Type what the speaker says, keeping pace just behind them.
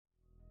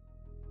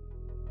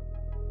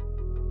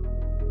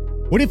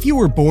What if you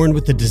were born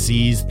with a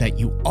disease that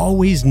you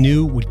always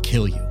knew would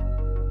kill you?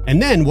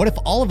 And then what if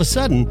all of a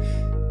sudden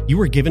you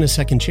were given a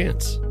second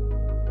chance?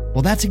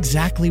 Well, that's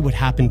exactly what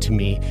happened to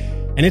me.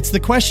 And it's the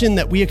question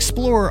that we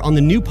explore on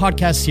the new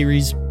podcast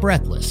series,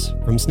 Breathless,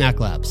 from Snack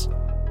Labs.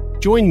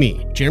 Join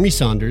me, Jeremy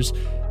Saunders,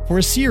 for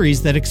a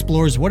series that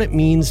explores what it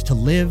means to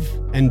live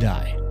and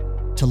die,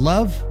 to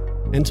love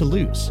and to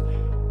lose,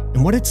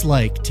 and what it's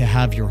like to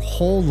have your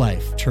whole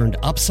life turned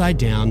upside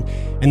down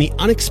and the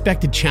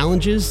unexpected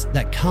challenges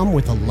that come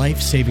with a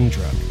life-saving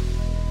drug.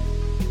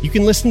 You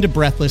can listen to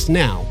Breathless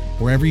now,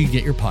 wherever you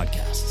get your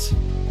podcasts.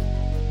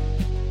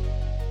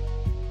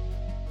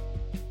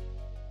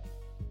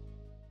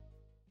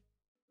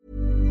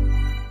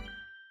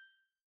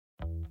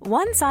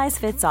 One size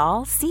fits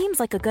all seems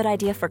like a good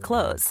idea for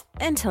clothes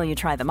until you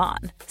try them on.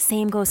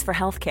 Same goes for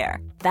healthcare.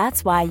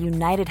 That's why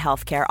United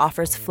Healthcare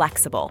offers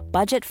flexible,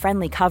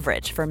 budget-friendly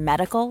coverage for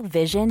medical,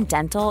 vision,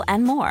 dental,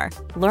 and more.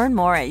 Learn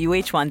more at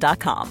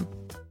uh1.com.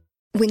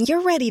 When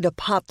you're ready to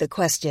pop the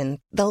question,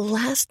 the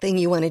last thing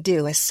you want to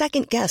do is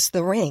second-guess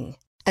the ring.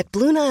 At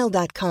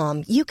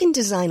BlueNile.com, you can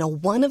design a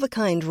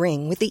one-of-a-kind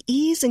ring with the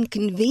ease and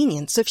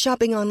convenience of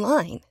shopping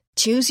online.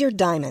 Choose your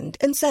diamond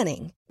and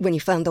setting. When you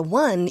find the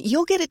one,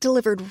 you'll get it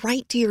delivered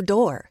right to your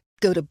door.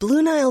 Go to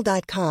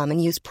BlueNile.com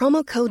and use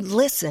promo code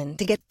LISTEN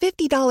to get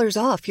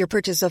 $50 off your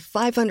purchase of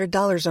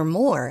 $500 or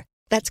more.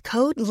 That's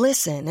code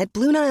LISTEN at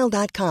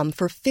BlueNile.com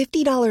for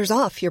 $50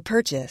 off your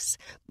purchase.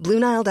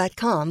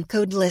 BlueNile.com,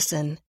 code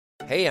LISTEN.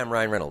 Hey, I'm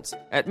Ryan Reynolds.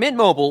 At Mint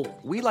Mobile,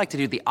 we like to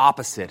do the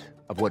opposite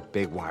of what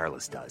Big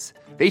Wireless does.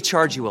 They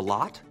charge you a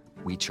lot.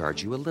 We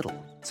charge you a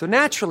little. So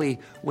naturally,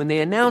 when they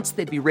announced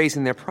they'd be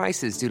raising their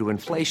prices due to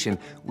inflation,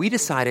 we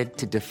decided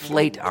to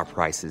deflate our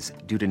prices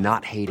due to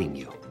not hating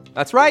you.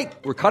 That's right.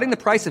 We're cutting the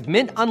price of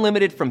Mint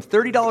Unlimited from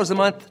 $30 a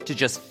month to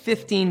just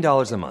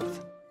 $15 a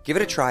month. Give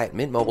it a try at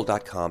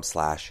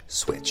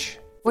mintmobile.com/switch.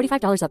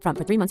 $45 up front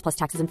for 3 months plus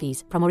taxes and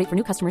fees. Promo rate for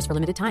new customers for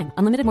limited time.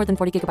 Unlimited more than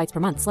 40 gigabytes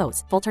per month.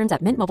 Slows full terms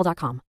at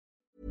mintmobile.com.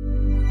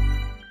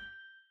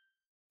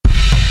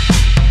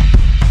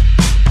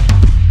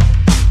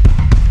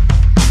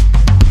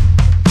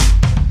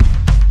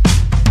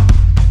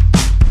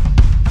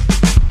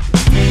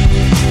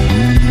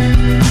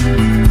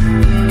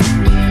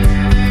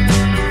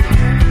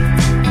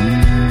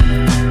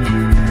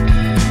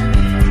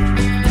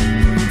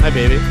 Hi,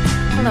 baby.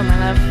 Hello, my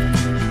love.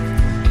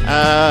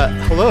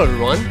 Hello,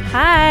 everyone.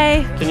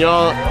 Hi. Can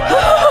y'all...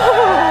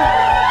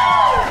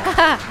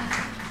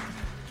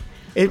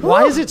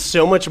 Why is it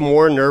so much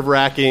more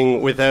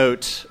nerve-wracking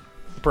without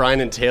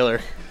Brian and Taylor?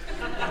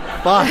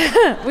 Fuck.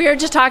 We were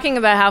just talking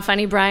about how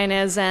funny Brian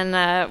is and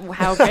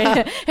how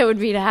great it would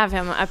be to have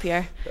him up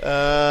here.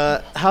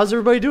 How's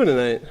everybody doing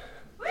tonight?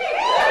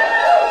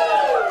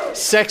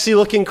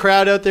 Sexy-looking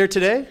crowd out there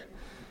today?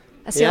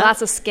 I see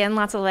lots of skin,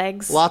 lots of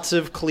legs. Lots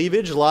of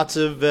cleavage, lots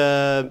of...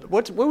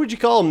 what would you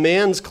call a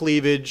man's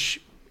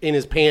cleavage in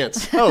his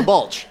pants? Oh,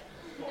 bulge.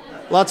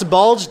 Lots of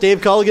bulge.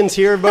 Dave Culligan's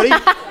here, everybody.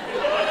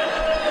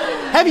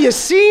 Have you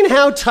seen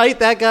how tight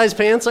that guy's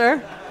pants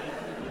are?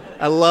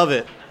 I love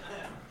it.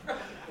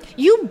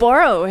 You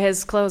borrow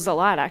his clothes a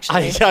lot,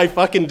 actually. I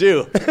fucking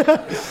do.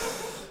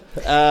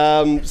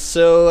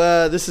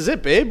 So this is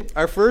it, babe.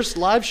 Our first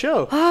live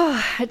show.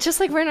 Oh, it's just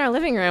like we're in our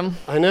living room.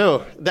 I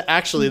know.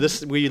 Actually,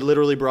 we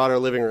literally brought our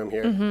living room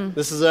here. Mm-hmm.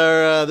 This is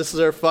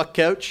our fuck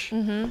couch.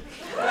 Mm-hmm.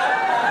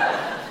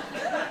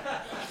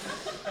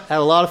 Had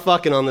a lot of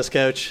fucking on this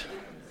couch.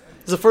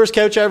 This is the first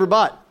couch I ever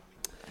bought.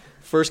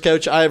 First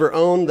couch I ever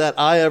owned that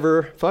I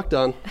ever fucked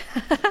on.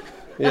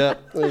 Yeah,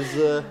 it was.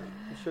 Yeah,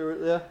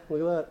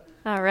 look at that.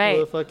 All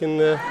right. Fucking.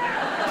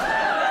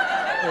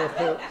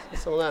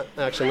 Some of that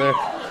action there.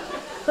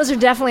 Those are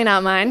definitely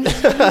not mine. All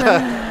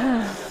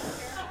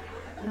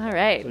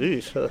right.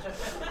 Eesh,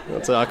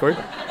 that's awkward.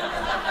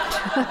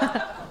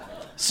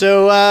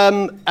 So,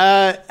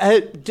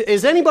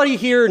 has anybody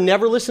here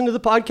never listened to the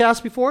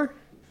podcast before?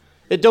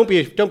 Don't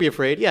be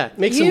afraid. Yeah,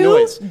 make some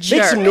noise. Jerk.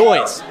 Make some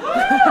noise.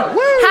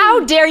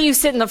 How dare you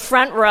sit in the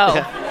front row?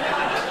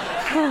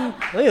 I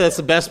think that's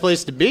the best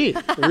place to be.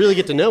 You really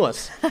get to know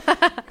us.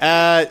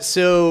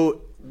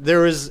 So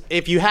there was,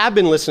 if you have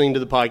been listening to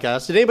the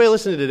podcast, did anybody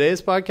listen to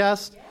today's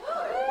podcast?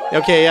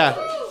 Okay, yeah.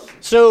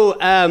 So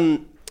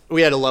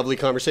we had a lovely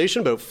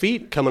conversation about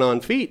feet, coming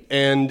on feet,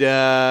 and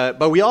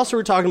but we also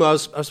were talking about I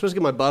was supposed to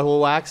get my butthole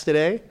waxed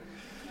today.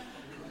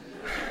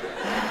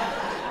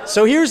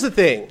 So here's the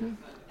thing.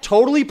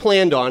 Totally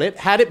planned on it,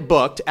 had it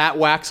booked at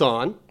Wax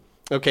On,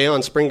 okay,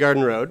 on Spring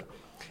Garden Road.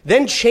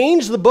 Then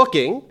changed the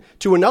booking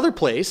to another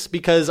place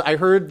because I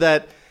heard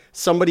that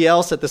somebody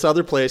else at this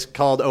other place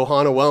called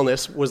Ohana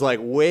Wellness was like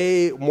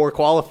way more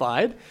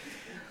qualified.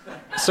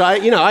 So I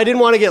didn't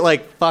want to get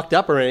like fucked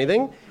up or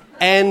anything.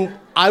 And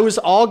I was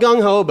all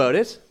gung-ho about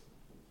it.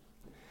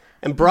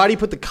 And Brady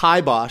put the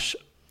kibosh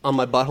on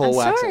my butthole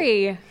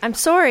waxing. I'm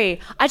sorry.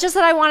 I just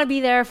said I want to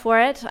be there for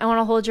it. I want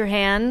to hold your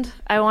hand.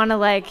 I want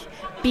to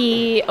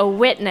be a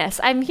witness.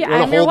 I'm here.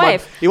 I'm your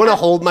wife. You want to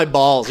hold my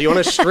balls. You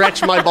want to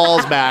stretch my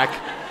balls back.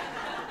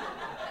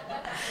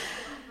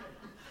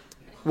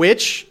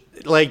 Which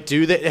like,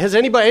 has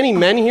any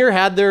men here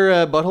had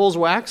their buttholes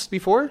waxed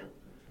before?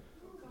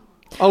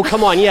 Oh,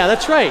 come on. Yeah,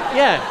 that's right.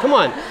 Yeah, come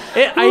on.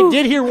 I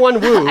did hear one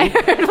woo. I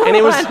heard and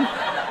it was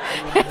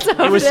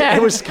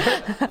it was a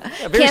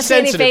very can't see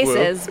any sensitive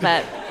faces, woo.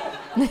 but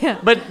yeah.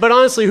 But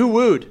honestly, who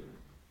wooed?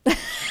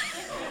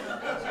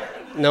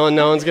 No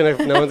one's gonna.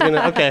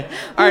 Okay.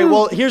 All right.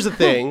 Well, here's the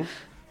thing: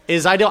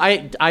 is I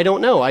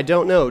don't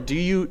know. Do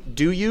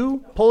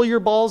you pull your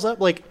balls up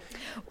like?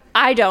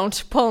 I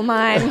don't pull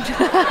mine.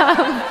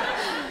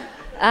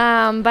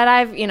 But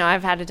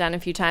I've had it done a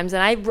few times,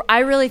 and I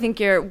really think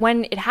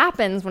when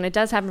it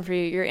does happen for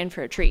you, you're in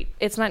for a treat.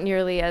 It's not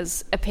nearly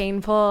as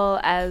painful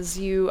as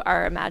you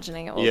are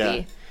imagining it will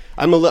be.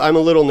 I'm a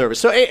little nervous.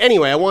 So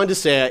anyway, I wanted to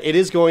say it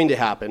is going to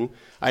happen.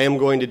 I am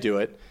going to do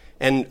it.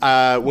 And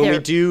when we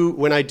do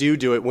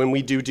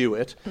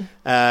it,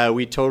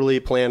 we totally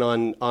plan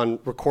on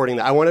recording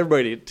that. I want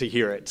everybody to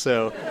hear it.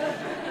 So,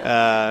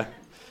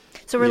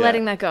 so we're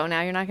letting that go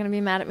now. You're not going to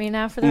be mad at me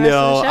now for the rest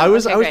of the show? I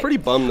was great. pretty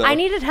bummed though. I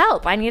needed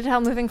help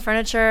moving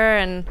furniture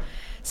and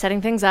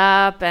setting things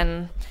up,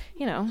 and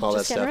all that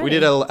just stuff. ready. We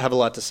did have a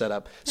lot to set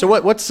up. So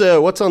what's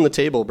on the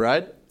table,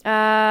 Bride?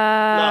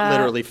 Not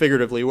literally,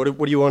 figuratively. What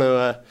do you want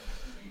to?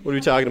 What are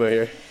we talking about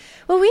here?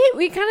 Well,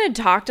 we kind of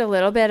talked a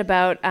little bit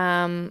about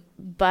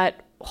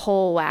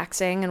butthole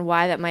waxing and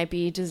why that might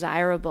be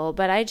desirable,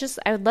 but I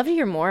would love to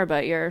hear more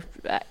about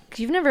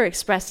you've never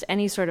expressed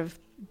any sort of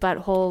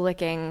butthole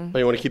licking. Oh,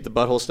 you want to keep the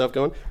butthole stuff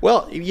going?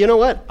 Well, you know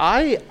what?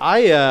 I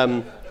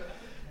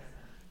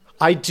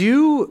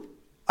do.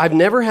 I've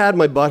never had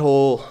my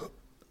butthole.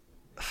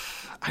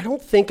 I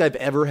don't think I've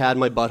ever had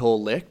my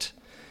butthole licked.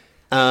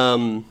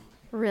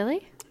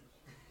 Really?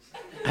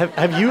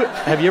 Have you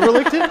ever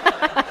licked it?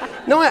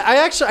 No,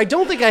 I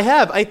don't think I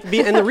have.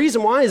 And the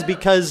reason why is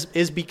because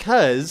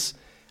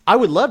I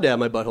would love to have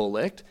my butthole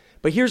licked.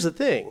 But here's the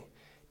thing: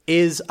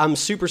 is I'm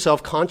super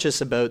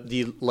self-conscious about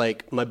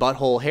my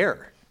butthole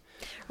hair.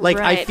 Right.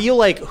 I feel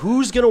like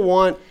who's gonna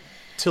want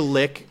to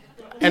lick?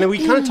 And we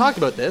kind of talked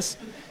about this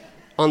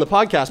on the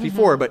podcast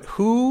before. But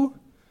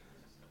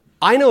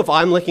I know if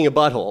I'm licking a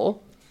butthole,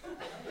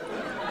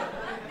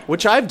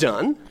 which I've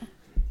done,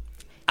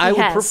 I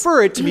would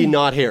prefer it to be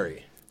not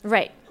hairy.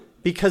 Right.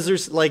 Because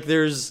there's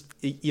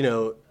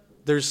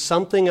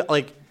something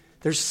about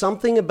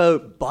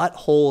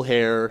butthole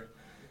hair.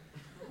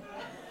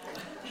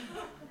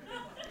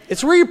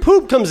 It's where your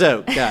poop comes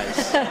out,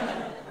 guys.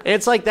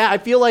 It's like that. I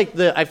feel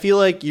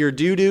like your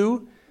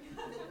doo-doo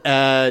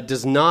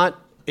does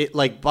not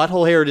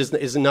butthole hair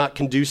is not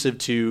conducive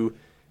to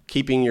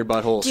keeping your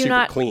butthole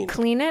super clean. Do you not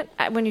clean it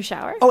when you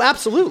shower? Oh,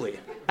 absolutely.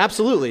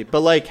 Absolutely.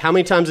 But how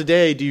many times a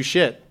day do you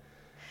shit?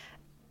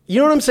 You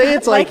know what I'm saying?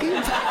 It's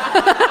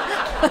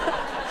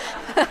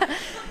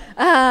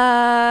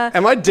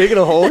am I digging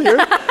a hole here?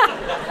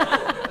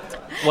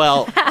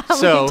 Well, how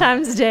many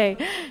times a day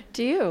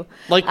do you?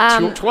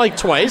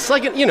 Twice,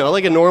 like a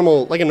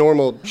normal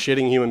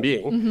shitting human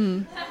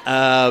being.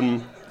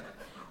 Mm-hmm.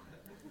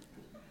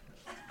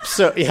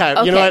 So yeah,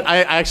 okay. You know what?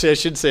 I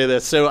should say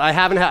this. So I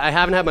haven't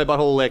had my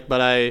butthole licked, but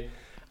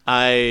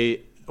I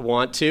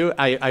want to.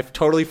 I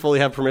totally fully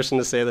have permission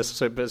to say this.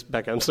 So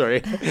Becca, I'm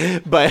sorry,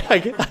 but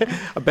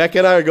Becca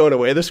and I are going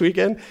away this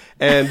weekend,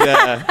 and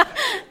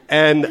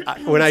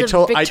when I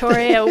told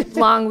Victoria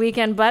long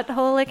weekend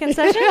butthole licking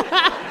session.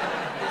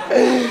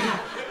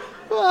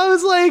 Well, I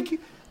was like,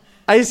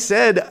 I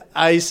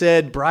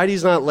said,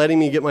 Bridie's not letting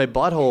me get my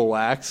butthole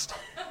waxed,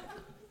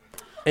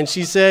 and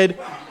she said,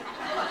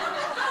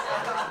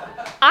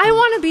 I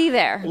want to be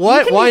there.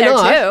 What? You can Why be there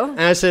not? Too.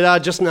 And I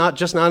said, just not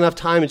enough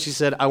time. And she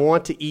said, I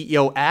want to eat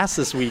yo ass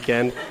this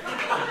weekend.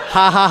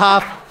 Ha ha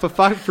ha!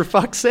 For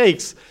fuck's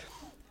sakes.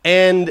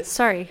 And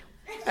sorry,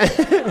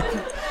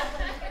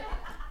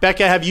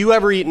 Becca, have you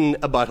ever eaten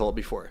a butthole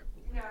before?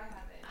 No, I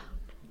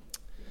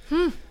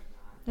haven't.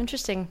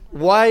 Interesting.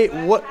 Why?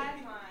 What?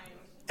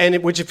 And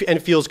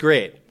it feels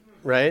great,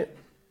 right?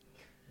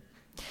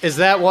 Is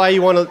that why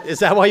you want to? Is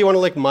that why you want to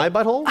lick my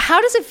butthole? How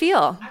does it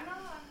feel?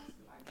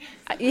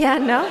 Yeah,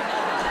 no.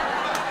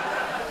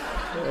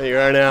 There you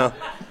are now.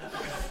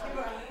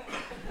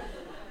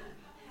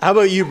 How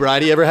about you,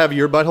 Bridie? You ever have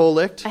your butthole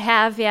licked? I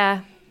have,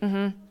 yeah.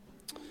 Mm-hmm.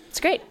 It's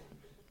great.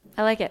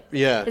 I like it.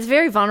 Yeah. It's a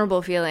very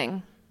vulnerable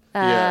feeling.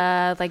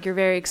 Yeah. Like you're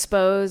very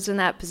exposed in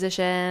that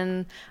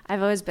position.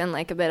 I've always been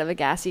a bit of a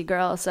gassy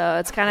girl, so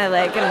it's kind of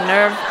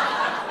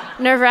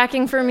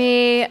nerve-wracking for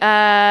me. You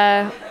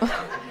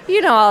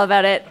know all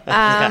about it.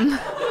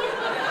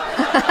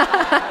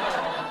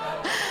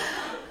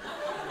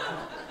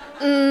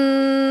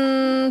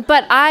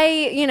 But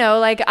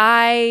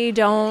I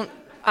don't.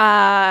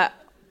 I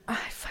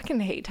fucking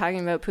hate talking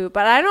about poop,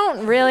 but I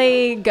don't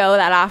really go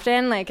that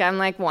often.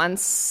 I'm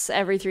once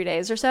every 3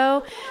 days or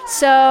so.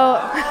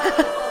 So.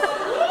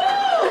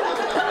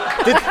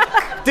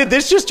 Did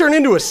this just turn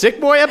into a Sick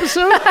Boy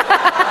episode?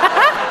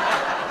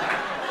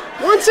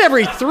 Once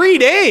every 3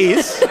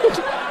 days? The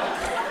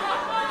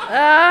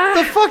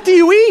fuck do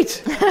you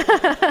eat?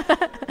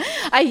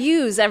 I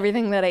use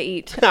everything that I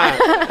eat.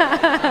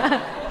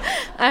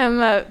 I'm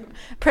a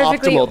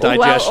perfectly Optimal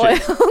digestion.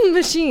 well-oiled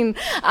machine.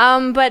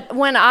 But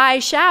when I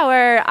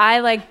shower, I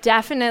like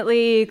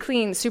definitely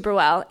clean super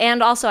well.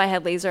 And also I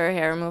had laser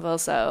hair removal,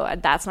 so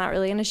that's not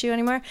really an issue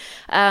anymore.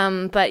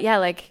 But yeah,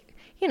 like,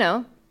 you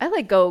know, I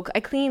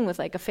clean with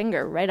like a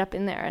finger right up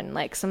in there and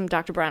like some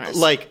Dr. Bronner's.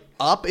 Like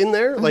up in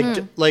there?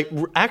 Like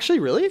actually,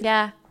 really?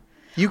 Yeah.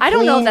 You I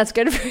don't know if clean- that's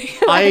good for you.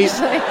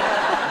 Actually.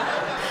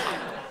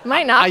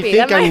 Might not I be.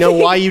 think That I might know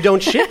be. why you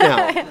don't shit now.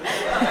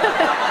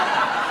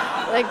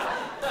 Like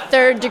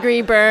 3rd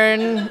degree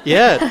burn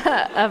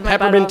Yeah. of my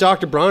Peppermint butthole.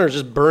 Dr. Bronner's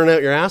just burn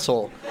out your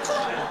asshole.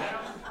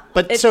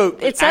 But It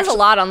says a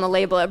lot on the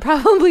label. It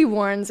probably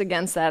warns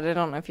against that. I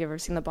don't know if you've ever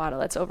seen the bottle.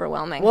 It's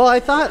overwhelming. Well, I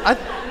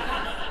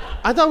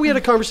thought we had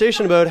a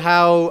conversation about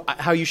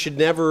how you should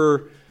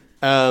never.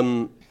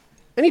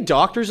 Any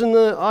doctors in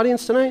the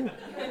audience tonight?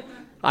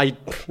 I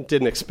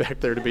didn't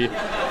expect there to be.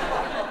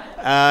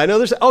 I know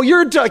there's. Oh,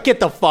 you're a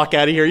get the fuck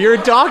out of here. You're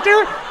a doctor?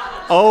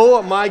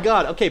 Oh my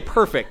god. Okay,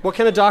 perfect. What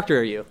kind of doctor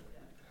are you?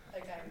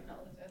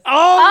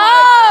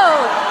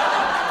 Oh!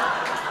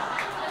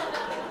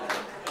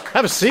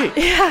 Have a seat.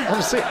 Yeah. Have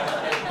a seat.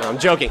 No, I'm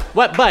joking.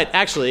 What? But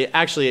actually,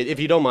 if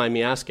you don't mind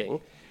me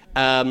asking,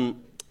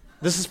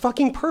 this is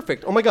fucking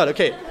perfect. Oh my god.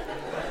 Okay.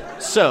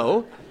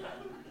 So,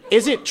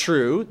 is it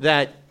true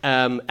that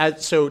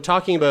so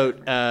talking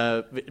about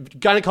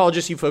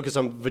gynecologists, you focus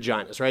on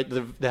vaginas, right?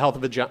 The health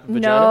of vagina.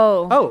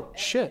 No. Oh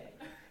shit.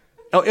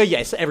 Oh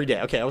yes, every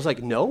day. Okay, I was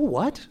like, no,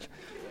 what?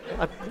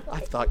 I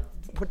thought,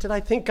 what did I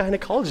think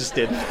gynecologists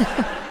did?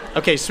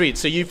 Okay, sweet.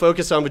 So you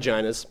focus on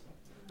vaginas.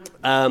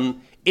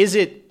 Is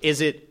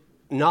it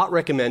not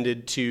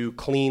recommended to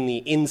clean the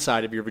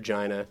inside of your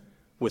vagina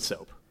with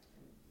soap?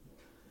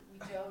 We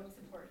don't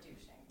support douching.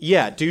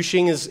 Yeah,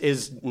 douching is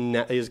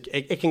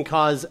it can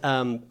cause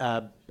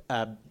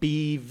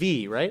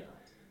BV, right?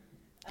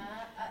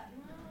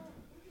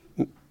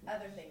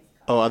 Other things.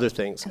 Oh, other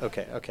things.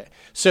 Okay.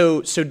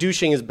 So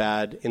douching is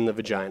bad in the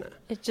vagina.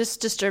 It just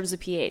disturbs the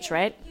pH,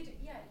 right? You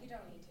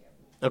don't need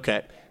to.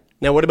 Okay.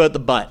 Now, what about the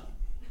butt?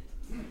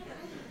 You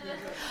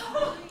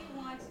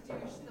want to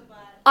douche the butt.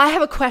 I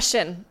have a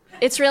question.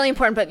 It's really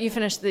important, but you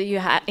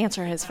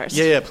answer his first.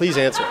 Yeah, please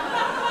answer.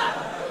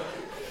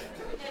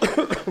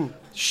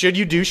 Should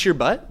you douche your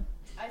butt?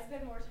 I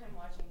spend more time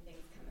watching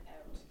things come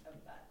out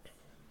of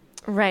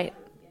butts. Right.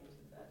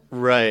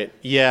 Right.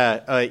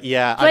 Yeah. I've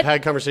But-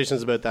 had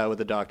conversations about that with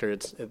the doctor.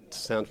 It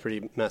sounds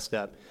pretty messed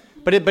up.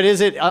 But is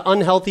it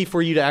unhealthy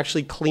for you to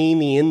actually clean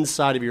the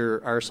inside of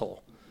your arsehole?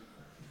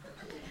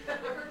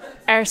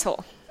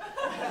 Arsehole.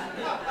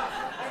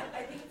 I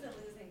think it's a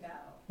losing battle.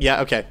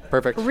 Yeah. Okay.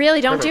 Perfect.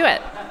 Really, don't do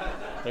it.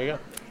 There you go.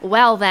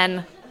 Well,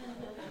 then.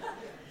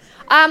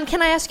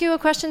 Can I ask you a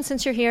question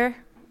since you're here?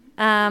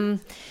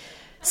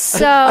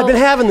 So I've been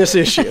having this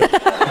issue,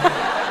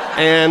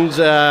 and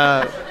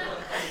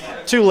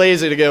too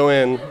lazy to go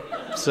in.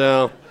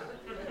 So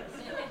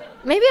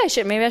maybe I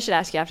should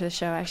ask you after the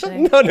show. Actually,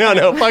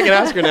 no. Fucking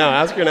ask her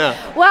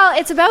now. well,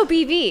 it's about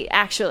BV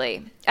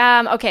actually.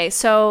 Okay,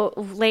 so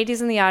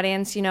ladies in the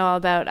audience, you know all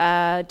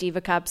about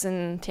Diva cups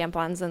and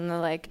tampons and the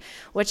like.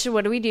 What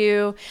do we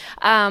do?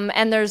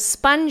 And there's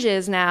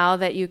sponges now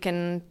that you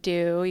can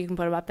do. You can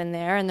put them up in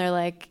there, and they're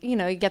like, you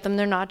know, you get them.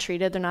 They're not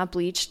treated. They're not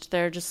bleached.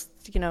 They're just,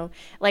 you know,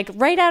 like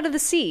right out of the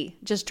sea,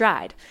 just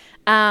dried.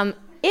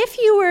 If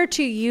you were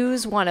to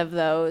use one of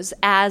those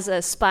as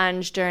a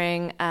sponge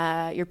during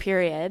your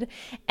period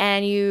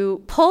and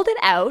you pulled it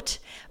out,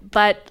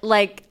 but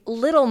like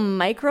little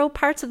micro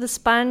parts of the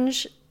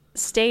sponge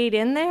stayed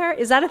in there,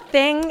 is that a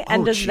thing?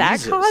 And does that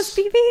Jesus. cause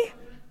BV?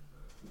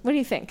 What do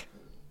you think?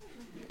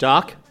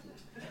 Doc?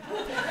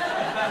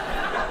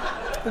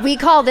 We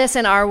call this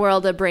in our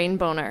world a brain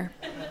boner.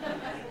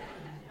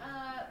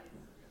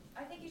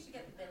 I think you should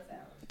get the bits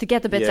out. To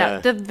get the bits Yeah.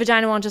 out. The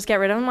vagina won't just get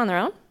rid of them on their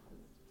own?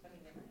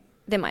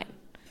 They might.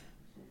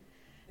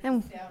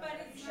 And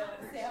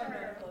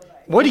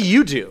What do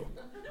you do?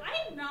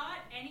 I am not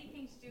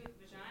anything to do with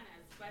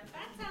vaginas, but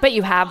that's but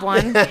you have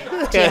one.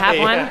 Do you have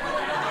one?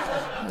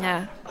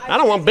 Yeah. I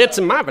don't want bits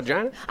in my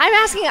vagina.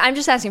 I'm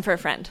just asking for a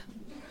friend.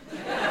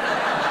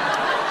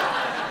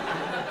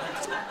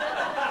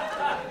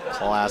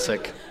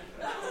 Classic.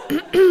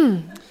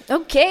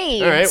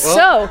 Okay. All right,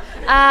 well.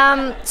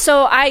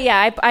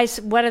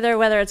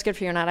 Whether it's good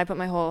for you or not, I put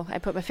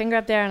my finger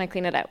up there and I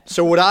clean it out.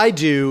 So what I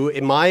do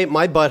in my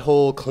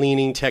butthole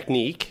cleaning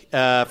technique,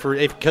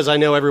 because I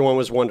know everyone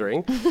was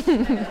wondering,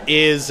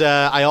 is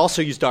I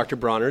also use Dr.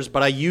 Bronner's,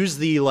 but I use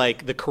the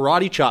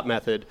karate chop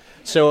method.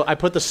 So I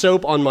put the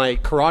soap on my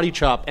karate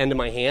chop end of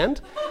my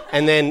hand,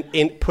 and then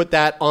put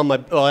that on my.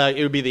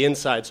 It would be the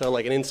inside, so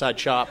like an inside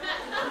chop,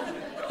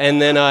 and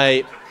then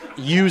I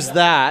use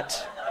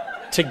that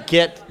to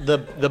get the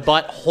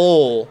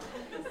butthole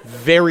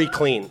very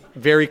clean.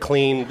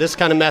 This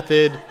kind of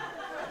method,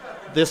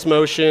 this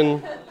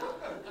motion,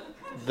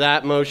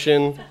 that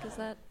motion. Is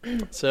that?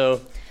 So,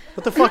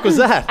 what the fuck was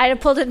that? I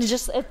pulled it and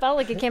it felt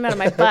like it came out of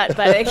my butt,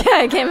 but it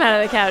came out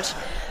of the couch.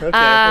 Okay,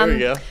 there we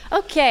go.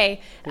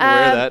 Okay.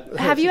 Wear that.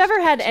 Have you ever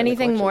had Send a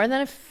anything collection. more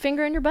than a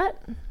finger in your butt?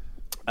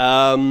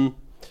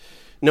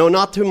 No,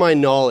 not to my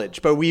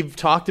knowledge, but we've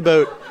talked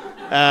about...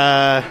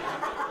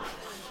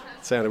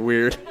 sounded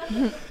weird.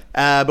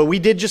 But we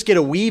did just get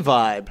a wee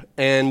vibe,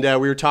 and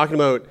we were talking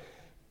about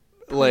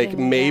like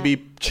maybe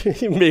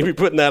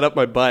putting that up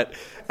my butt.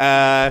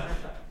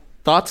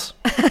 Thoughts?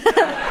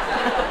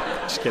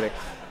 Just kidding.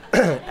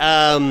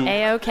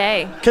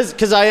 A-okay.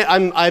 Because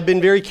I've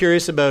been very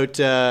curious about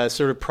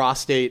sort of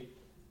prostate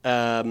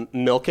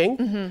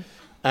milking.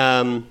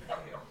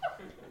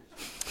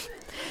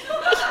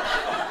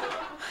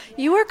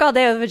 You work all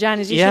day with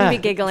vaginas. You shouldn't be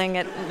giggling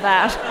at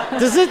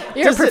that.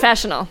 You're a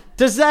professional.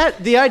 Does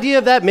the idea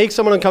of that make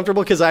someone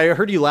uncomfortable? Because I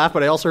heard you laugh,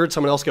 but I also heard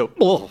someone else go,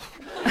 oh.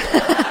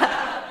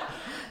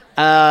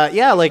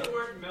 Yeah, like...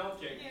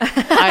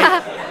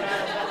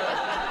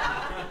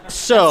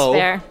 So, that's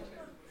fair.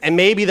 And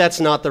maybe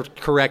that's not the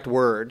correct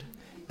word,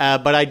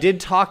 but I did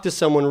talk to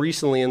someone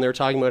recently, and they're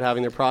talking about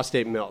having their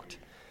prostate milked.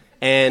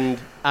 And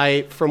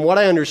from what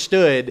I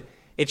understood,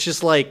 it's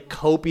just like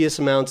copious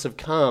amounts of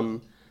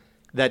cum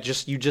that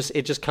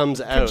it just comes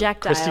out.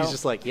 Projectile. Christy's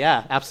just like,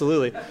 yeah,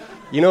 absolutely.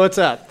 You know what's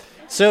up.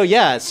 So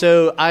yeah,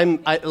 and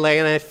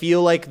I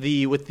feel like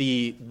with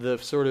the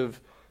sort of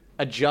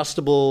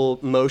adjustable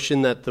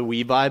motion that the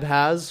WeVibe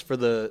has for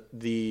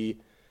the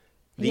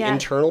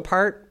internal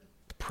part,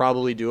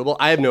 probably doable.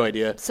 I have no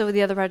idea. So would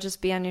the other part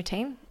just be on your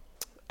taint?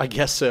 I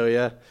guess so,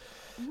 yeah.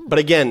 But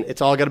again,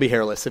 it's all got to be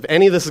hairless. If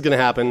any of this is going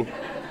to happen,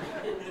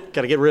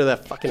 got to get rid of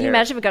that fucking hair. Can you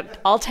imagine if it got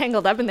all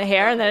tangled up in the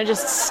hair and then it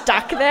just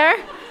stuck there?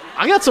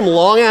 I got some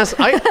long ass.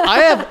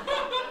 I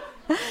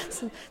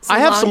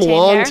have some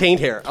long taint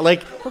hair.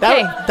 Like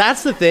okay.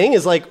 That's the thing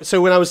is like,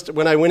 so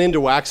when I went into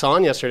wax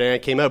on yesterday and I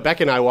came out,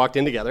 Becca and I walked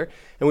in together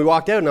and we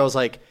walked out and I was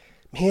like,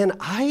 man,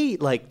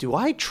 do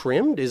I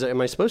trim?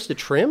 Am I supposed to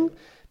trim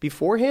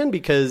beforehand?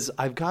 Because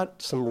I've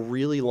got some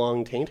really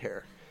long taint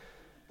hair.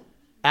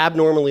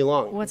 Abnormally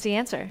long. What's the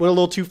answer? Went a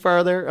little too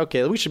far there.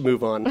 Okay, we should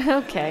move on.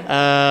 Okay.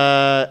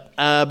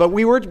 But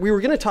we were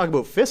going to talk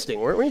about fisting,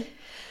 weren't we?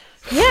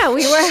 Yeah,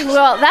 we were.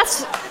 Well,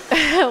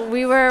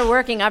 we were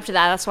working up to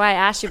that. That's why I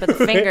asked you about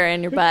the finger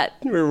in your butt.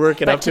 We were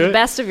working up to it. To the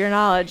best of your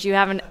knowledge, you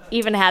haven't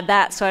even had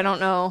that, so I don't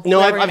know.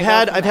 No, I've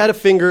had a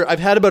finger. I've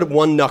had about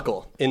one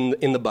knuckle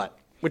in the butt,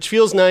 which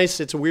feels nice.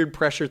 It's a weird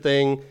pressure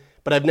thing,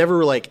 but I've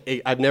never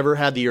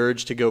had the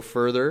urge to go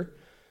further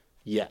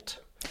yet.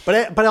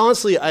 But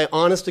honestly,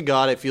 honest to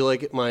God, I feel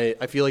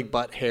like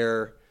butt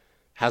hair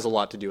has a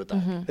lot to do with that.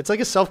 Mm-hmm. It's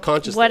like a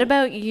self-conscious thing. What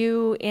about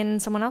you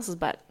in someone else's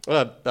butt?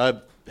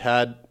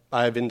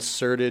 I've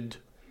inserted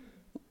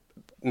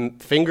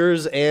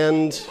fingers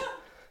and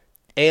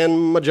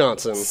my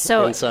Johnson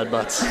inside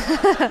butts.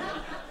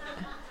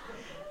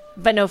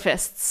 But no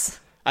fists.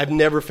 I've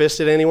never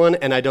fisted anyone,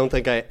 and I don't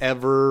think I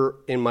ever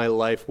in my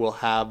life will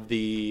have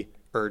the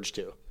urge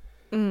to.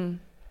 Mm.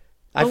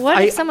 But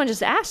what if someone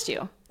just asked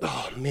you?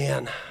 Oh,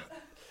 man.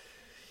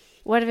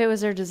 What if it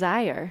was their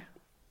desire?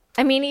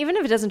 I mean, even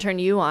if it doesn't turn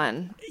you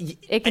on,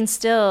 it can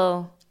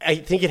still... I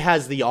think it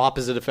has the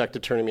opposite effect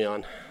of turning me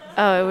on.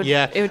 Oh, it would.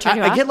 Yeah, it would turn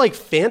you off? I get like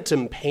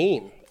phantom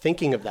pain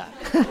thinking of that.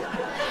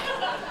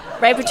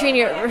 Right between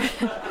your.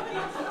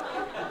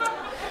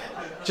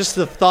 Just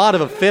the thought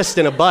of a fist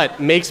in a butt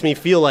makes me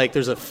feel like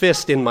there's a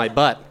fist in my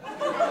butt.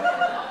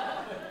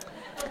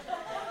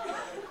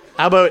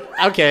 How about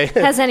okay?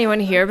 Has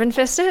anyone here been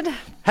fisted?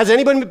 Has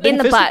anyone been in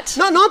the fisted? butt?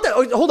 No, not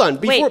that. Hold on.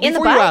 Before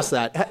you ask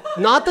that,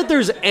 not that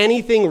there's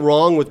anything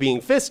wrong with being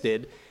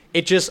fisted.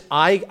 It just,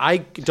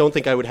 I don't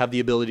think I would have the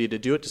ability to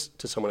do it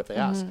to someone if they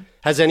asked.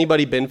 Has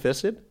anybody been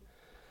fisted?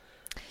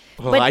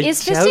 But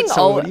is fisting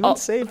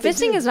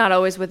fisting is not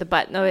always with the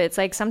butt. No, it's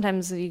like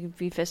sometimes you can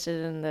be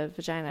fisted in the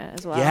vagina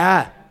as well.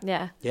 Yeah.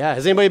 Yeah. Yeah.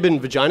 Has anybody been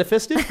vagina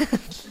fisted?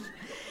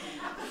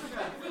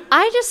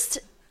 I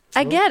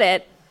get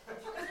it.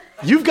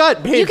 You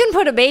can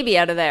put a baby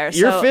out of there.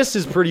 Your fist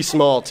is pretty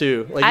small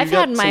too. Like I've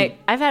had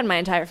my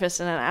entire fist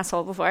in an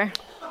asshole before.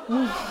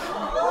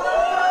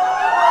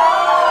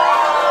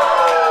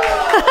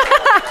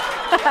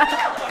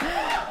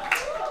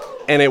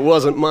 And it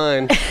wasn't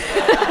mine.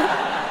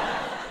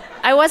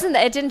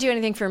 It didn't do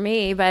anything for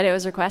me, but it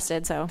was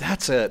requested, so.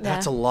 That's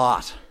a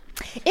lot.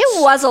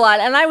 It was a lot,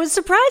 and I was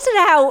surprised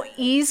at how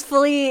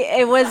easily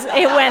it went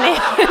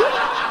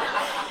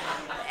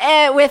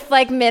in. With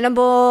like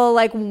minimal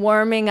like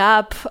warming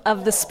up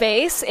of the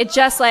space. It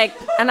just like,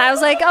 and I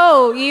was like,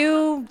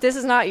 oh, this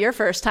is not your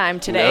first time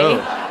today.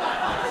 No.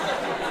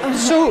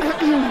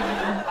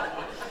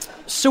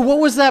 So what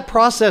was that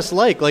process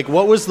like? Like,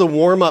 what was the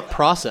warm-up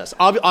process?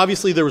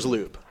 Obviously, there was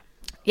lube.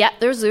 Yeah,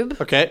 there was lube.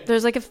 Okay.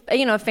 There's like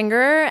a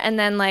finger, and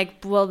then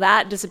like, will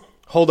that disappear?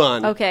 Hold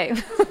on. Okay.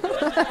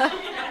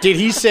 Did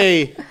he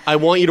say, I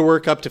want you to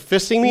work up to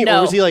fisting me? No.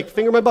 Or was he like,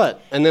 finger my butt?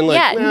 And then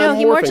like,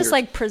 he more just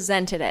like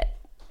presented it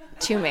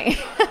to me.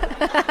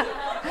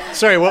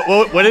 Sorry,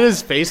 what did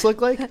his face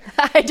look like?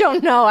 I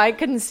don't know. I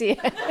couldn't see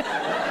it.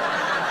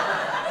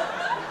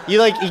 He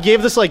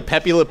gave this like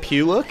Pepe Le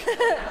Pew look?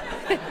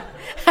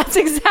 That's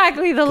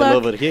exactly the look. Come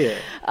over here.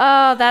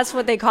 Oh, that's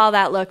what they call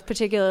that look,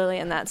 particularly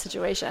in that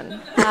situation.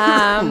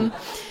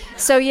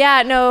 So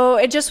yeah, no,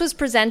 it just was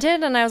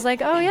presented, and I was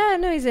like, oh yeah,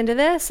 no, he's into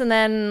this, and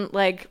then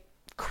like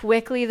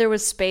quickly there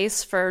was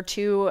space for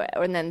 2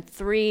 and then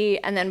 3,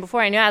 and then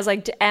before I knew it, I was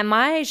like,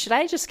 should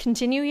I just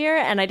continue here?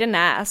 And I didn't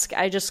ask.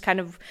 I just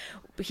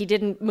he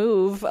didn't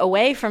move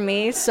away from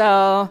me,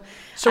 so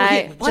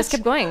I just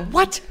kept going.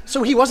 What?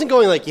 So he wasn't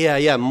going like,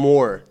 yeah,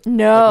 more.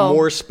 No. Like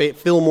more space,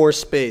 fill more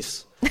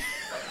space.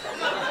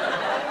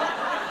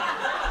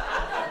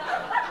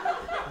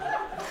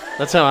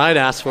 That's how I'd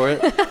ask for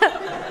it.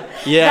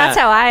 Yeah. That's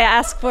how I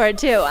ask for it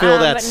too. Fill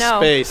that but no.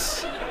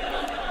 space.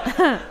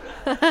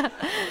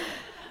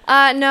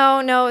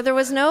 No, there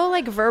was no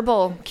like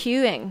verbal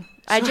cueing.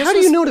 So how do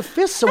you know to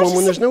fist someone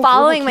when there's no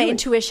following verbal my cueing?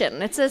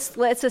 intuition? It's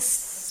a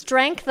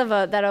strength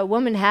that a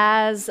woman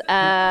has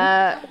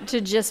to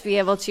just be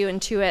able to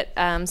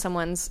intuit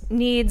someone's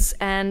needs,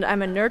 and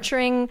I'm a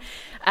nurturing,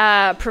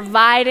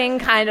 providing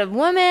kind of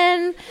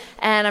woman,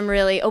 and I'm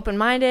really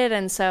open-minded,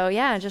 and so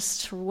yeah,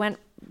 just went.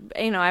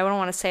 I don't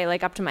want to say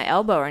like up to my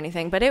elbow or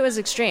anything, but it was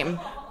extreme.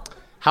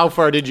 How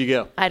far did you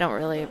go? I don't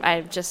really.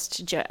 I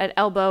just at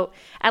elbow,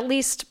 at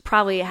least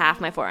probably half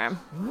my forearm.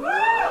 Whoa.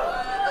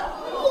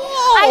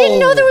 I didn't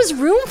know there was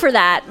room for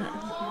that.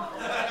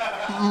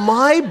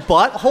 My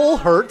butthole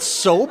hurts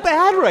so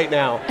bad right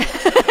now.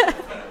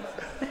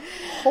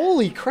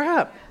 Holy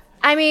crap.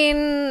 I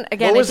mean,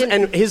 again,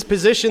 and his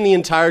position the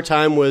entire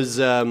time was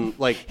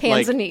like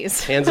hands and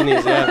knees. Hands and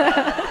knees,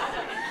 yeah.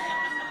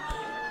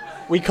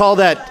 We call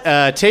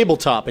that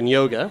tabletop in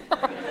yoga.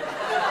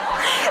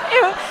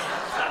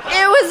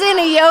 It was in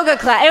a yoga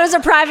class. It was a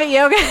private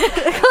yoga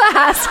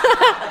class.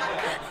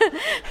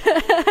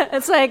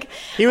 It's like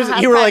you were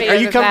like, "Are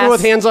you comfortable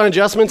with hands-on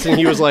adjustments?" And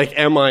he was like,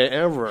 "Am I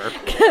ever?"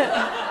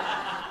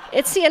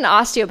 It's an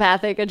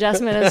osteopathic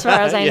adjustment, as far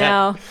as I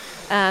Yeah.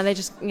 know. They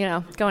just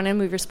go in and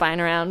move your spine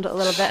around a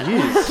little bit.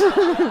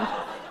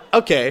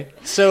 Okay,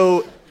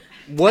 so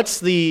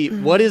what's the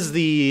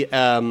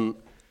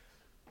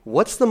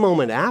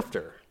moment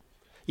after?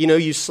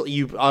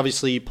 You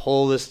obviously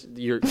pull this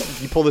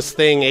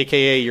thing,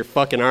 aka your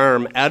fucking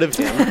arm, out of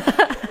him.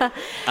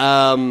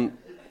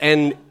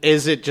 And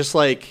is it just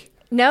like?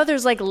 No,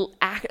 there's like,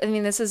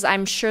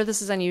 I'm sure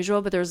this is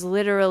unusual, but there's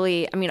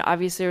literally,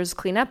 obviously there was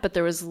cleanup, but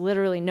there was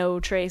literally no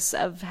trace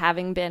of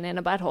having been in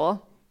a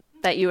butthole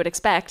that you would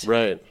expect.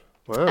 Right.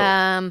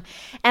 Wow.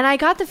 And I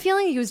got the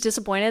feeling he was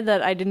disappointed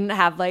that I didn't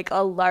have like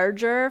a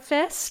larger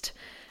fist.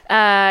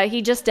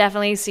 He just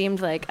definitely seemed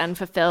like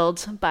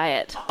unfulfilled by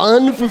it.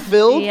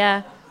 Unfulfilled?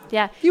 Yeah.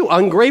 You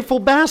ungrateful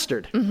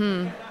bastard.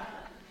 Mm-hmm.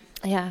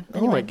 Yeah.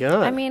 Anyway, oh my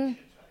God.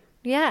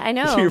 Yeah, I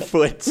know. Your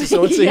foot.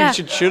 Someone said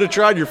you should have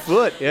tried your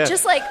foot. Yeah.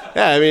 Just like.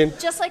 Yeah,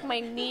 just like my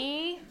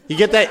knee. You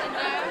get that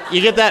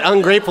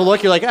ungrateful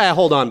look. You're like,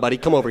 hold on, buddy,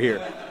 come over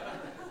here.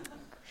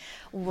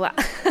 Wow.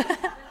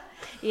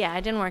 Yeah,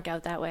 it didn't work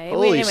out that way.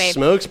 Holy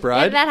smokes,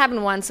 bride. That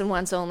happened once and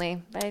once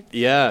only.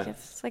 Yeah.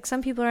 It's like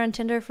some people are on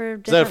Tinder for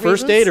different reasons. Is that a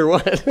first date or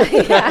what?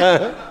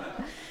 Yeah.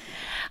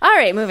 All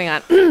right, moving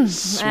on.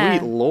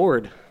 Sweet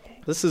Lord.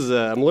 This is,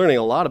 I'm learning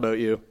a lot about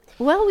you.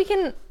 Well, we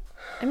can,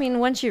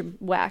 once you're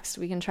waxed,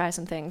 we can try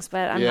some things,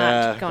 but I'm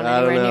not going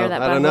anywhere near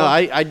that. I don't know.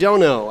 I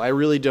don't know. I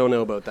really don't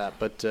know about that,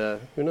 but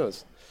who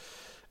knows?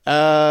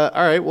 All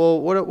right,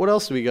 well, what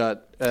else do we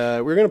got?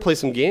 We're going to play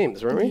some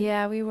games, weren't we?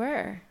 Yeah, we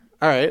were.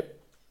 All right.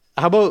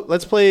 How about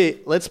let's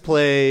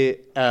play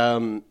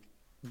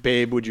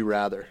Babe, Would You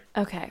Rather?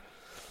 Okay.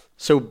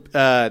 So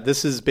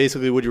this is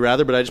basically Would You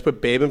Rather, but I just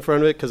put Babe in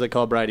front of it because I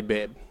call Bridie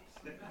Babe.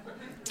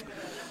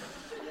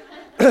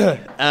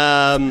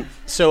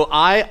 So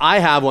I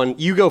have one.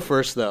 You go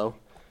first, though.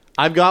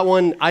 I've got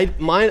one. I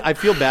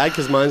feel bad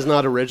because mine's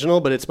not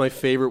original, but it's my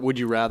favorite Would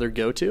You Rather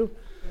go-to.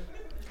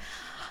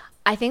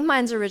 I think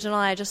mine's original.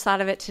 I just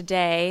thought of it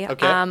today.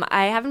 Okay.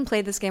 I haven't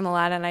played this game a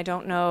lot, and I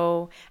don't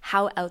know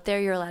how out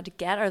there you're allowed to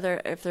get.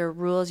 If there are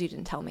rules, you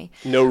didn't tell me.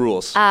 No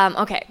rules.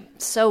 Okay.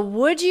 So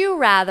would you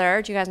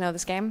rather... Do you guys know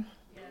this game?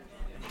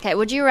 Okay.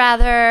 Would you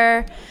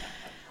rather...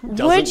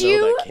 Would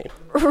you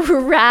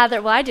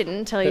rather... Well, I didn't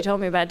until you told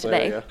me about it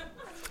today. There you go.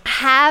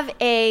 Have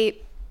a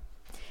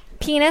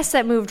penis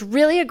that moved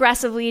really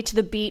aggressively to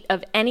the beat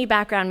of any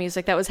background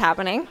music that was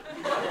happening.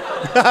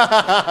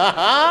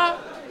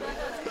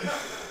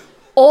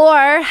 Or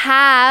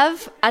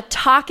have a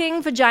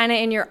talking vagina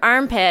in your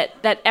armpit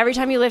that every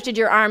time you lifted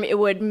your arm, it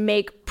would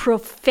make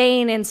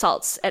profane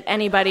insults at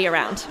anybody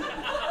around.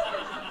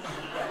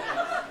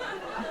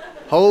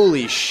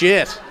 Holy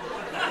shit.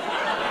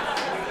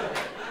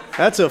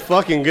 That's a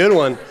fucking good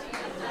one.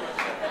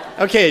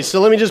 Okay,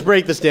 so let me just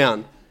break this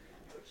down.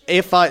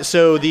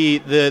 So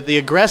the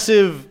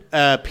aggressive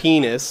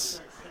penis,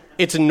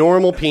 it's a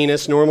normal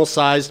penis, normal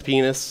sized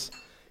penis.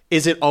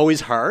 Is it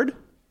always hard?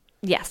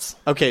 Yes.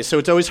 Okay, so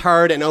it's always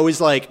hard and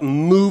always like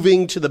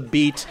moving to the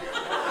beat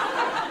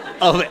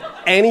of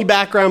any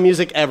background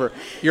music ever.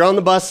 You're on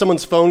the bus,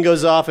 someone's phone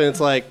goes off, and it's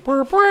like,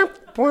 you're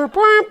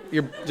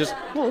just.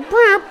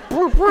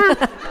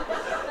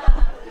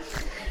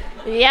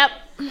 Yep.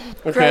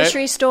 Okay.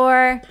 Grocery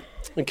store.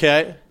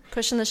 Okay.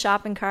 Pushing the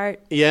shopping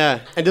cart. Yeah,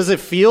 and does it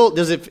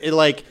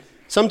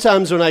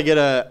Sometimes when I get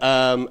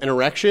an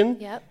erection,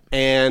 Yep.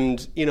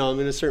 and I'm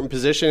in a certain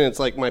position, it's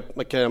like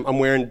I'm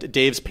wearing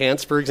Dave's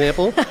pants, for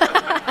example,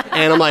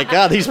 and I'm like,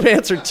 God, these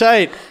pants are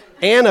tight,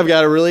 and I've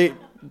got a really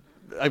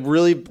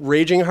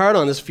raging hard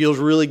on. This feels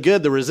really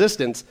good. The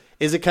resistance,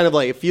 is it kind of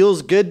like it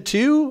feels good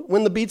too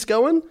when the beat's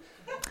going?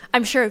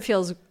 I'm sure it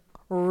feels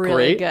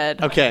really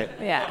good. Okay.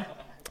 Yeah.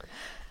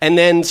 And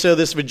then so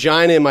this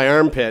vagina in my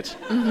armpit.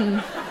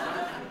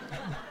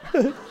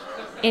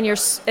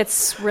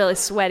 It's really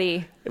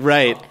sweaty.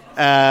 Right.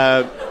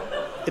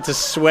 It's a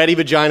sweaty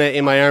vagina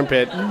in my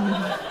armpit.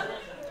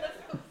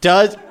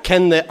 Can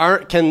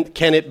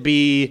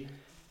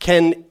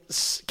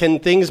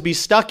things be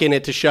stuck in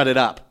it to shut it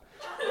up?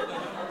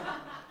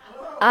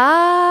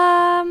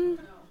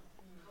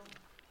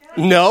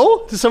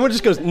 No? Someone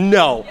just goes,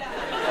 no.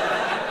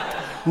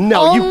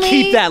 No, you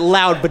keep that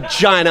loud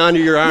vagina under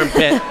your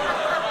armpit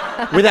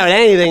without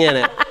anything in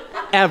it.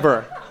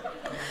 Ever.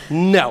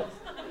 No. You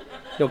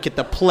don't get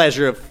the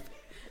pleasure of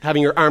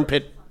having your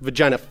armpit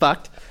vagina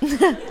fucked.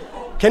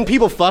 Can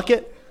people fuck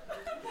it?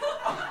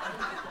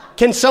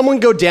 Can someone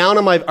go down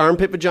on my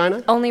armpit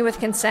vagina? Only with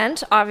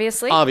consent,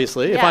 obviously.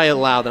 Obviously, if I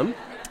allow them.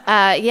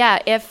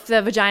 Yeah, if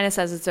the vagina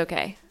says it's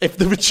okay. If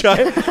the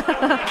vagina...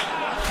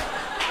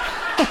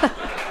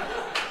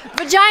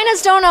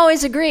 Vaginas don't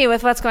always agree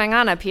with what's going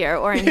on up here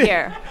or in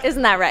here.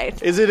 Isn't that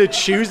right? Is it a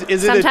choose?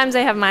 Sometimes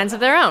they have minds of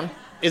their own.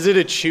 Is it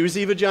a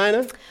choosy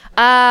vagina?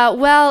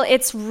 Well,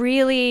 it's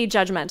really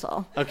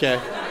judgmental. Okay.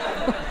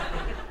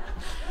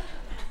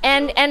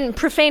 And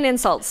profane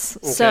insults.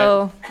 Okay.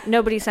 So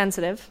nobody's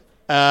sensitive.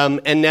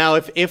 And now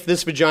if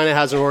this vagina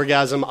has an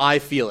orgasm, I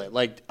feel it.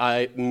 Like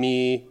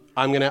I'm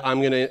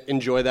gonna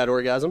enjoy that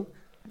orgasm.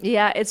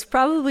 Yeah, it's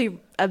probably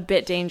a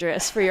bit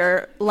dangerous for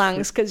your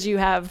lungs because you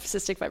have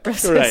cystic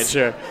fibrosis. Right,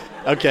 sure.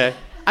 Okay.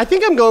 I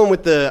think I'm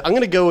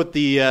gonna go with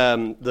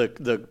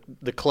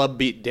the club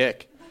beat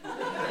dick.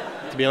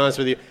 To be honest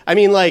with you. I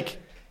mean, like,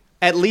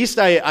 at least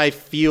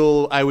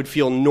I would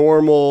feel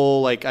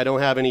normal, like I don't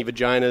have any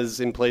vaginas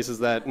in places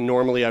that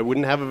normally I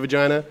wouldn't have a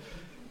vagina.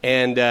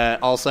 And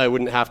also I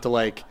wouldn't have to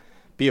like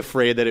be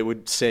afraid that it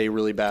would say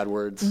really bad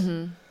words.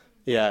 Mm-hmm.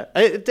 Yeah.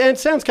 It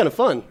sounds kind of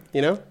fun,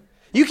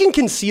 You can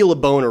conceal a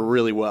boner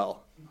really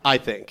well, I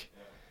think.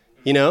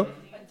 A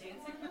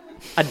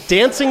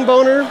dancing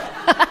boner?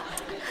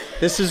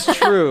 This is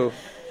true.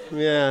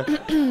 Yeah.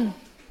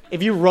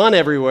 If you run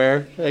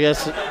everywhere, I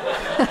guess.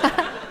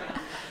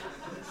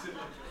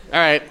 All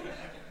right.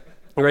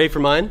 You ready for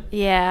mine?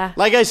 Yeah.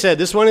 Like I said,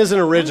 this one isn't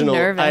original.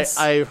 I'm nervous.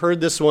 I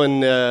heard this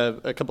one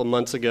a couple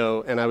months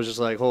ago, and I was just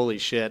like, holy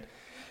shit.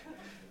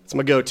 It's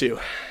my go-to.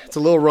 It's a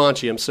little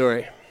raunchy, I'm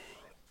sorry.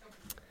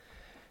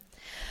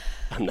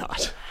 I'm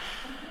not.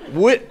 I'm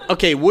going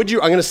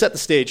to set the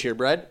stage here,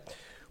 Brad.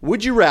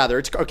 Would you rather,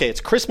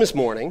 it's Christmas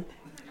morning,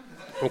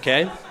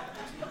 okay?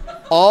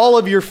 All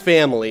of your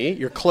family,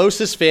 your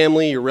closest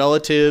family, your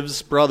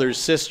relatives, brothers,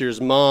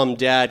 sisters, mom,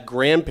 dad,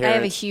 grandparents. I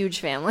have a huge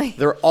family.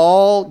 They're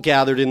all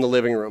gathered in the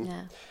living room.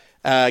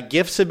 Yeah.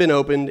 Gifts have been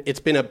opened. It's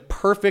been a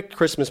perfect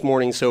Christmas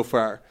morning so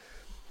far.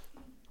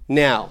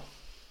 Now,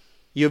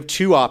 you have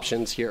two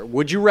options here.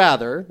 Would you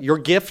rather, your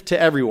gift to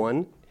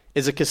everyone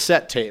is a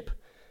cassette tape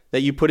that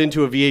you put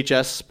into a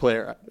VHS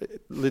player.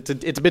 It's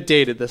a bit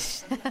dated,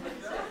 this.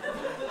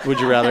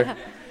 Would you rather?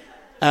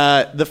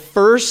 The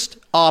first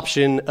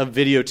option of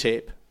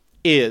videotape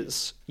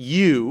is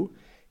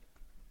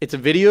it's a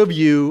video of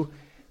you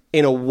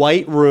in a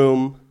white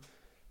room,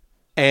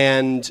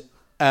 and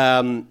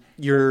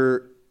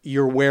you're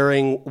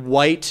wearing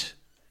white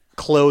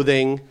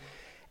clothing,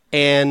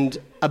 and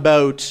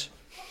about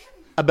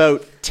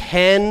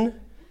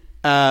 10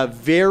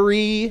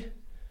 very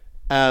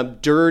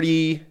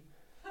dirty,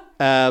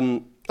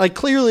 like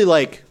clearly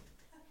like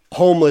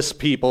homeless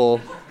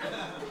people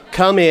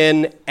come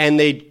in and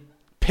they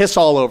piss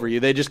all over you.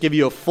 They just give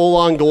you a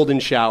full-on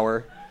golden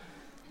shower,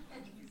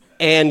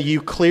 and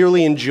you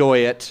clearly enjoy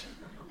it,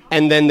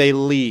 and then they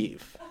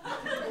leave.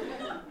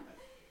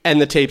 And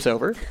the tape's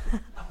over.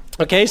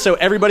 Okay, so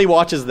everybody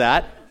watches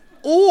that.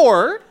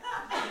 Or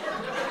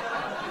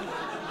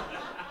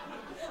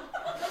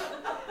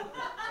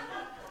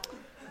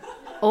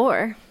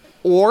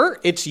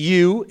it's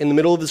you in the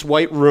middle of this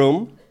white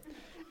room.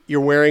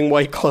 You're wearing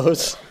white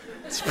clothes.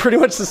 It's pretty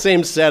much the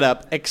same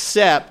setup,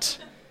 except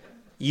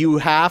you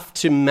have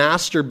to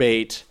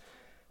masturbate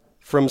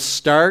from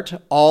start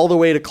all the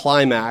way to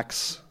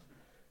climax,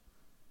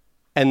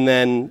 and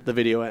then the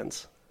video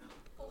ends.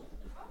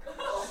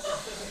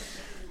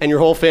 And your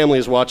whole family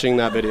is watching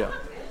that video.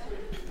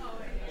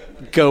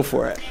 Go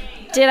for it.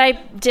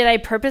 Did I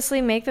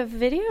purposely make the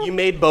video? You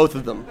made both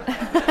of them.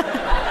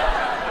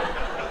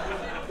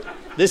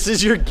 This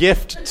is your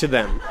gift to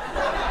them.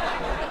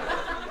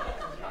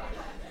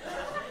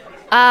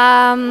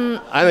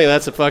 I think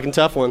that's a fucking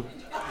tough one.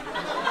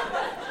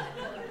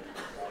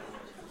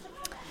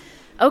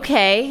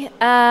 Okay.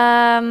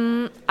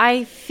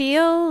 I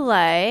feel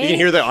like... You can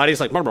hear the audience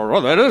like,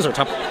 that is a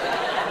tough...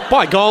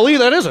 By golly,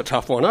 that is a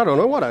tough one. I don't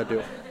know what I'd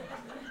do.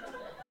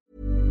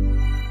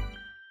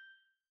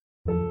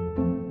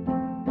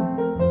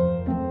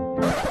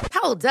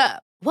 Hold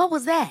up. What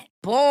was that?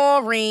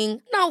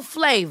 Boring. No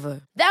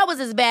flavor. That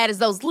was as bad as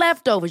those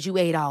leftovers you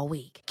ate all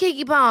week.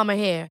 Keke Palmer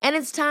here, and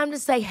it's time to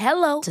say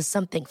hello to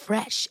something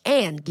fresh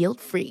and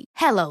guilt-free.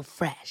 Hello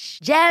Fresh.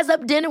 Jazz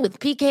up dinner with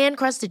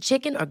pecan-crusted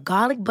chicken or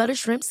garlic butter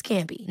shrimp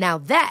scampi. Now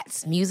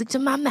that's music to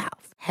my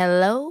mouth.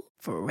 Hello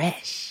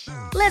Fresh.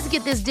 Let's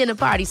get this dinner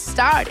party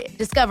started.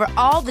 Discover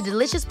all the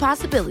delicious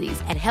possibilities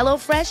at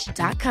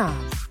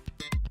hellofresh.com.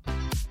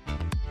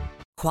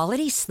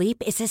 Quality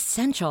sleep is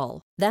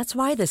essential. That's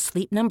why the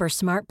Sleep Number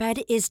Smart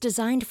Bed is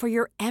designed for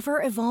your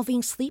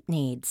ever-evolving sleep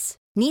needs.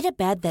 Need a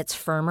bed that's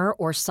firmer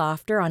or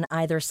softer on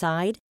either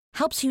side?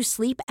 Helps you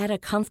sleep at a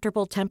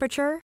comfortable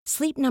temperature?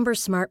 Sleep Number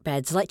Smart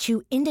Beds let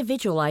you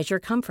individualize your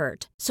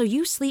comfort, so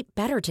you sleep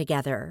better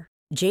together.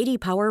 J.D.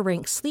 Power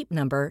ranks Sleep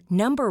Number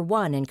number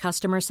 1 in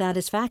customer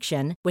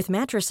satisfaction with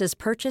mattresses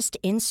purchased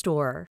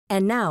in-store.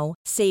 And now,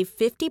 save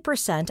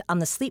 50% on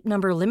the Sleep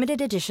Number Limited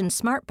Edition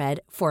Smart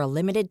Bed for a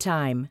limited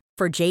time.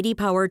 For J.D.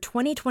 Power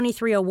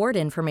 2023 award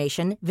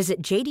information,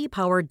 visit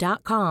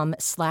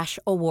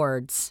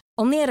jdpower.com/awards.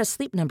 Only at a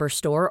Sleep Number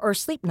store or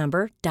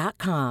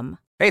sleepnumber.com.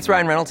 Hey, it's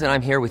Ryan Reynolds, and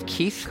I'm here with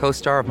Keith,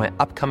 co-star of my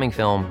upcoming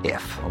film,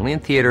 If, only in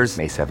theaters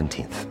May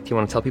 17th. Do you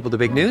want to tell people the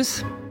big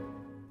news?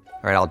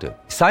 All right, I'll do it.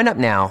 Sign up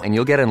now and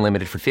you'll get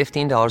unlimited for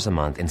 $15 a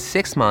month and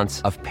 6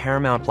 months of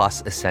Paramount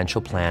Plus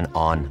Essential Plan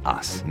on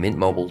us.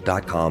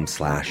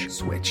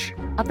 MintMobile.com/switch.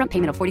 Upfront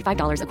payment of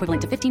 $45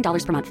 equivalent to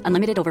 $15 per month.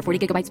 Unlimited over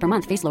 40 gigabytes per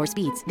month. Face lower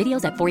speeds.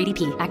 Videos at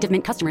 480p. Active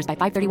Mint customers by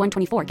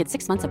 531.24 get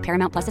 6 months of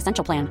Paramount Plus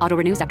Essential Plan. Auto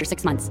renews after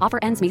 6 months. Offer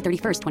ends May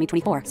 31st,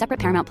 2024. Separate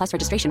Paramount Plus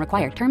registration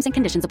required. Terms and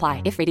conditions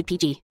apply if rated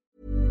PG.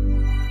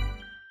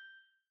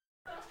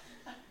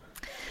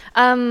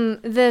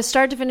 The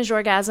start to finish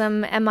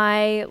orgasm, am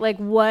I like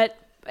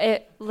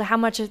how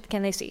much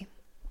can they see?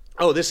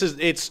 Oh, it's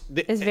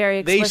very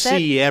explicit. They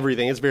see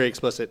everything. It's very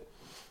explicit.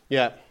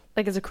 Yeah.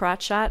 Like it's a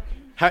crotch shot?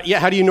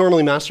 How do you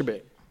normally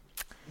masturbate?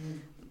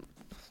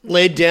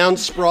 Laid down,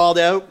 sprawled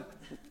out,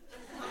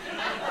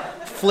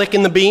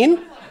 flicking the bean?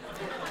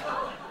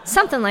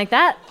 Something like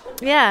that.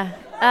 Yeah.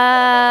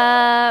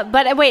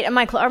 But wait, are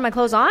my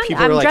clothes on?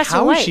 People I'm are like, dressed in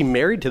how white. is she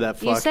married to that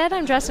fuck? You said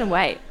I'm dressed in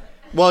white.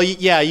 Well,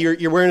 yeah,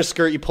 you're wearing a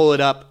skirt, you pull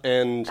it up,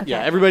 and Okay.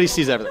 yeah, everybody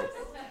sees everything.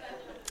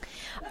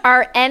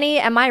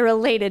 Am I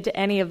related to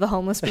any of the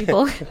homeless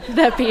people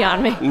that pee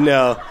on me?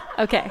 No.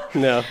 Okay.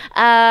 No.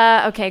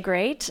 Okay,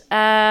 great.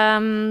 How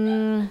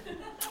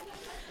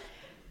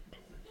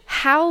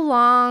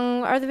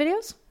long are the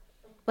videos?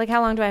 Like,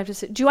 how long do I have to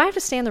sit? Do I have to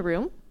stay in the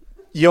room?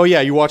 Yo, yeah,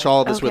 you watch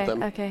all of this with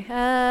them. Okay.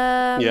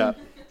 Yeah.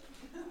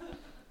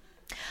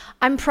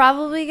 I'm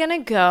probably going to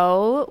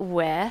go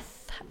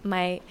with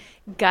my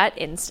gut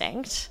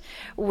instinct,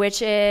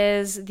 which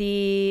is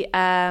the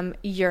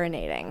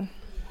urinating.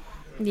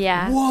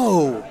 Yeah.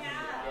 Whoa.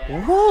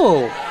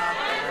 Wow.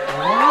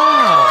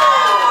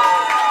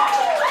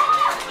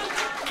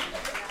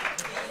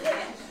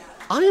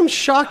 I am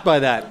shocked by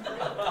that.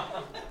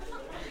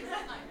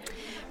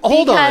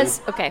 Hold on.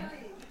 Okay.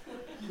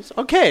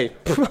 Okay.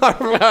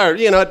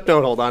 You know what?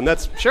 Don't hold on.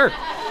 That's sure.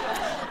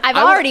 I've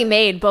already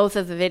made both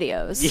of the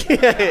videos.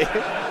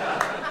 Yeah.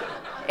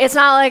 It's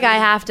not like I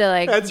have to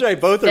That's right.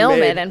 Both film are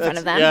made. it in front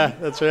of them. Yeah,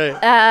 that's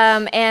right.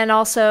 And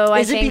also,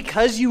 Is it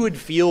because you would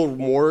feel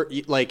more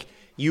like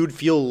you would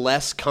feel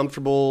less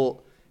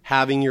comfortable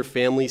having your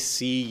family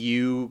see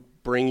you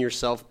bring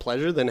yourself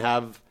pleasure than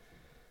have?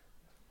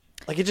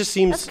 Like it just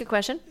seems. That's a good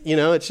question. You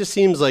know, it just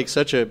seems like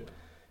such a.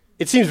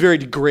 It seems very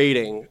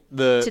degrading.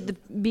 To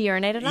be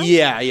urinated on?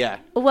 Yeah.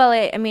 Well,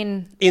 I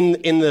mean,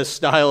 in the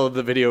style of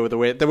the video, the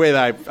way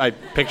that I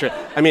picture it.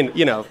 I mean,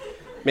 you know,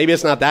 maybe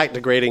it's not that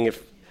degrading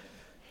if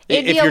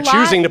you're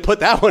choosing to put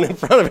that one in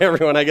front of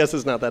everyone. I guess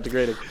it's not that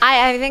degrading.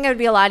 I think it would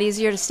be a lot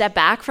easier to step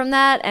back from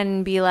that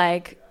and be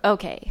like,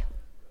 okay,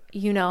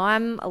 you know,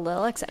 I'm a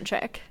little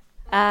eccentric.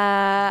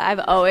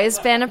 I've always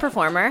been a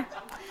performer,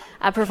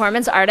 a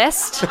performance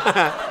artist. This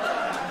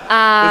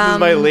is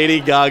my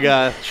Lady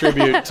Gaga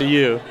tribute to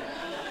you.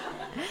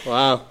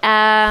 Wow.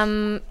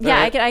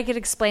 Right. I could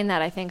explain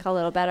that I think a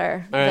little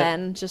better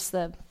than just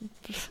the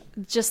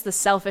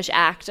selfish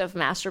act of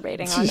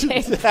masturbating on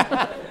tape.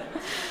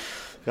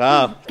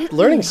 Wow,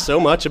 learning so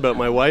much about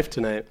my wife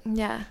tonight.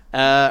 Yeah.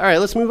 All right,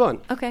 let's move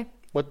on. Okay.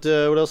 What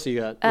else do you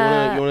got?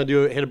 You want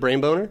to hit a brain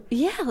boner?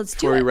 Yeah, let's do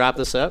it. Before we wrap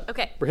this up.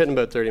 Okay. We're hitting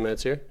about 30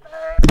 minutes here.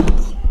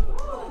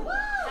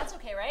 That's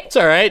okay, right? It's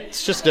all right.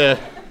 It's just a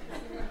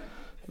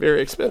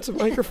very expensive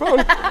microphone.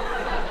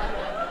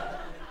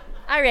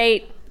 All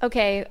right.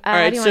 Okay. All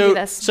right. How do you want to do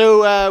this?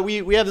 So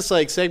we have this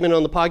like segment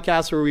on the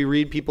podcast where we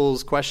read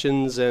people's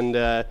questions and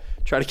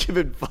try to give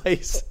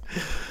advice.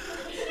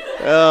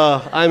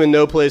 I'm in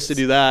no place to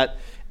do that.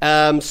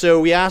 So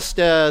we asked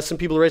some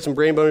people to write some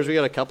brain boners. We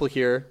got a couple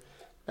here.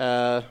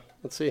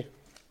 Let's see.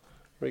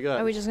 What do we got?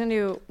 Are we just going to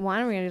do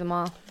one or are we going to do them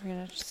all? We're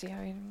going to just see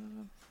how we...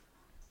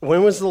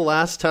 When was the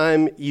last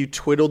time you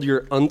twiddled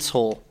your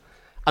unthole?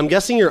 I'm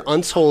guessing your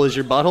unthole is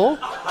your butthole?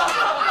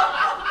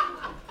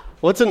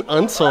 What's an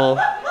unthole?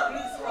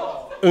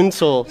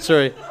 Unthole,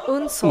 sorry.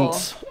 Unthole.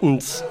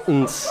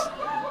 Unts.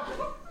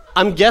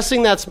 I'm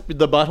guessing that's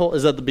the butthole.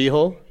 Is that the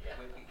beehole?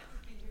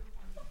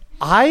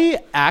 I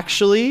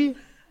actually,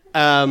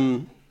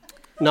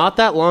 not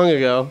that long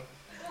ago,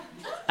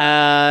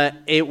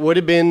 it would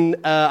have been,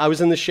 I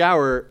was in the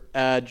shower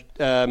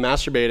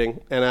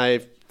masturbating, and I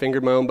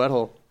fingered my own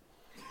butthole.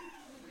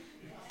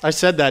 I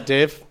said that,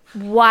 Dave.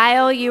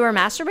 While you were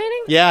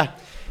masturbating? Yeah.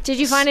 Did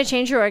you find it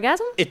changed your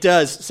orgasm? It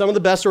does. Some of the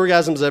best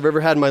orgasms I've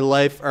ever had in my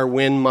life are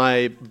when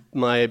my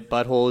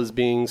butthole is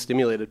being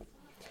stimulated.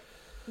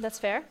 That's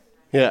fair.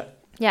 Yeah.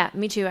 Yeah,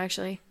 me too,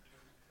 actually.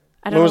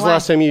 I don't When know was the why.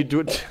 last time you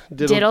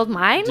diddled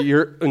mine?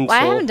 Well,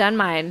 I haven't done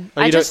mine.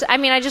 Oh, I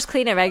just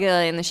clean it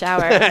regularly in the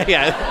shower.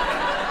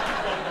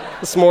 Yeah.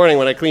 This morning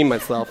when I cleaned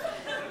myself.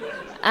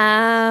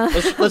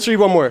 Let's read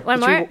one more. One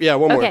more?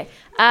 One more. Okay.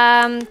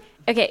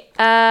 Okay.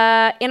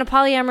 In a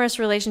polyamorous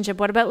relationship,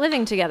 what about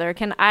living together?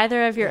 Can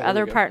either of your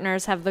other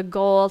partners have the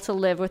goal to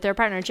live with their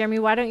partner? Jeremy,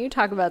 why don't you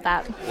talk about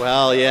that?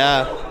 Well,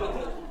 yeah.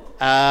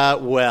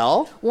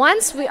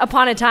 Once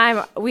upon a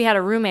time, we had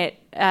a roommate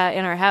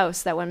in our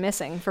house that went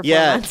missing for 4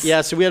 months.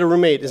 Yeah, so we had a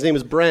roommate. His name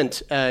was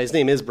Brent. His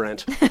name is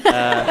Brent.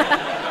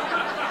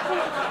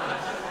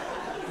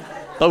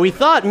 But we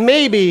thought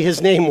maybe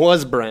his name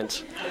was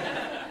Brent.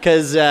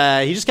 Because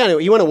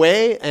he went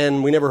away,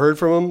 and we never heard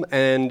from him.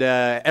 And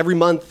every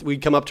month,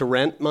 we'd come up to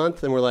rent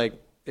month, and we're like,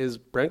 is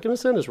Brent going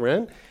to send us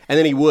rent? And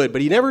then he would.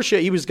 But he never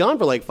he was gone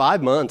for like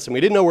 5 months, and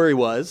we didn't know where he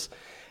was.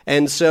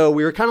 And so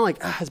we were kind of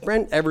like, is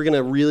Brent ever going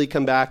to really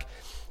come back?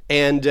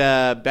 And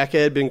Becca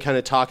had been kind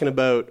of talking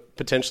about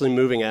potentially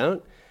moving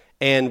out.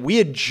 And we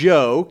had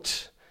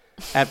joked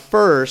at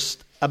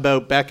first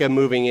about Becca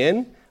moving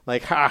in.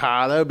 Like,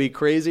 that would be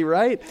crazy,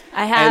 right?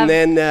 I have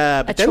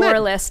a chore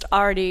list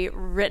already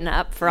written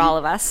up for all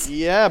of us.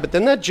 Yeah, but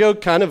then that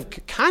joke kind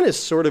of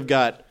sort of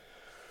got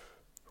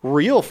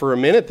real for a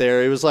minute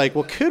there. It was like,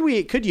 well,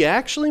 could you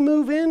actually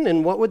move in?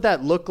 And what would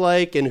that look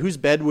like? And whose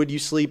bed would you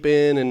sleep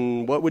in?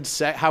 And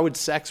how would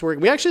sex work?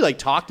 We actually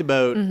talked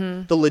about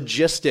the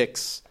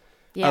logistics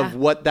of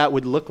what that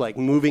would look like,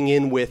 moving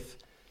in with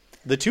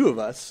the two of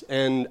us.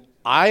 And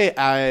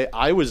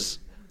I was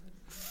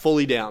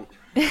fully down.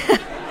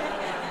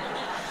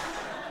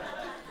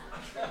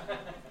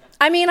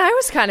 I mean, I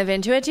was kind of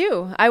into it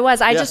too. I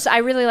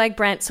really like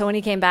Brent. So when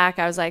he came back,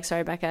 I was like,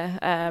 sorry,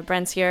 Becca,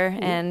 Brent's here.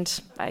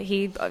 And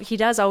he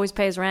does always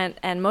pay his rent.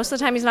 And most of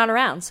the time he's not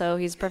around. So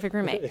he's a perfect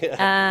roommate. But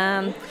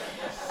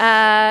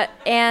I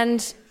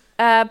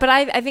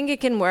think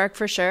it can work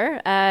for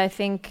sure. I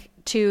think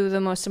too,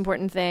 the most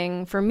important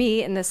thing for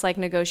me in this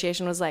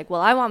negotiation was well,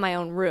 I want my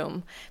own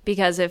room,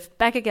 because if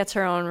Becca gets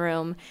her own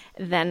room,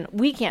 then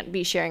we can't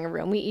be sharing a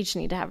room. We each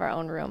need to have our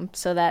own room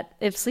so that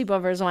if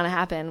sleepovers want to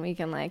happen, we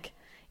can figure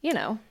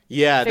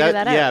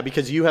that out. Yeah,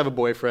 because you have a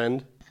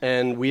boyfriend,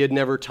 and we had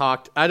never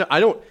talked.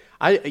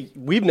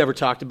 We've never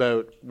talked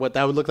about what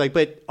that would look like.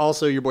 But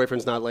also, your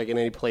boyfriend's not in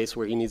any place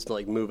where he needs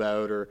to move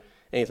out or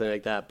anything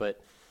like that. But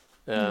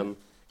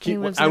he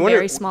lives in a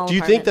very small Do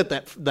you apartment.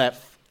 think that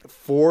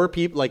 4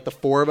 people, the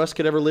 4 of us,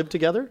 could ever live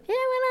together? Yeah,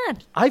 why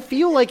not? I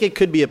feel like it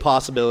could be a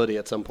possibility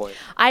at some point.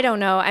 I don't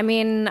know. I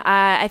mean,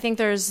 I think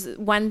there's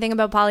one thing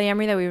about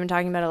polyamory that we've been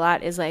talking about a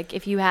lot is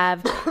if you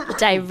have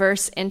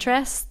diverse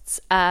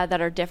interests that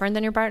are different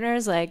than your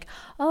partner's, I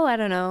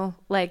don't know,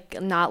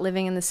 not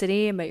living in the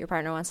city, but your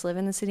partner wants to live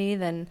in the city,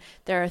 then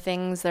there are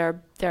things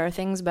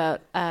about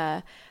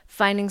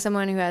finding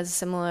someone who has a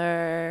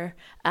similar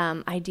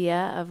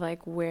idea of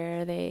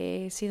where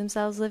they see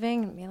themselves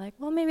living, and be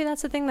well, maybe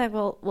that's the thing that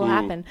will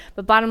happen.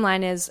 But bottom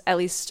line is, at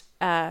least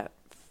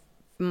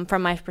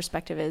from my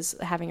perspective, is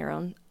having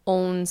your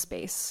own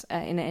space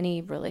in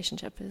any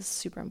relationship is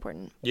super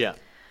important. Yeah.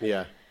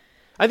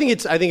 I think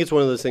it's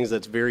one of those things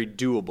that's very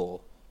doable,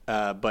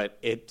 but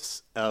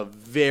it's a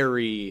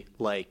very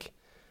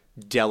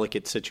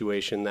delicate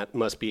situation that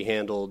must be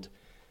handled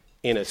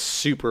in a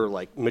super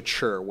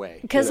mature way.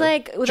 Because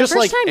the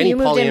first time you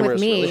moved in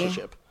with me,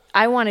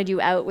 I wanted you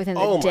out within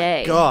the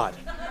day. Oh my God.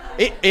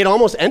 It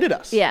almost ended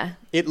us. Yeah.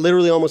 It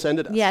literally almost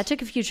ended us. Yeah, it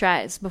took a few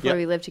tries before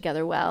we lived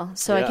together well.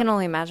 So I can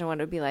only imagine what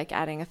it would be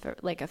adding a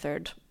third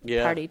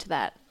party to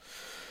that.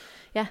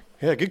 Yeah.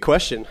 Yeah, good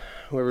question.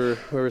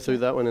 Whoever threw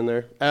that one in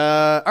there.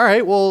 All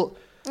right, well.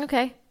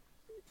 Okay.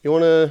 You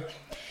want to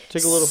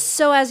take a little.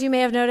 So as you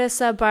may have noticed,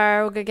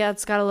 bar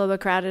got a little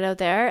bit crowded out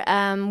there.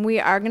 We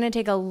are going to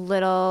take a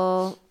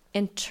little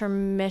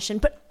intermission.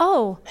 But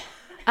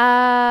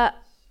I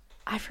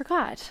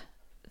forgot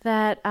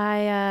that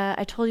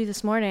I told you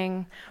this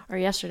morning or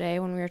yesterday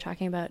when we were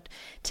talking about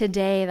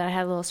today that I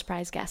had a little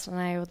surprise guest, and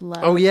I would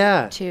love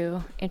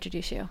to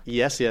introduce you.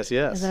 Yes. Is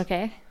it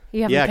okay?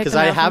 You haven't picked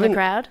them out from the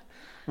crowd?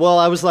 Well,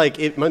 I was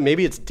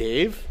maybe it's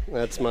Dave.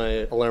 That's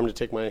my alarm to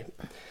take my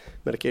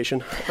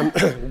medication.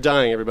 I'm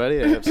dying,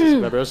 everybody. I have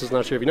cystic fibrosis.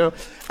 Not sure if you know.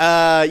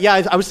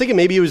 I was thinking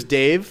maybe it was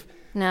Dave.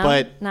 No,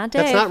 but not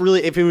Dave. That's not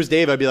really. If it was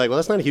Dave, I'd be well,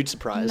 that's not a huge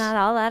surprise. Not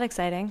all that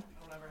exciting.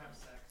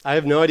 I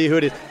have no idea who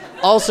it is.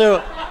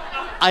 Also,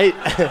 I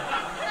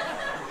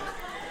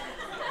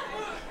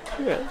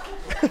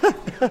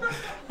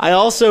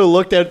also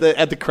looked at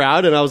the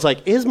crowd, and I was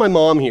like, "Is my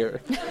mom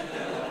here?"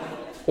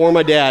 or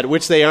my dad,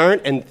 which they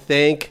aren't, and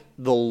thank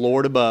the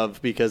Lord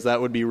above, because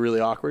that would be really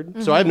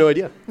awkward. So I have no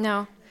idea.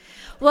 No.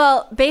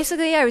 Well,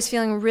 basically, I was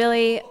feeling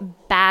really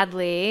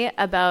badly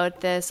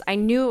about this. I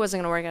knew it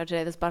wasn't going to work out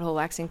today, this butthole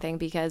waxing thing,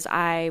 because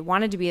I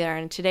wanted to be there,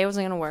 and today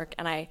wasn't going to work,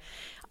 and I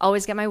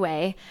always get my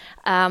way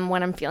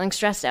when I'm feeling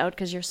stressed out,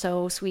 because you're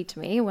so sweet to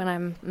me when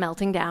I'm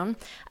melting down.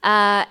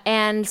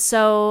 And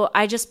so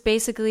I just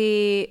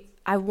basically,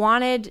 I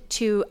wanted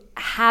to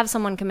have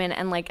someone come in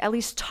and like at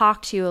least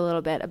talk to you a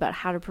little bit about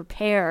how to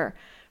prepare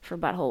for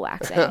butthole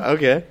waxing.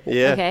 Okay,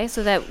 yeah. Okay,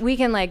 so that we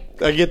can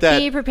like I get that.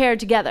 Be prepared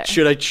together.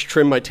 Should I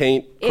trim my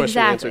taint?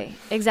 Exactly.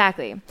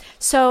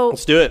 So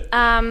let's do it.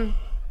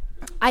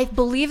 I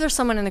believe there's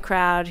someone in the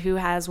crowd who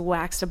has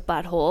waxed a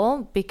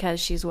butthole because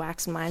she's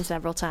waxed mine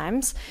several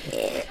times.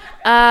 You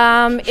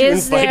invited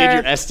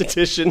your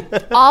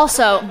esthetician.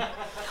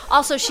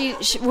 Also, she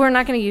we're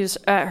not going to use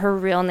her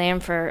real name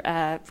for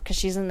because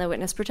she's in the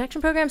witness protection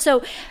program.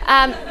 So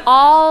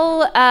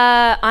all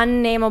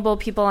unnameable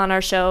people on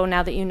our show,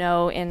 now that you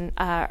know,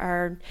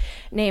 are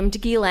named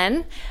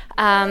Guylaine.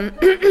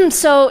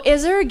 So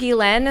is there a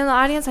Guylaine in the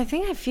audience? I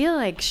feel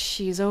like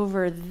she's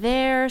over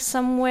there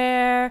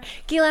somewhere.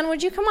 Guylaine,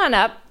 would you come on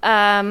up?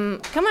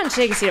 Come on,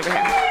 take a seat over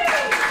here.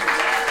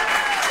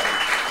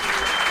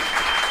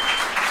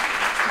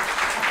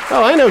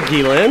 Oh, I know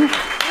Guylaine.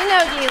 You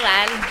know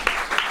Guylaine.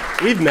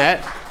 We've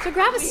met. So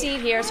grab a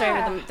seat here.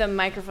 Sorry, the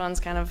microphone's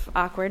kind of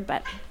awkward,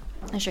 but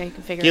I'm sure you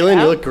can figure Guylaine, it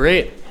out. you look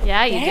great.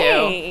 Yeah, you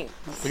do.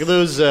 Look at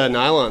those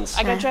nylons.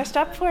 I got dressed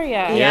up for you.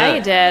 Yeah,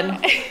 you did.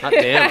 Hot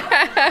damn.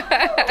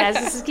 Guys,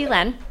 this is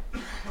Guylaine.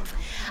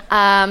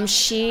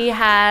 She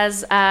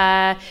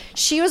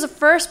was the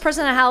first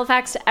person in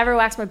Halifax to ever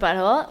wax my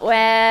butthole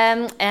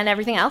and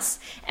everything else.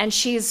 And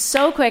she's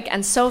so quick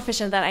and so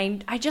efficient that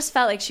I just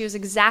felt like she was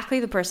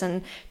exactly the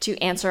person to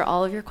answer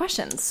all of your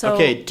questions. So,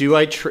 okay, do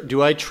I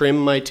trim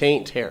my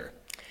taint hair?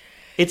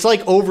 It's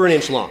like over an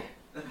inch long.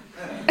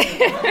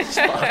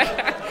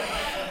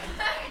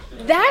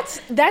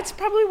 That's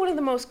probably one of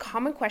the most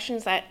common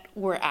questions that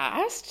were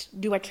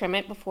asked. Do I trim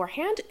it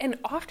beforehand? And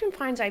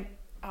oftentimes I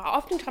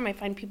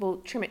find people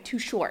trim it too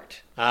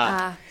short.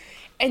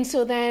 And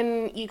so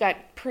then you got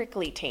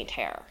prickly taint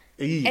hair.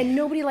 And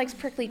nobody likes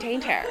prickly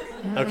taint hair.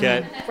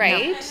 Okay.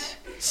 Right? No.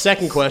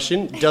 Second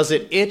question, does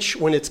it itch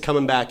when it's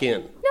coming back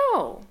in?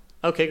 No.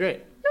 Okay,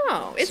 great.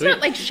 No, it's Sweet. not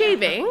like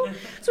shaving.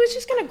 So it's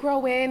just going to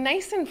grow in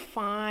nice and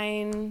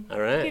fine. All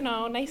right. You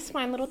know, nice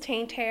fine little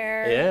taint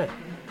hair. Yeah.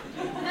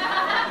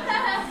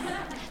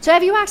 So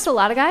have you waxed a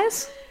lot of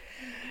guys?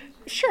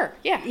 Sure,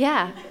 yeah.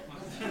 Yeah,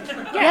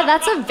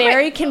 that's a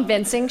very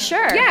convincing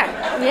sure.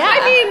 Yeah.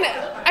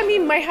 I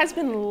mean, my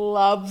husband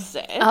loves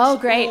it. Oh,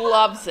 great.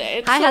 Loves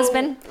it. Hi,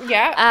 husband.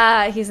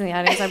 Yeah. He's in the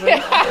audience, I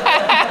believe.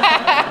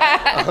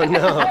 Oh,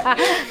 no.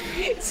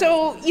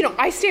 So,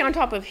 I stay on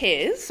top of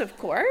his, of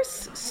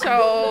course.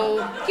 So,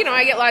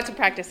 I get lots of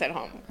practice at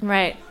home.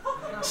 Right.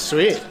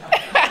 Sweet.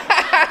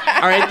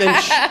 All right, then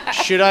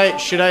should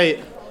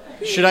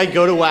I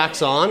go to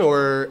Wax On,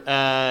 or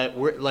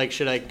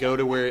should I go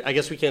to where? I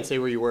guess we can't say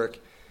where you work.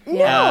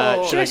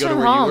 No. Should I go to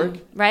where home, you work?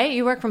 Right?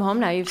 You work from home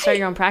now. You've started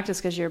your own practice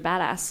because you're a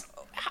badass.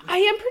 I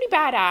am pretty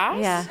badass.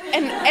 Yeah.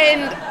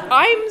 And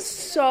I'm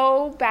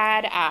so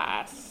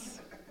badass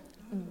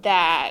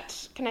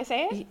that, can I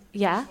say it?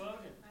 Yeah.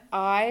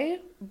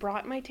 I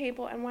brought my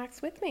table and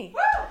wax with me.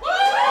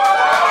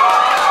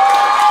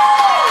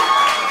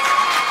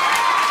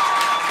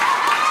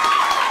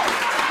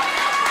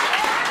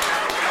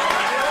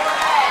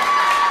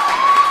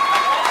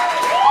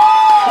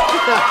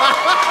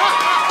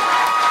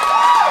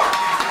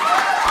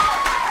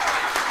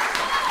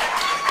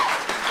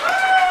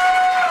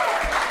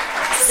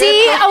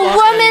 See, a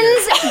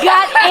woman's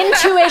gut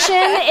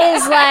intuition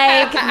is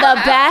like the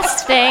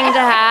best thing to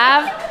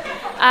have.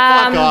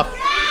 Fuck off.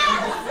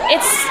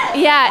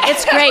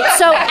 It's great.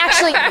 So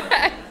actually,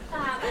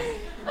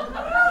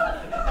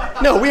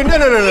 No.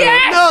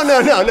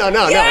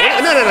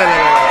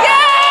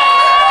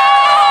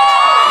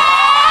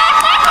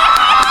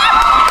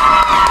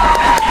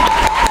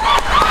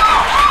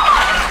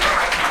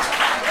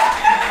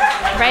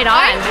 right on.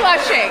 I'm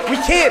blushing. We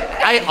can't.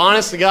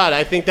 Honest to God,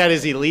 I think that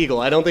is illegal.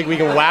 I don't think we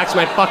can wax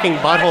my fucking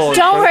butthole.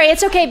 Don't worry,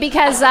 it's okay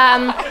because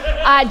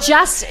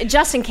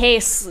just in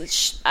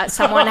case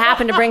someone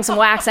happened to bring some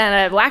wax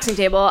and a waxing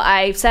table,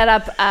 I set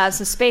up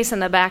some space in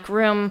the back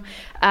room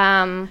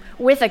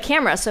with a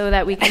camera so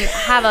that we can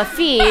have a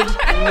feed of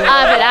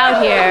it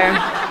out here.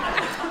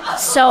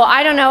 So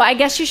I don't know. I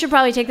guess you should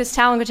probably take this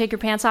towel and go take your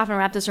pants off and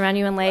wrap this around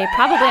you and lay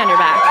probably on your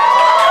back.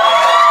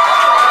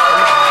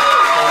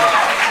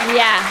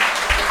 Yeah.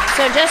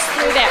 So just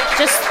through there,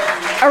 just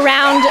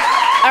around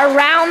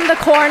the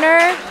corner,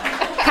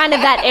 kind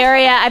of that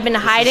area I've been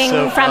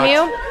hiding from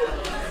you.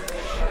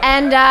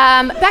 And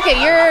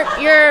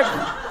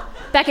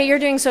Becca, you're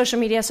doing social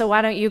media, so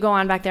why don't you go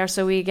on back there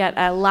so we get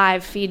a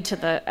live feed to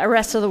the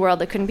rest of the world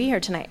that couldn't be here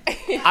tonight?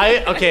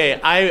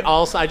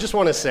 I just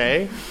want to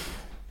say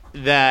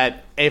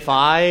that if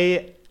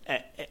I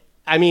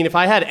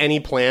had any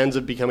plans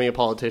of becoming a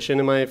politician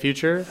in my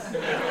future,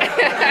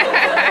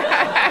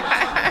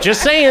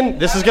 Just saying,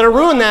 this is going to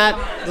ruin that.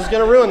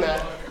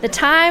 The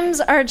times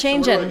are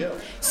changing.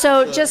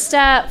 So just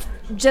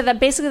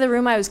basically the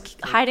room I was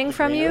hiding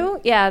from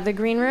you. Yeah, the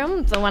green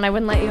room, the one I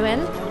wouldn't let you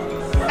in.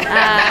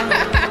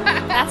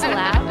 That's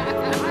allowed.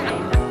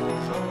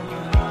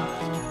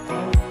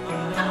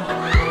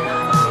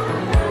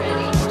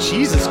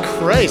 Jesus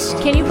Christ.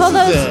 Can you pull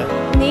those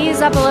knees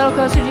up a little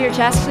closer to your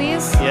chest,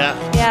 please? Yeah.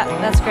 Yeah,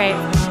 that's great.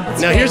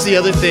 Here's the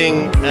other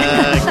thing,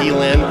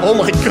 Ghislaine. Oh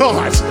my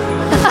God.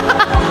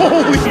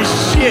 Holy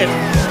shit.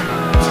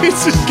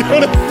 This is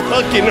gonna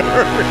fucking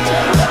hurt.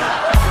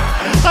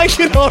 I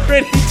can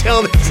already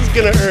tell this is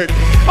gonna hurt.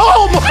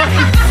 Oh my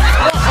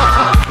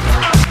God.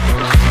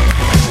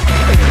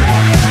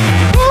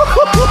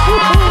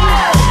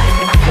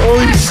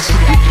 Holy shit.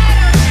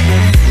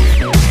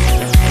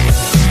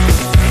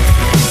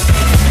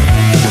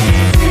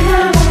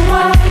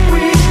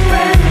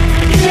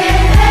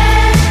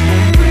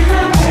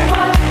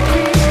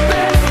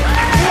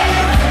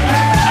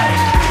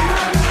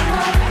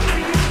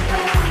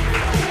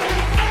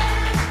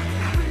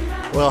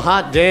 Well,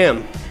 hot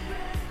damn.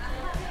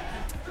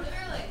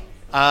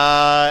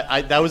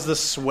 That was the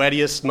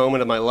sweatiest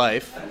moment of my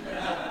life.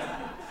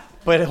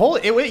 But it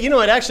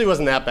actually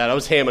wasn't that bad. I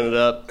was hamming it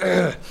up.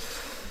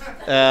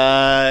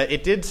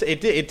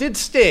 It did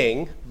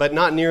sting, but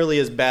not nearly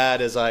as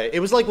bad as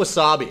it was like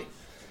wasabi,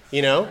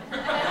 you know?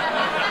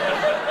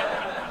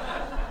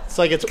 It's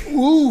like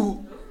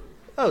ooh.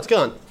 Oh, it's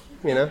gone,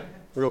 you know?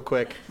 Real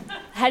quick.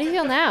 How do you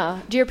feel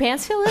now? Do your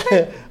pants feel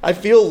different? I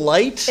feel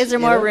light. Is there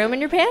more room in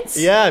your pants?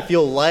 Yeah, I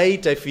feel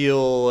light. I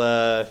feel,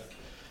 I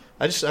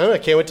don't know, I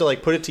can't wait to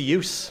put it to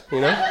use,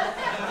 you know?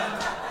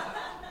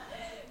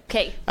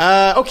 Okay.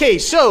 Okay,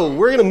 so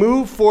we're going to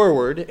move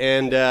forward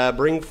and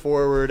bring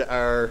forward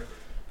our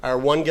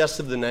one guest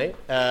of the night.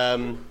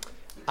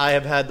 I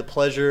have had the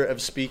pleasure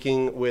of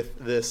speaking with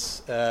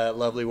this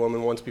lovely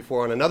woman once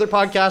before on another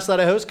podcast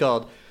that I host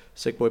called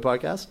Sick Boy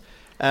Podcast.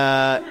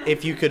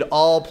 If you could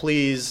all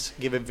please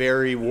give a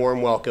very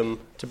warm welcome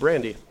to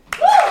Brandy.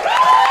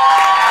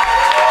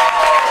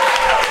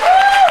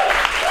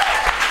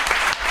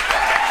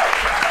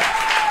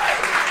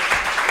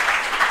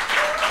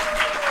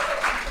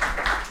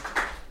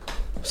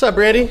 What's up,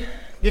 Brandy?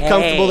 Get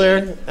comfortable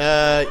there.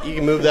 You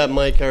can move that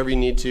mic however you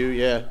need to,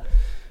 yeah.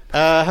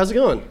 How's it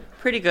going?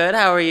 Pretty good.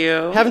 How are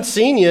you? Haven't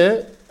seen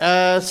you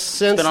since... It's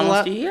been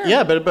almost a year.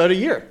 Yeah, but about a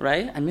year.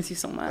 Right? I miss you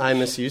so much. I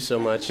miss you so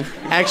much.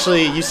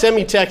 Actually, you send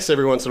me texts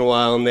every once in a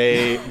while, and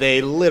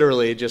they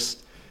literally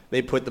just...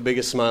 They put the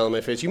biggest smile on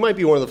my face. You might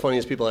be one of the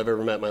funniest people I've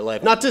ever met in my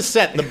life. Not to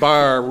set the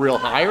bar real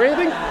high or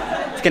anything.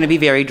 It's going to be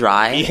very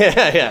dry.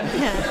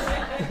 Yeah.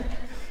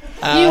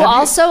 You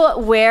also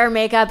wear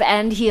makeup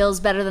and heels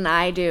better than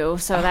I do,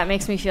 so that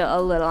makes me feel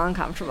a little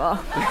uncomfortable.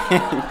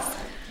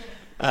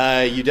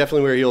 You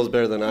definitely wear heels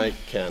better than I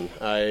can.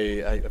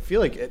 I feel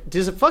like...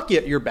 Does it fuck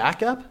your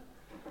back up?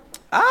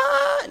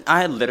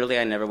 I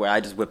never wear. I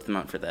just whip them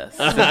out for this.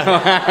 A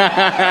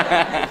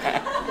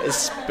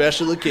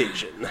special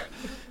occasion.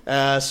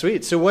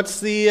 Sweet. So when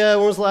was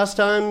the last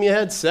time you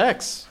had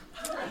sex?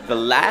 The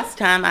last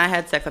time I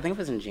had sex, I think it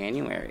was in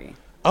January.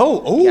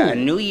 Oh. Yeah,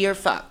 New Year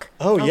fuck.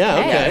 Oh, yeah,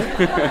 okay.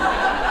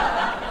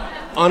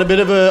 on a bit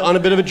of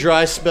a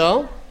dry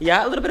spell?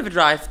 Yeah, a little bit of a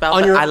dry spell,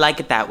 but I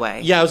like it that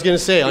way. Yeah, I was going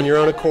to say, on your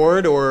own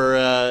accord,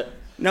 or...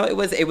 No, it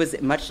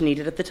was much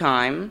needed at the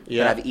time,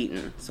 yeah. But I've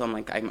eaten. So I'm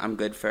like, I'm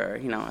good for,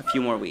 a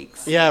few more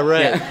weeks. Yeah,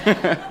 right.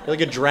 Yeah. You're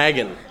like a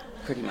dragon.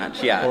 Pretty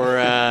much, yeah. Or,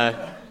 I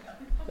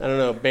don't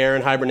know, bear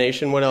in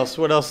hibernation. What else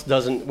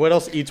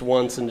eats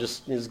once and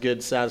just is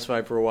good,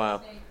 satisfied for a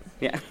while?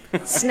 Yeah.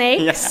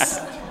 Snakes?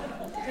 Yeah.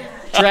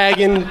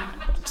 Dragon,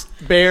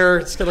 bear,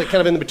 it's kind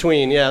of in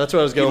between. Yeah, that's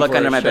what I was going for. You look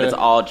under my bed, it's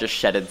all just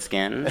shedded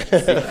skin.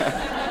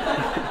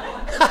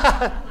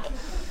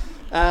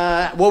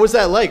 What was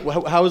that like?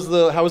 How was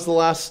the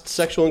last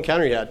sexual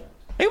encounter you had?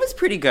 It was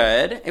pretty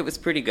good. It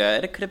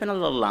could have been a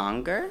little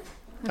longer.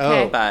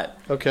 Okay. But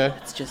okay.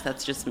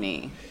 That's just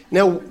me.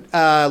 Now,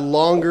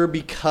 longer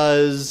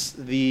because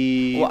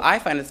Well, I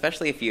find,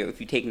 especially if you're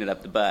taking it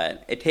up the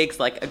butt, it takes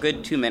like a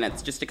good 2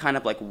 minutes just to kind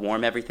of like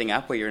warm everything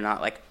up where you're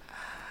not like...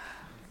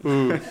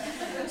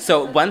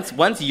 So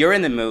once you're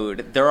in the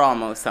mood, they're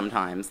almost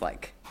sometimes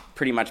like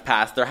pretty much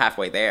past. They're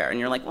halfway there, and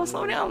you're like, "Well,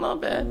 slow down a little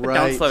bit, but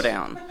don't slow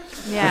down."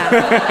 Yeah.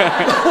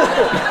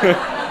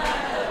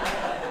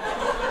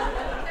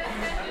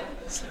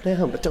 Slow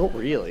down, but don't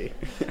really.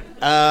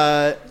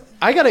 My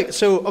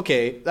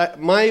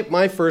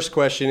first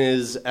question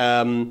is,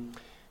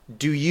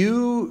 do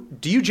you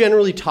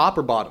generally top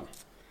or bottom?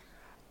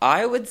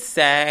 I would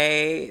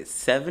say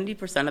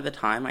 70% of the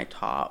time I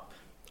top.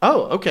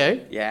 Oh,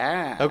 okay.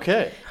 Yeah.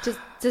 Okay.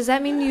 Does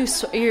that mean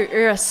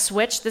you're a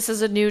switch? This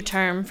is a new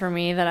term for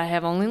me that I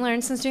have only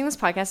learned since doing this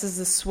podcast. Is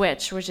the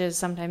switch, which is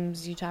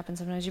sometimes you top and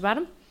sometimes you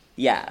bottom?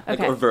 Yeah. Like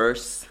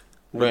reverse.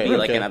 Right. Would be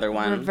like another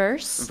one.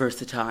 Reverse?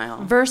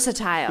 Versatile.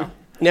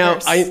 Now,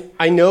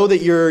 I know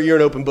that you're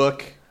an open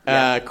book.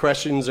 Yeah.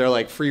 Questions are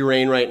like free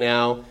reign right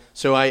now.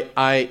 So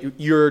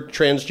you're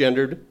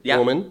transgendered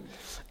woman.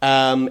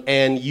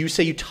 And you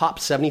say you top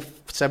 70%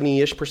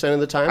 70-ish% of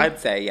the time? I'd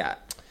say, yeah.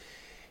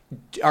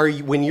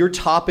 When you're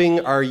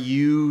topping, are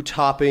you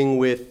topping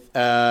with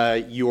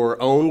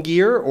your own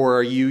gear, or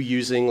are you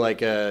using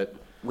like a...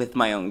 With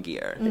my own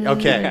gear.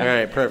 Okay, all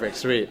right, perfect,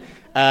 sweet.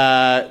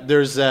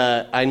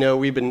 I know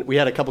we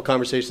had a couple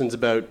conversations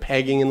about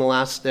pegging in the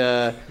last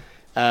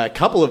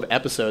couple of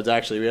episodes,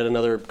 actually. We had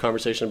another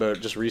conversation about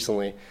it just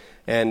recently.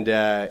 And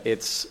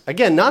it's,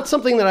 again, not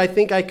something that I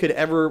think I could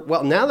ever...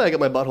 Well, now that I got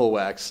my butthole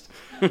waxed...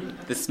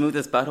 The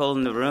smoothest butthole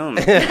in the room.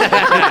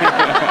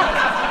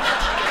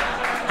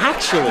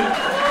 Actually.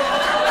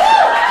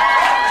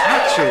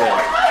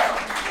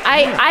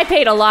 I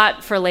paid a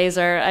lot for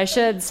laser. I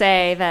should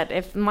say that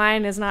if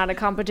mine is not a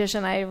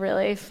competition, I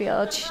really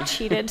feel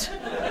cheated.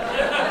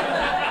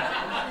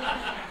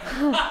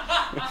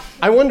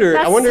 I wonder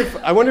if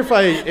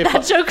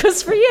that joke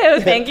was for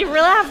you. Thank you for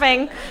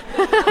laughing.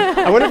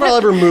 I wonder if I'll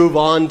ever move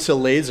on to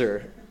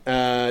laser.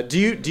 Do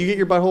you get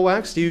your butthole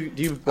waxed? Do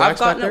you wax I've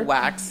gotten back there? it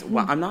waxed.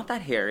 Well, I'm not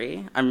that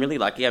hairy. I'm really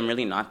lucky. I'm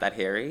really not that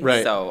hairy.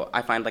 Right. So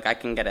I find like I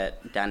can get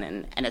it done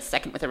in a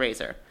second with a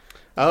razor.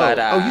 Oh,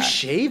 But, you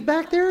shave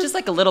back there? Just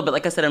like a little bit.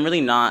 Like I said, I'm really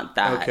not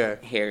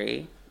that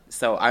hairy.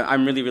 So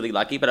I'm really, really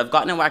lucky. But I've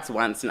gotten it waxed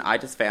once, and I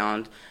just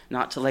found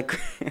not to like...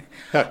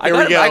 I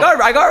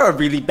got a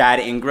really bad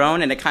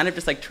ingrown, and it kind of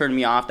just like turned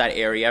me off that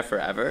area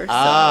forever.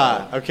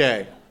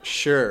 Okay.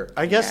 Sure.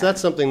 I guess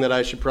that's something that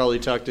I should probably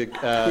talk to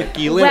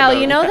Keelan Well, about.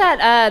 you know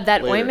that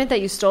later. ointment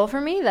that you stole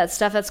from me? That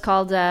stuff that's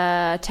called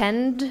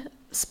Tend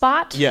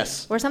Spot?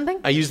 Yes. Or something?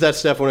 I use that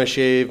stuff when I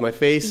shave my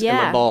face and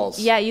my balls.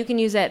 Yeah, you can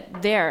use it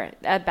there,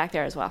 back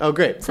there as well. Oh,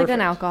 great. It's like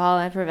an alcohol.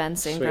 It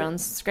prevents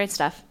ingrowns. It's great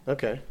stuff.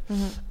 Okay.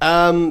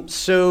 Mm-hmm.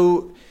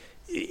 So,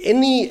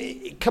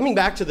 coming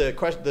back to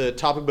the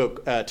topic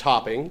about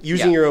topping,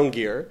 using your own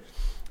gear,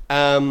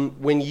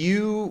 when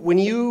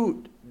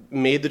you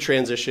made the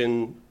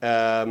transition,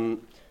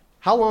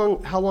 how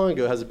long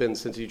ago has it been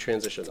since you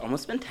transitioned? It's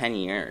almost been 10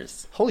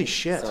 years. Holy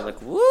shit. So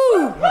like,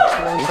 woo!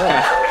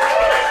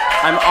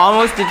 I'm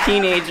almost a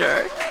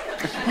teenager.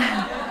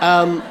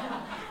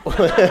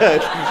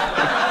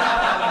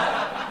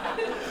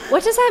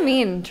 What does that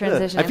mean,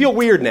 transition? I feel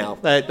weird now.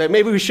 That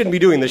maybe we shouldn't be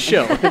doing this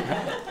show.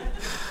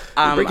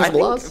 I think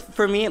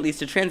for me, at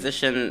least, a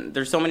transition,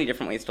 there's so many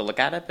different ways to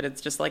look at it, but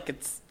it's just like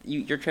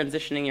you're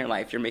transitioning your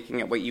life. You're making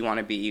it what you want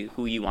to be,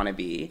 who you want to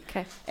be.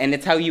 Okay. And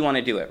it's how you want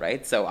to do it,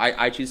 right? So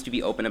I choose to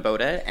be open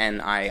about it,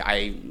 and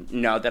I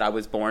know that I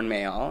was born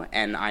male,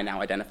 and I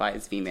now identify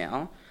as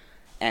female.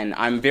 And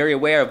I'm very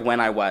aware of when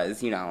I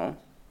was,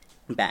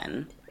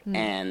 Ben.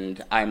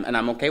 And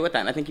I'm okay with that.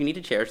 And I think you need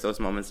to cherish those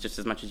moments just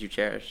as much as you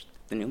cherish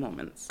the new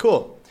moments.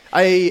 Cool.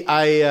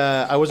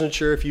 I wasn't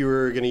sure if you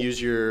were going to use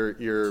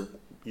your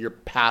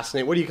past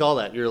name. What do you call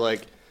that? You're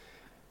like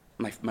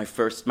my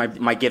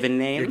given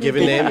name. Your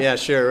given name? Yeah,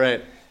 sure,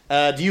 right.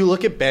 Do you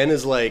look at Ben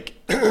as like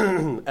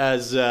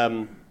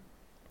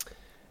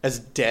as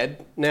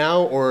dead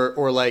now,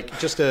 or like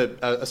just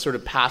a sort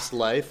of past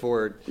life?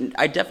 Or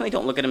I definitely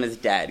don't look at him as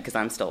dead because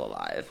I'm still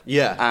alive.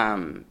 Yeah.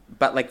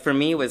 But like for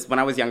me, was when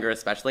I was younger,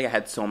 especially, I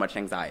had so much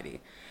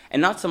anxiety.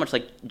 And not so much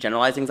like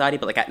generalized anxiety,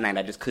 but like at night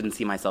I just couldn't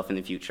see myself in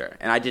the future.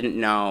 And I didn't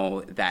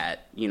know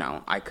that,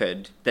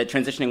 that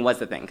transitioning was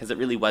the thing, because it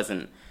really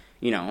wasn't,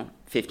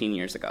 15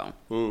 years ago.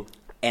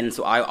 And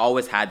so I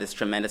always had this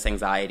tremendous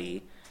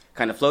anxiety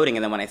kind of floating.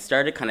 And then when I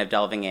started kind of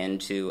delving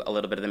into a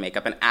little bit of the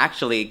makeup, and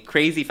actually,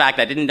 crazy fact,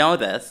 I didn't know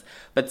this,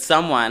 but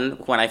someone,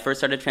 when I first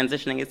started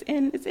transitioning, is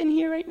in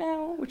here right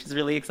now, which is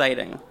really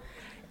exciting.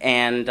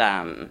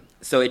 And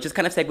so it just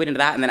kind of segued into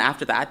that. And then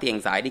after that, the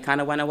anxiety kind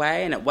of went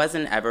away. And it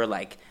wasn't ever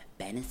like,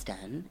 Ben is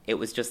done. It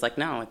was just like,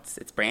 no,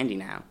 it's Brandy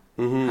now,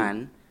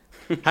 hun.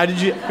 How did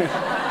you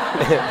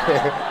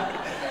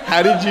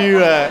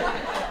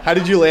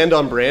land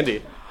on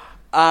Brandy?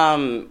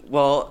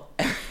 Well,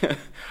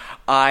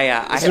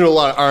 I listened to a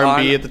lot of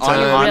R&B at the time.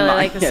 You really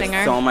like the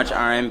singer? So much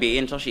R&B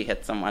until she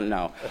hit someone.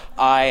 No,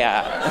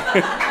 I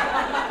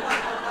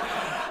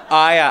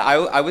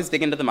was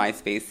big into the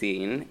MySpace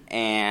scene,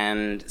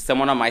 and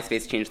someone on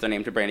MySpace changed their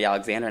name to Brandy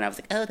Alexander, and I was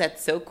like, oh,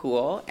 that's so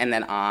cool. And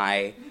then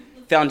I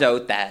found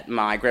out that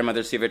my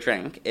grandmother's favorite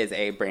drink is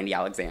a Brandy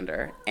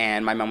Alexander,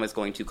 and my mom was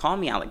going to call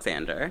me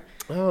Alexander.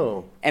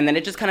 Oh. And then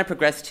it just kind of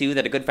progressed to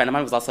that a good friend of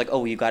mine was also like,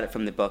 oh, you got it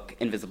from the book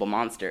Invisible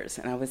Monsters.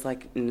 And I was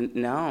like,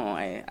 no,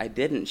 I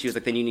didn't. She was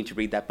like, then you need to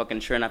read that book.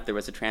 And sure enough, there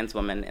was a trans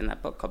woman in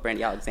that book called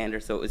Brandy Alexander,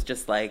 so it was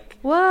just like,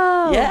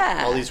 whoa.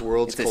 Yeah. All these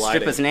worlds it's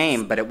colliding. It's a stripper's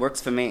name, but it works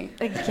for me.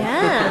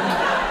 Again.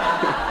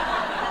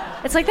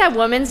 It's like that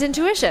woman's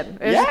intuition.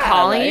 It's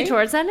calling you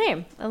towards that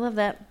name. I love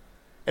that.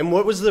 And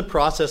what was the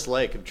process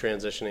like of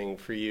transitioning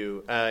for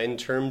you in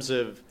terms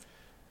of,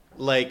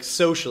 like,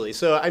 socially?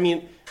 So, I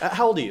mean,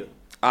 how old are you?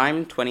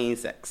 I'm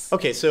 26.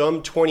 Okay, so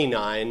I'm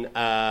 29.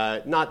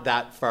 Not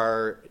that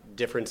far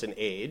difference in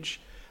age.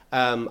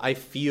 I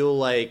feel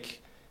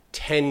like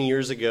 10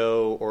 years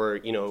ago, or,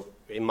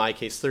 in my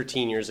case,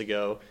 13 years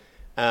ago,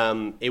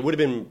 it would have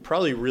been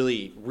probably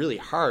really, really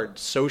hard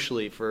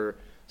socially for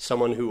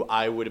someone who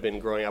I would have been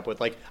growing up with.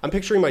 Like, I'm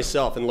picturing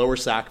myself in Lower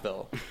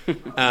Sackville,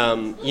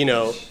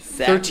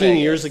 13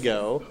 years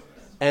ago,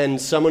 and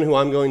someone who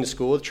I'm going to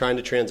school with trying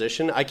to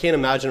transition, I can't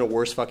imagine a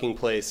worse fucking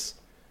place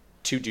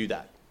to do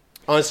that.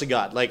 Honest to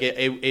God, like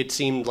it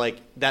seemed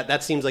like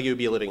that seems like it would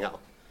be a living hell.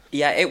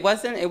 Yeah, it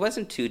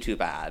wasn't too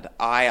bad.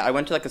 I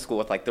went to like a school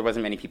with like there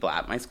wasn't many people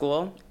at my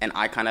school, and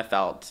I kind of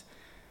felt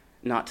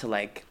but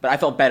I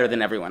felt better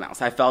than everyone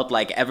else. I felt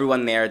like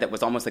everyone there that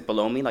was almost like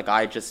below me, like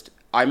I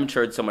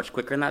matured so much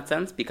quicker in that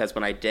sense, because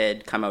when I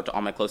did come out to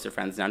all my closer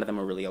friends, none of them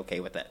were really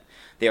okay with it.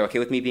 They were okay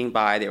with me being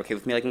bi, they were okay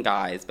with me liking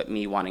guys, but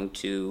me wanting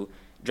to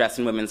dress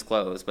in women's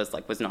clothes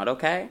was not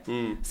okay.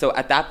 So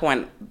at that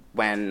point,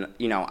 when,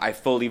 you know, I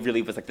fully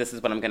really was like, this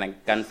is what I'm gonna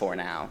gun for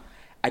now,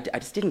 I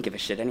just didn't give a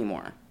shit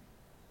anymore.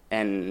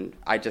 And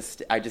I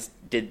just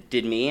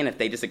did me, and if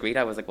they disagreed,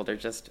 I was like, well, they're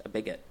just a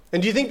bigot.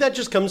 And do you think that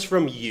just comes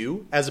from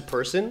you as a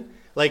person?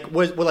 Like,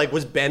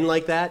 was Ben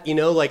like that? You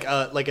know, like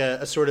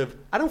a sort of,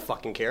 I don't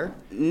fucking care.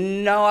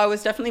 No, I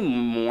was definitely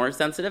more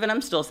sensitive, and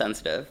I'm still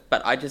sensitive.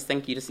 But I just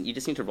think you just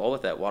need to roll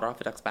with it. Water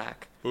off a duck's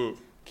back.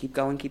 Keep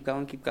going.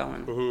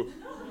 Mm-hmm.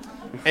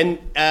 And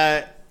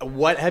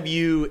what have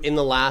you, in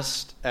the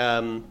last,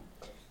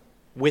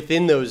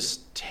 within those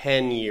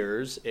 10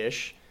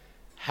 years-ish,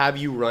 have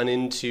you run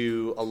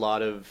into a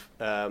lot of,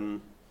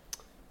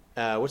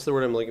 what's the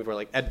word I'm looking for?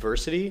 Like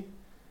adversity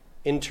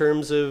in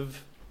terms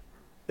of,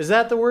 is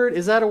that the word?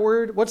 Is that a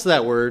word? What's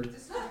that word?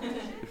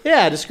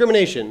 Yeah,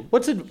 discrimination.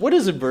 What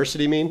does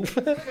adversity mean?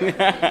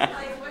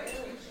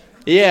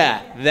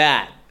 Yeah,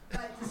 that.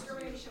 But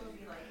discrimination would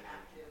be like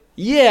active.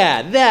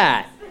 Yeah,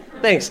 that.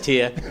 Thanks,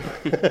 Tia.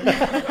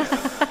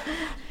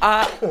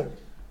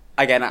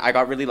 Again, I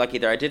got really lucky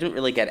there. I didn't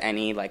really get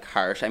any, like,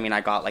 harsh. I mean,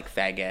 I got, like,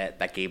 faggot,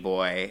 that gay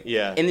boy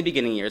in the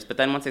beginning years. But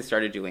then once I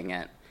started doing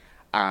it,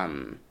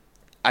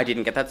 I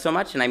didn't get that so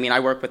much. And, I mean, I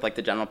work with, like,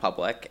 the general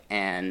public.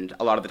 And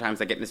a lot of the times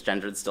I get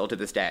misgendered still to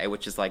this day,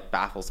 which is, like,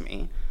 baffles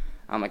me.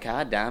 I'm like,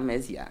 how dumb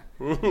is ya?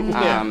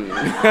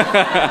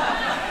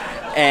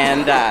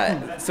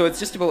 And so it's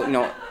just about, you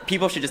know,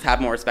 people should just have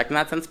more respect in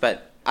that sense.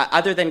 But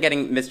other than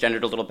getting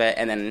misgendered a little bit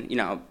and then, you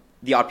know,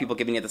 the odd people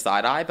giving you the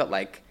side eye, but,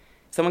 like,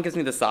 someone gives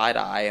me the side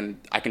eye and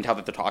I can tell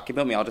that they're talking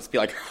about me, I'll just be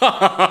like, you know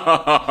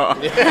what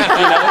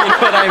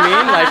I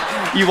mean?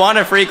 Like, you want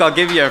a freak, I'll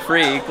give you a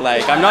freak.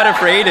 Like, I'm not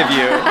afraid of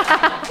you.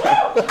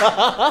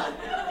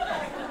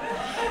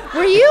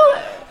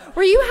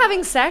 Were you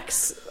having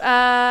sex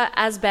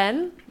as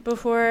Ben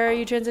before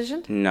you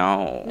transitioned?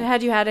 No.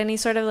 Had you had any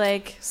sort of,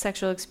 like,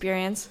 sexual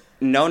experience?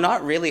 No,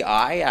 not really.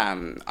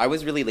 I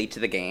was really late to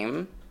the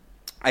game.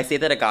 I say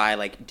that a guy,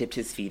 like, dipped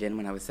his feet in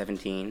when I was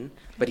 17,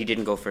 but he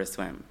didn't go for a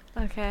swim.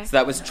 Okay. So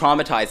that was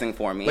traumatizing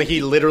for me. Like,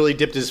 he literally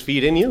dipped his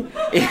feet in you?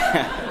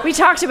 Yeah. We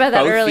talked about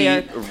that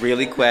earlier. Both feet,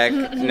 really quick.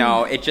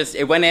 No,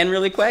 it went in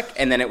really quick,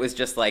 and then it was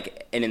just,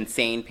 like, an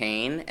insane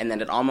pain, and then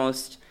it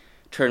almost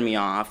turned me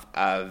off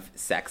of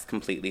sex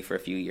completely for a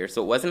few years.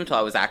 So it wasn't until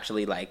I was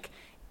actually, like,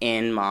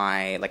 in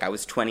my, like, I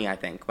was 20, I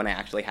think, when I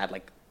actually had,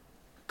 like,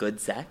 good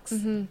sex.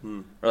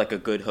 Or, like, a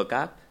good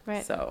hookup.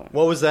 Right. So.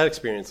 What was that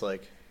experience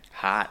like?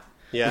 Hot.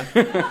 Yeah?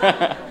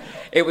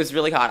 It was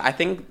really hot. I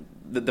think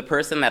the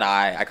person that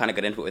I kind of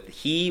got into it with,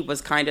 he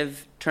was kind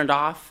of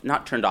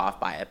not turned off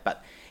by it,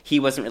 but he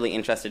wasn't really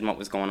interested in what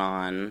was going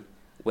on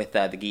with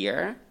the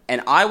gear.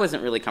 And I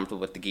wasn't really comfortable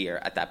with the gear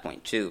at that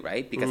point too,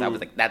 right? Because I was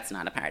like, that's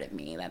not a part of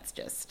me. That's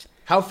just...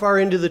 How far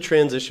into the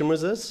transition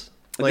was this?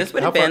 Like, this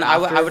would have been, I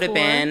would have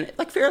been,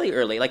 like, fairly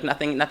early. Like,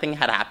 nothing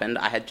had happened.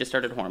 I had just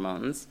started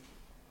hormones.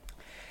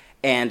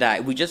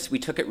 And we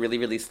took it really,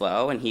 really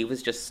slow, and he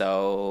was just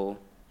so...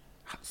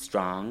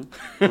 strong.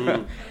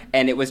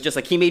 And it was just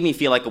like he made me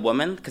feel like a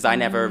woman, because I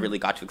never really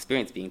got to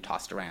experience being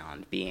tossed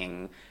around,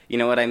 being, you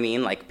know what I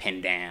mean, like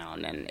pinned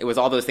down, and it was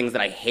all those things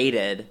that I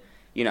hated,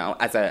 you know,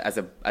 as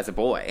a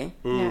boy,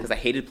 because I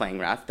hated playing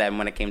rough. Then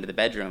when it came to the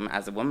bedroom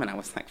as a woman, I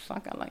was like,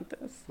 fuck, I like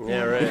this.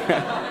 Yeah, right.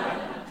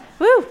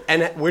 Woo.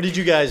 And where did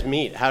you guys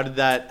meet? How did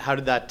that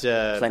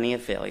Plenty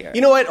of failure.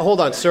 You know what, hold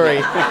on,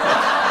 sorry.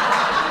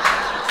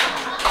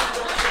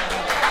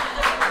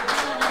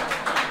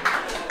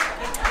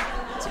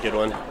 Good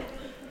one.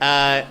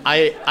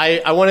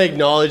 I want to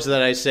acknowledge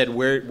that I said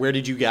where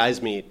did you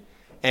guys meet,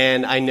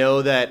 and I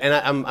know that, and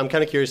I'm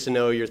kind of curious to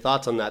know your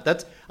thoughts on that.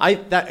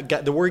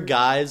 The word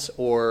guys,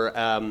 or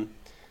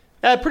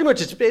pretty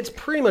much it's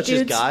pretty much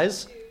Dudes. just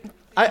guys.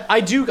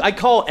 I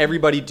call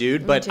everybody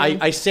dude, but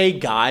I say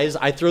guys.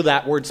 I throw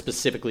that word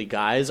specifically,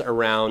 guys,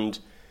 around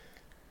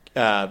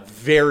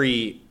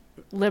very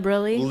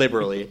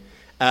liberally,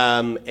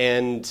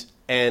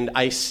 and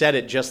I said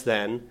it just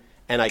then.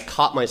 And I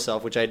caught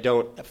myself, which I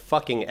don't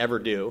fucking ever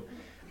do.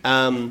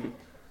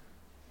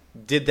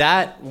 Did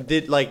that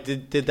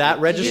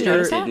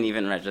register? It didn't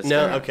even register.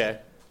 No, okay.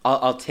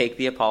 I'll take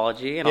the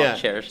apology and I'll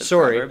cherish it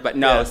forever. But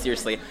no,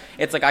 seriously,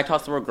 it's like I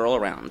toss the word girl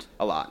around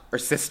a lot, or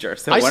sister.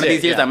 So one of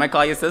these years I might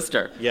call you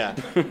sister. Yeah.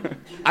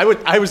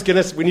 I was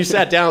gonna, when you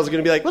sat down, I was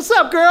gonna be like, "What's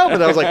up, girl?"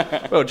 But I was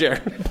like, "Oh,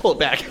 Jared, pull it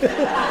back."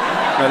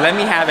 No, let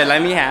me have it.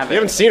 You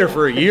haven't seen her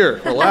for a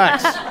year.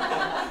 Relax.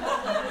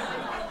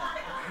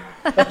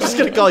 I'm just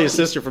going to call you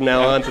sister from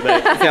now on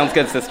today. Sounds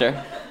good,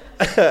 sister.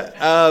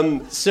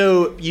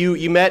 So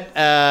you met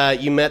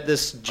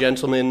this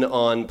gentleman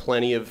on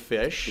Plenty of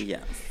Fish.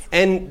 Yes.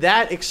 And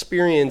that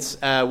experience,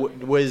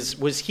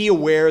 was he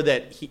aware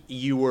that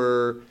you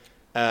were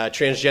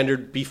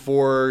transgendered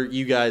before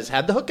you guys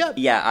had the hookup?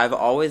 Yeah, I've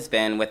always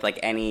been with like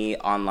any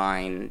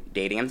online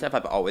dating and stuff.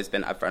 I've always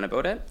been upfront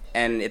about it,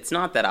 and it's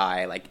not that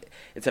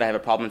it's that I have a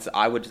problem. It's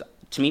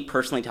to me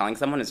personally, telling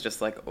someone is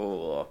just like,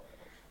 oh,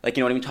 like,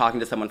 you know what I mean, talking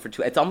to someone for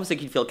it's almost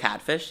like you'd feel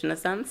catfished in a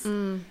sense.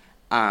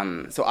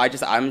 So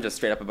I'm just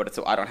straight up about it,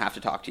 so I don't have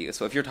to talk to you.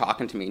 So if you're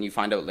talking to me and you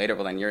find out later,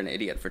 well, then you're an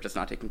idiot for just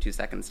not taking 2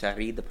 seconds to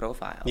read the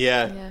profile.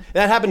 Yeah.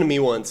 That happened to me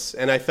once,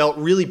 and I felt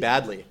really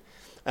badly.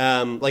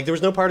 Like there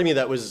was no part of me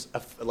that was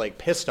like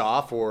pissed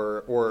off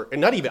or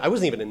not even. I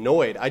wasn't even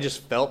annoyed. I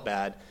just felt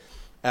bad.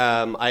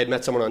 I had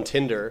met someone on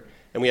Tinder,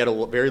 and we had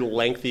a very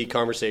lengthy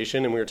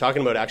conversation, and we were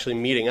talking about actually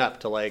meeting up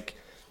to like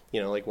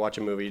watch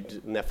a movie,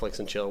 Netflix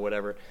and chill,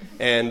 whatever.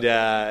 And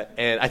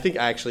I think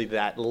actually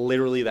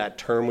that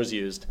term was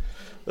used.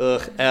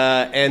 Ugh.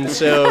 And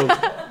so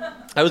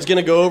I was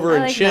gonna go over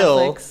and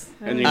chill.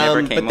 And you never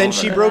came but then over.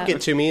 she broke it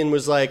to me and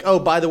was like, "Oh,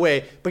 by the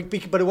way," but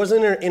it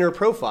wasn't in her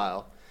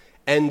profile.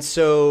 And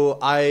so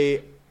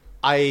I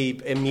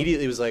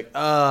immediately was like,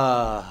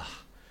 I'm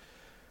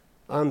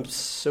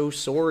so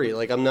sorry.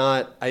 Like I'm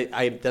not.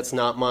 That's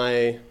not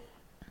my.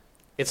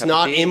 It's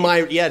not in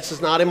my. Yeah, it's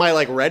just not in my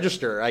like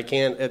register. I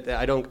can't.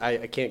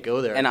 I can't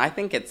go there. And I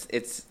think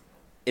it's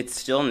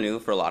still new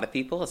for a lot of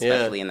people,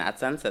 especially in that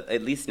sense. That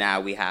at least now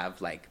we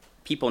have like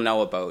people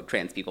know about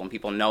trans people and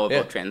people know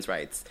about trans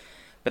rights.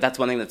 But that's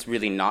one thing that's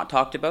really not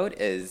talked about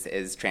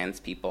is trans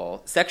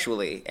people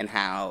sexually, and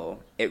how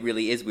it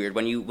really is weird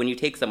when you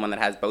take someone that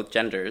has both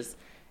genders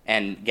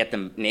and get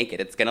them naked.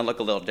 It's gonna look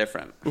a little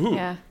different.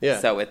 Yeah. Yeah.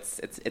 So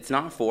it's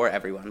not for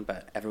everyone,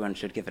 but everyone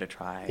should give it a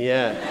try.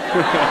 Yeah.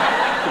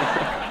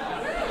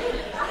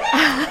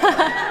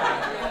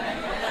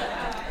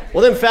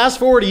 Well, then fast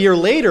forward a year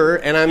later,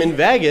 and I'm in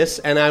Vegas,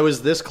 and I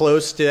was this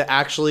close to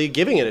actually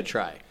giving it a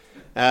try.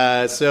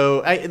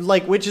 So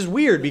which is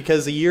weird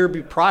because a year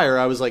prior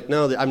I was like,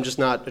 no, I'm just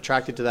not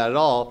attracted to that at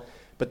all.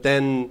 But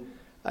then,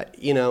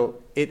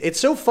 it's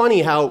so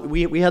funny how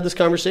we had this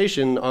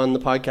conversation on the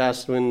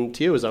podcast when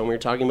Tia was on. We were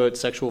talking about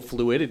sexual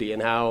fluidity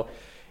and how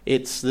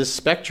it's this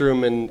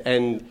spectrum,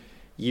 and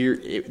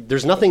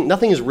there's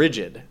nothing is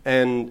rigid,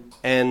 and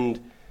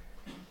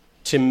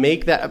to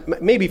make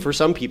that, maybe for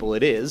some people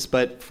it is,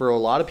 but for a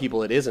lot of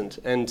people it isn't.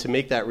 And to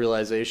make that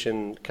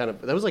realization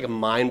that was like a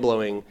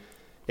mind-blowing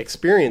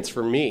experience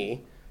for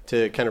me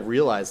to kind of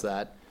realize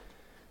that.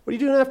 What are you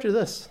doing after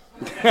this?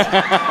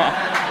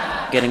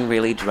 Getting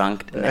really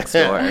drunk next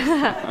door.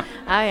 Oh,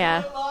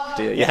 yeah.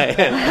 Yeah.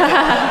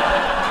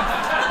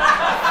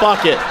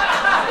 Fuck it.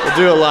 We'll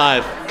do it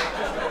live.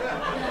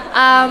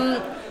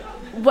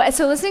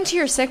 So listening to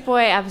your Sick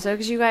Boy episode,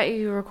 because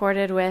you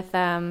recorded with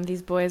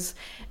these boys,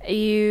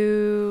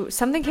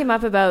 something came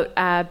up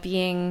about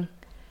being,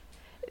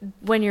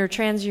 when you're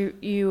trans,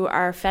 you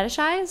are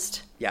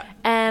fetishized. Yeah.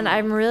 And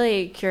I'm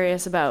really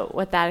curious about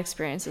what that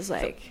experience is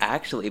like.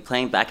 Actually,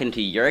 playing back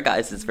into your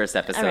guys' first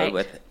episode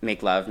with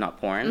Make Love, Not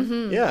Porn.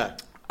 Mm-hmm. Yeah.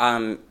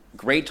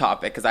 Great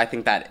topic, because I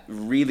think that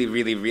really,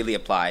 really, really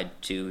applied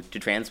to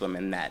trans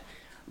women. That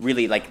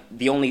really, like,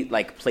 the only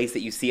like place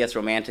that you see us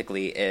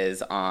romantically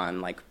is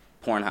on like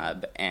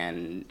Pornhub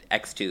and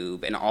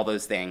XTube and all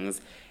those things,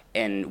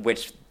 in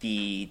which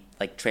the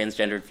like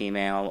transgendered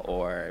female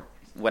or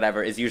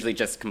whatever is usually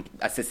just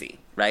a sissy,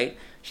 right?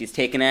 She's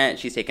taken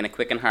it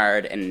quick and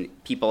hard, and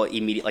people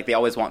immediately, like, they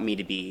always want me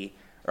to be,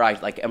 or I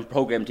like am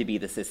programmed to be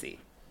the sissy,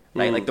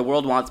 right? Like the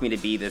world wants me to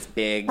be this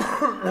big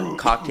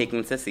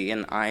cock-taking sissy,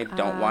 and I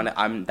don't want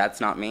to.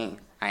 That's not me.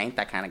 I ain't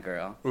that kind of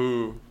girl.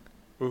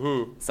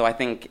 Mm-hmm. So I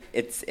think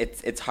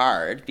it's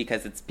hard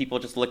because people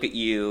just look at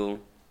you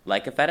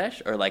like a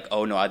fetish, or like,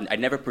 oh no, I'd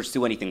never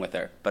pursue anything with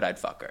her, but I'd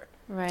fuck her.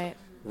 Right.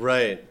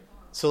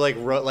 So like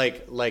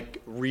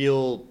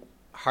real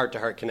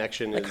heart-to-heart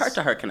connection like is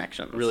heart-to-heart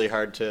connections. Really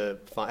hard to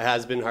find.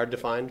 Has been hard to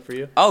find for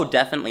you? Oh,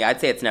 definitely. I'd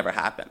say it's never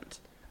happened.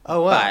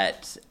 Oh, wow.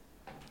 But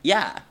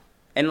yeah,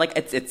 and like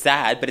it's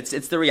sad, but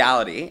it's the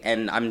reality,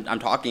 and I'm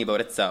talking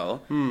about it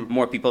so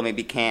more people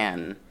maybe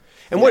can.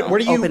 And what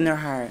do you open their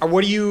heart? Or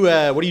what are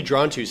you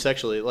drawn to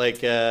sexually?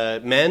 Like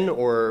men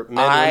or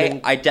men?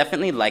 Women? I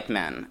definitely like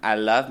men. I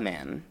love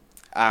men,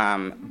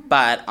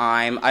 but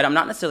I'm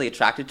not necessarily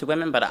attracted to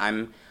women, but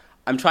I'm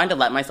trying to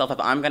let myself, if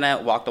I'm going to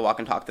walk the walk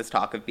and talk this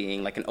talk of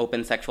being like an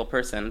open sexual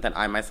person, then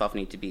I myself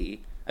need to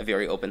be a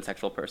very open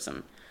sexual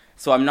person.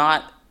 So I'm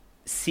not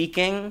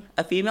seeking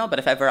a female, but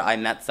if ever I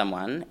met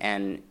someone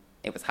and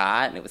it was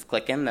hot and it was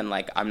clicking, then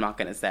like I'm not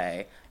going to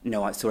say,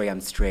 no, I'm sorry,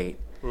 I'm straight.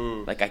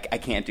 Like I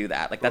can't do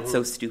that. Like that's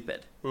so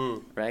stupid,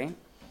 right?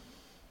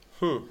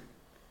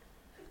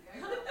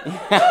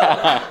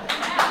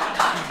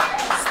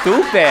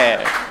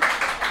 Stupid.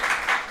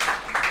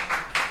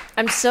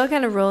 I'm still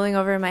kind of rolling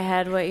over in my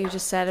head what you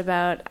just said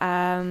about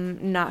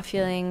not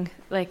feeling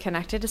like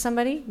connected to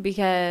somebody,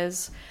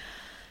 because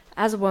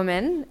as a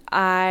woman,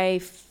 I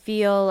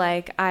feel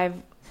like I've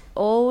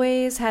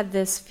always had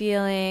this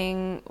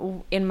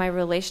feeling in my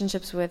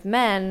relationships with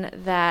men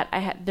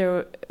that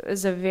there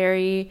was a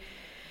very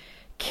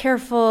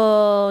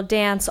careful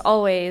dance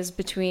always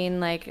between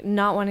like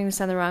not wanting to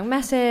send the wrong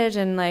message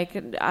and like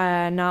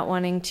not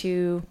wanting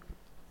to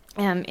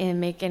and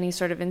make any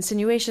sort of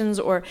insinuations,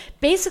 or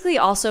basically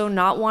also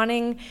not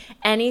wanting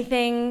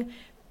anything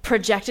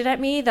projected at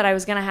me that I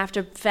was going to have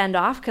to fend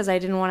off because I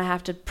didn't want to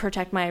have to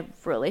protect my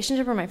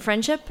relationship or my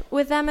friendship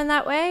with them in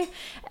that way.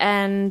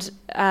 And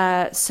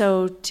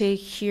so to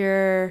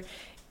hear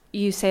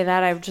you say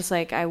that, I'm just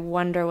like, I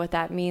wonder what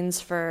that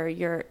means for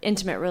your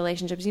intimate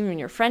relationships, even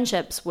your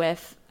friendships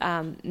with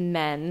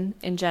men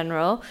in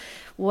general,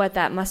 what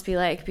that must be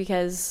like,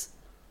 because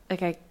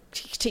like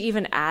to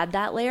even add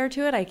that layer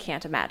to it, I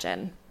can't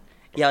imagine.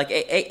 Yeah, like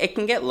it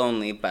can get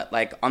lonely, but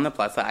like on the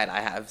plus side, I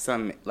have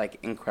some like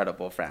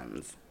incredible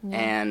friends,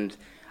 and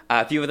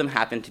a few of them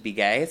happen to be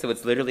gay, so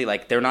it's literally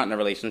like they're not in a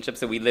relationship,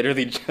 so we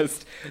literally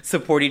just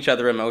support each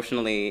other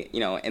emotionally, you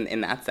know, in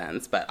that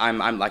sense. But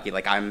I'm lucky,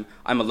 like I'm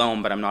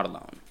alone, but I'm not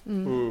alone.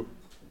 Mm.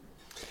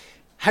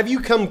 Have you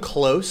come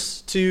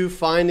close to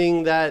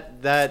finding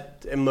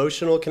that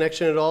emotional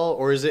connection at all,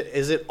 or is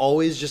it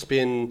always just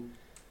been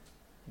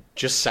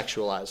just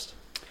sexualized?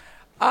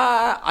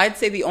 I'd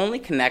say the only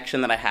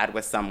connection that I had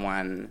with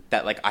someone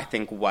that like I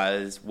think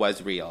was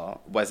real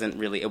wasn't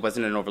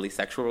an overly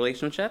sexual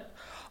relationship.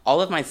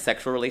 All of my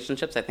sexual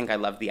relationships, I think I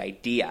love the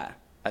idea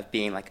of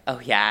being like, oh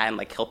yeah, and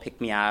like he'll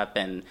pick me up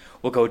and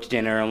we'll go to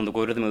dinner and we'll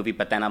go to the movie,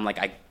 but then I'm like,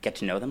 I get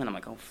to know them and I'm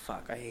like, oh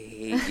fuck, I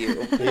hate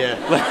you.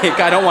 Yeah. Like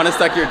I don't want to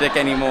suck your dick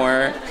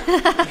anymore.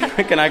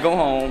 Can I go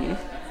home?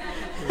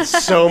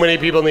 So many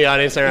people in the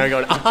audience are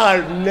going,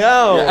 oh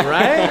no,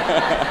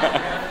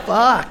 right?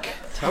 Fuck.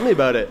 Tell me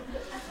about it.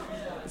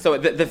 So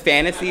the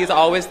fantasy is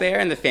always there,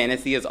 and the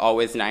fantasy is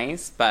always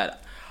nice.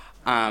 But,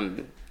 I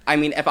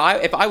mean, if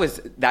I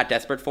was that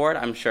desperate for it,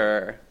 I'm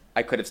sure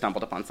I could have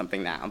stumbled upon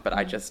something now. But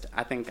I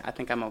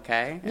think I'm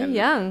okay. You're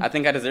young. I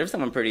think I deserve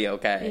someone pretty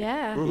okay.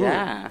 Yeah.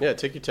 Mm-hmm. Yeah.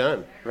 Take your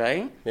time.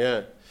 Right.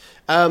 Yeah.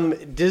 And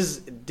this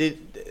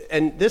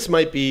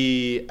might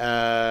be.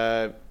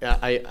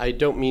 I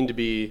don't mean to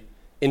be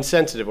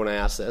insensitive when I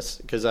ask this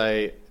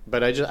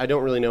but I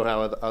don't really know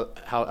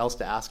how else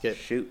to ask it.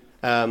 Shoot.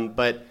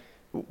 But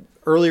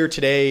earlier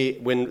today,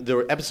 when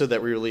the episode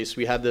that we released,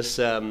 we had this.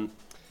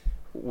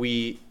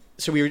 We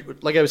were,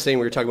 like I was saying,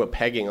 we were talking about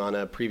pegging on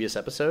a previous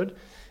episode,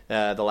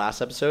 the last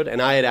episode,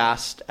 and I had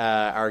asked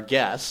our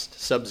guest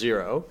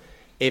Sub-Zero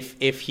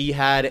if he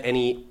had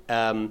any,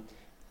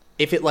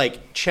 if it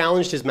like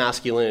challenged his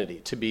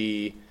masculinity to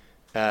be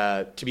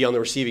on the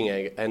receiving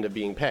end of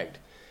being pegged.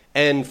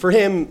 And for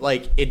him,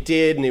 like it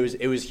did, and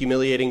it was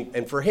humiliating.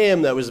 And for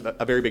him, that was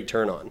a very big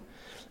turn on.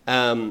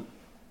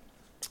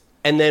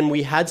 And then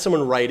we had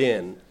someone write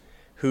in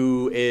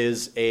who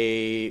is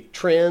a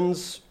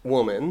trans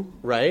woman,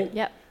 right?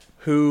 Yep.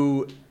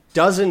 Who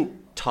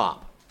doesn't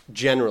top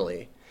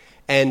generally.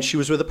 And she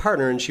was with a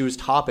partner and she was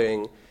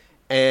topping,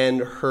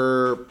 and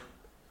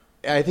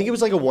I think it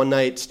was like a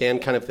one-night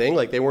stand kind of thing.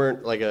 Like they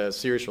weren't like a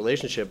serious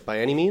relationship by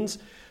any means,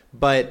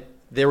 but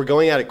they were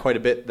going at it quite a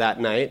bit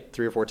that night,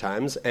 3 or 4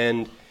 times.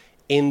 And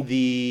in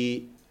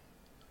the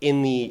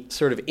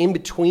sort of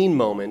in-between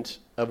moment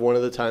of one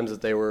of the times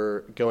that they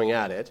were going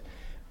at it,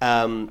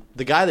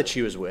 the guy that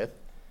she was with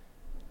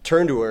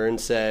turned to her and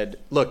said,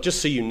 look,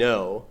 just so you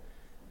know,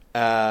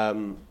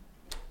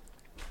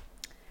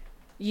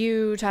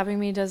 you topping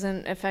me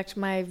doesn't affect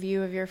my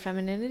view of your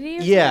femininity?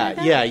 Or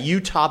yeah, you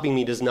topping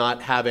me does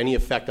not have any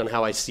effect on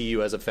how I see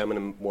you as a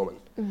feminine woman.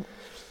 Mm-hmm.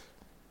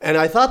 And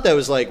I thought that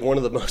was like one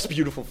of the most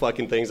beautiful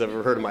fucking things I've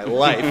ever heard in my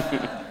life.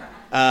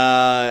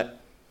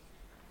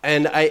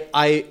 And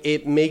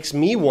it makes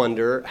me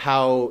wonder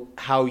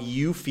how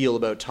you feel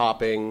about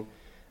topping,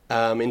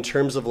 in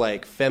terms of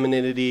like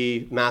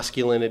femininity,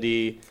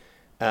 masculinity,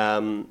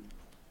 and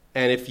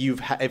if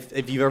you've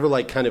ever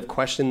like kind of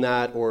questioned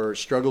that or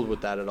struggled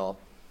with that at all.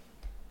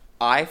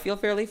 I feel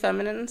fairly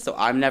feminine, so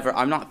I'm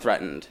not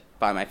threatened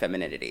by my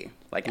femininity,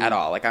 like at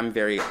all. Like I'm a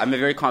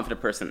very confident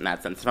person in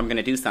that sense. If I'm going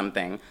to do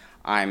something,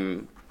 I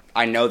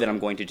know that I'm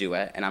going to do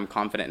it, and I'm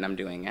confident and I'm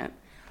doing it.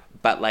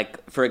 But,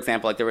 like, for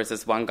example, like, there was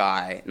this one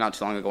guy not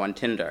too long ago on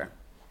Tinder,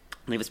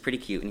 and he was pretty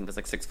cute, and he was,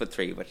 like,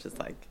 6'3", which is,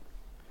 like...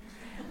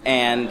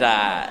 And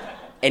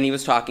he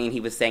was talking, and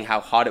he was saying how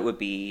hot it would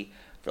be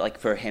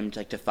for him to,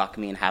 like, to fuck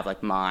me and have,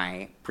 like,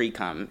 my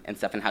pre-cum and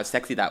stuff, and how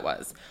sexy that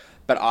was.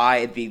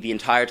 But the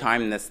entire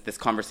time this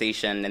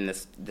conversation and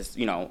this,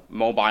 you know,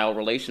 mobile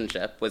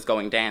relationship was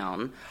going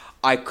down,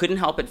 I couldn't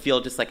help but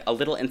feel just, like, a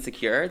little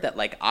insecure that,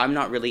 like, I'm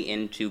not really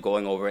into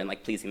going over and,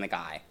 like, pleasing the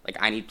guy. Like,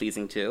 I need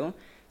pleasing, too.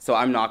 So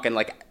I'm not going to,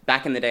 like,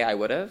 back in the day I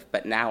would have,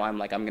 but now I'm,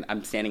 like,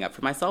 I'm standing up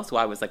for myself. So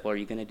I was like, well, are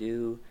you going to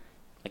do,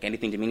 like,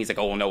 anything to me? And he's like,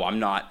 oh, no, I'm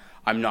not,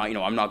 you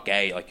know, I'm not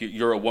gay. Like,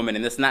 you're a woman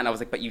and this and that. And I was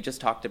like, but you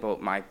just talked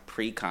about my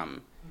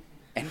pre-cum.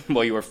 And,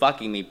 well, you were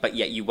fucking me, but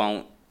yet you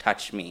won't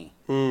touch me.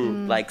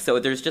 Like, so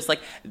there's just, like,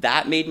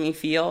 that made me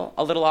feel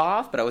a little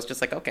off. But I was just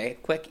like, okay,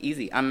 quick,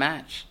 easy,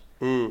 unmatch.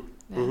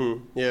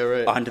 Yeah,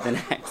 right. On to the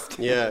next.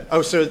 Yeah.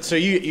 Oh, so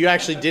you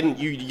actually didn't,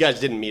 you guys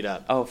didn't meet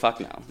up. Oh, fuck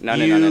no.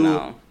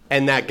 No.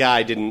 And that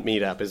guy didn't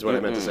meet up is what I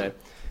meant to say.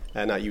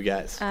 Not you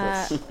guys.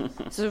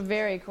 It's a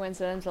very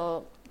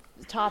coincidental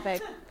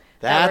topic.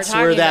 That's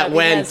where that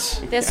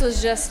went. This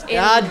was just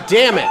God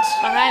damn it.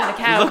 behind the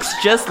couch.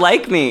 Looks just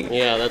like me.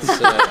 Yeah, that's...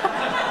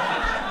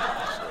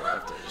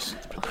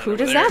 Who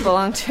does that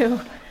belong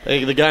to?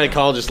 The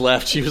gynecologist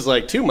left. She was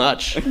like, too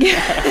much.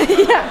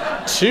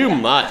 Yeah. Too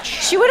much.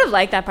 She would have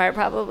liked that part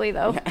probably,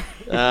 though.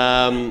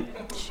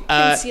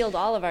 Concealed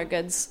all of our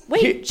goods.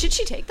 Wait, should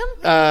she take them?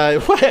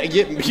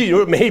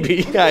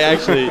 Maybe. I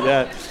actually,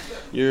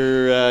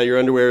 your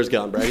underwear is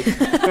gone, Brady.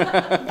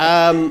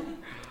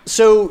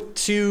 So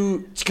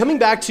to coming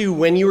back to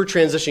when you were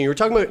transitioning, you were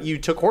talking about you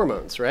took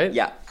hormones, right?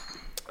 Yeah.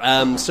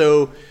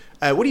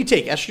 What do you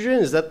take? Estrogen?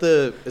 Is that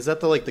the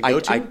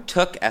go-to? I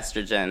took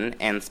estrogen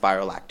and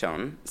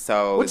spirolactone.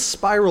 So what's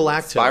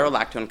spirolactone?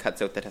 Spirolactone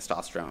cuts out the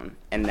testosterone,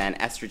 and then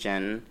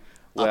estrogen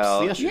will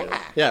ups the estrogen.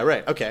 Yeah,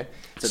 right. Okay.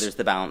 So there's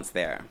the balance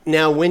there.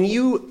 Now, when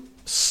you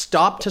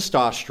stop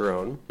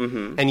testosterone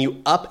and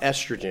you up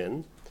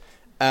estrogen,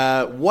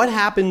 what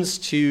happens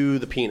to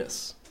the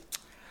penis?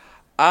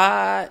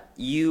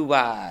 You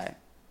have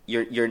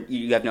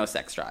no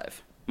sex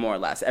drive, more or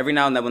less. Every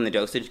now and then when the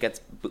dosage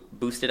gets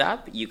boosted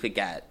up, you could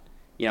get,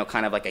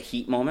 kind of like a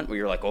heat moment where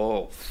you're like,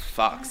 oh,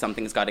 fuck,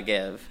 something's got to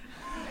give.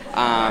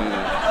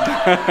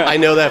 I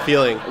know that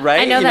feeling.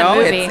 Right? I know that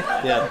movie.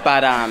 Yeah.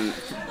 But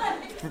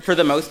for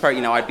the most part,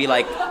 I'd be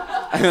like,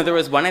 there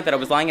was one night that I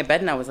was lying in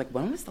bed and I was like,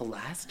 when was the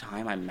last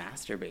time I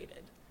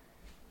masturbated?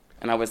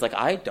 And I was like,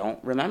 I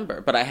don't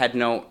remember. But I had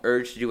no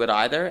urge to do it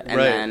either. And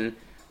then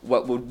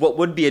what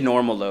would be a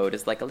normal load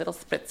is like a little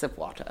spritz of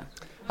water.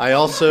 I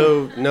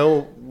also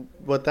know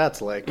what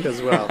that's like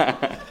as well.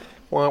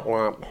 Womp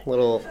womp.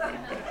 Little...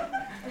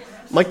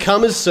 My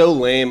cum is so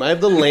lame. I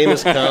have the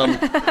lamest cum.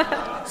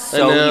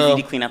 So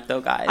easy to clean up,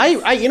 though, guys.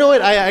 You know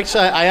what? I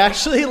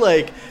actually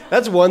like.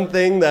 That's one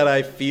thing that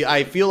I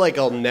feel like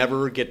I'll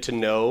never get to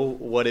know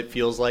what it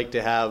feels like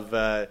to have.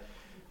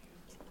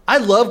 I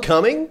love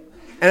coming,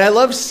 and I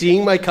love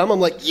seeing my cum. I'm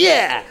like,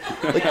 yeah,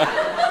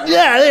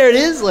 there it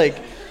is. Like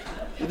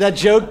that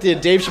joke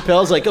that Dave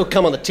Chappelle's like, "Oh,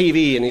 come on the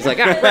TV," and he's like,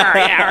 "Yeah, all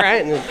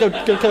right," and go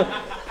come.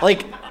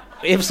 Like,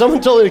 if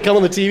someone told me to come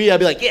on the TV, I'd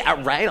be like, "Yeah,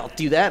 all right, I'll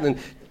do that," and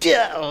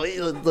yeah,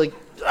 like,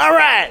 all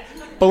right.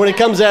 But when it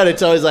comes out,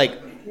 it's always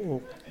like,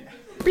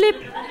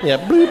 bleep. Yeah,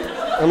 bloop.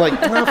 I'm like,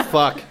 oh,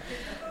 fuck.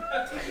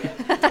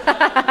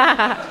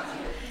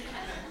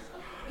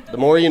 The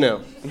more you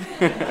know.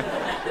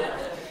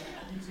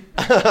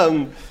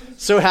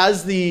 So are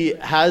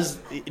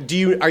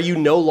you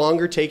no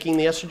longer taking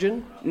the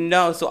estrogen?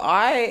 No, so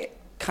I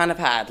kind of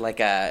had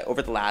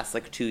over the last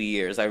 2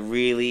 years, I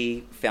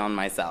really found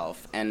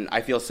myself, and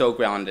I feel so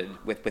grounded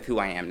with who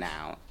I am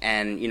now.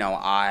 And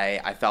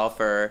I fell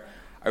for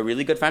a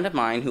really good friend of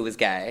mine who was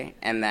gay,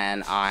 and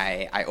then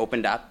I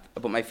opened up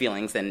about my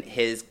feelings, and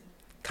his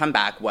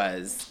comeback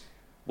was,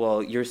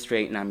 well, you're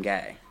straight and I'm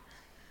gay.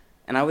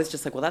 And I was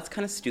just like, well, that's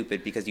kind of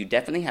stupid, because you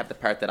definitely have the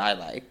part that I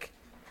like,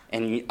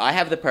 and I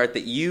have the part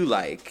that you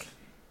like,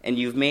 and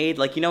you've made,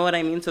 you know what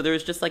I mean? So there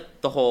was just,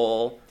 the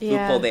whole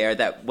loophole there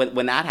that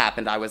when that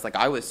happened, I was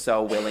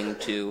so willing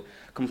to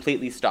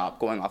completely stop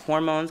going off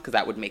hormones, because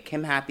that would make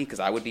him happy, because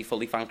I would be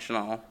fully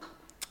functional.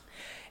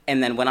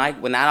 And then when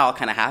that all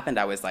kind of happened,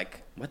 I was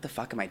like, what the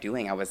fuck am I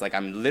doing? I was like,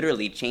 I'm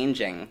literally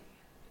changing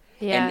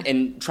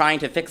and trying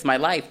to fix my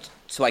life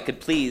so I could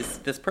please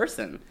this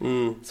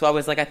person. So I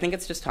was like, I think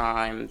it's just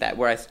time that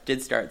where I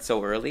did start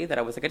so early that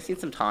I was like, I just need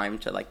some time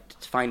to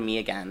to find me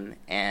again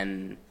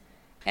and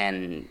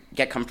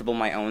get comfortable in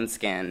my own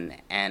skin,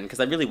 and because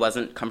I really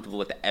wasn't comfortable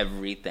with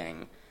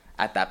everything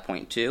at that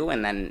point too.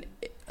 And then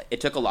it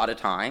took a lot of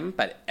time,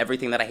 but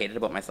everything that I hated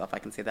about myself, I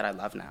can say that I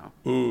love now.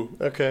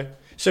 Okay.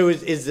 So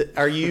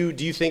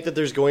do you think that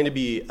there's going to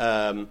be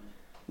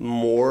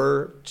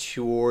more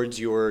towards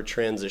your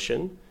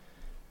transition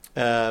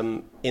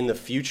in the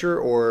future,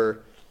 or?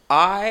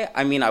 I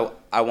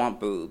want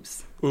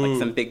boobs.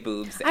 Some big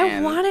boobs. I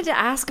wanted to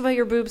ask about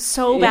your boobs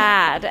so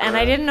bad, and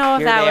I didn't know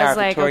if that was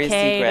Victoria's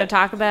okay Secret. to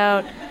talk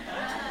about.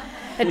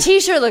 The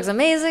t-shirt looks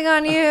amazing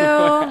on you.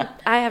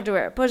 I have to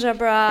wear a push-up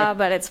bra,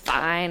 but it's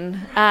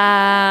fine.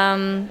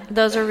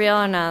 Those are real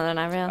or no? They're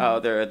not real? Oh,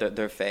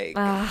 they're fake.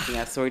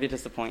 Yeah, sorry to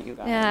disappoint you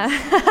guys.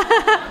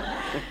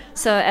 Yeah.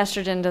 So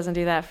estrogen doesn't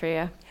do that for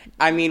you?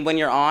 I mean,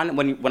 when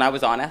I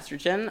was on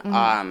estrogen,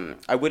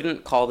 I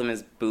wouldn't call them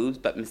as boobs,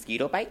 but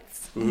mosquito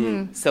bites.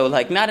 Mm-hmm. So,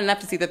 not enough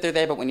to see that they're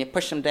there, but when you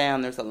push them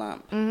down, there's a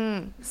lump.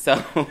 Mm-hmm.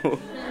 So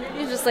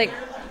you're just like...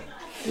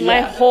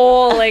 My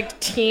whole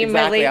team,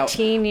 my late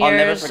teen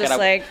years, just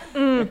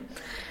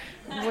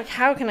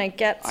how can I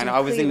get some I know,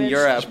 I was cleavage? in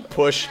Europe,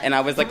 push, and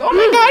I was like, oh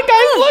my god,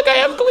 guys, look, I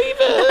have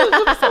cleavage!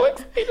 I'm so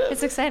excited.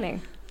 It's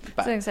exciting.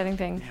 It's an exciting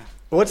thing.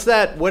 What's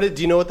that?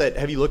 Do you know what that?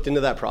 Have you looked into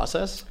that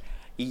process?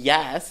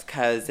 Yes,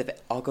 because if it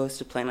all goes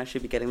to plan, I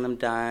should be getting them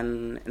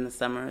done in the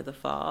summer or the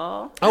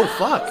fall. Oh,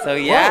 fuck. So,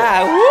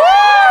 yeah.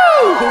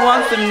 Woo! Who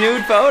wants some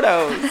nude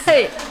photos?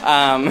 Hey.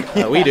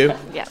 We do.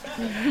 Yeah.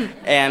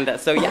 And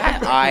so,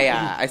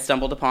 I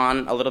stumbled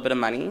upon a little bit of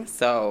money.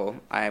 So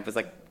I was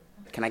like,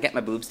 can I get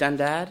my boobs done,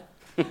 Dad?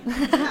 And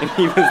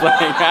he was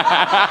like...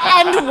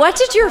 And what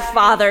did your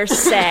father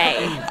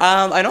say?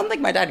 I don't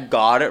think my dad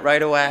got it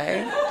right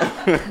away.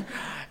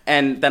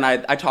 And then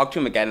I talked to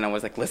him again, and I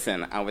was like,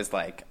 listen, I was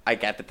like, I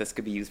get that this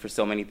could be used for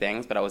so many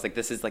things, but I was like,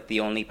 this is like the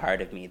only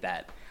part of me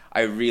that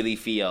I really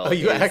feel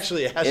is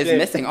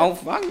missing. Oh,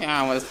 fuck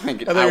yeah. I was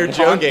like, I thought you were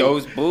joking.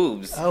 Those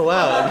boobs. Oh,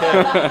 wow.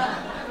 Okay.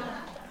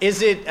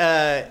 Is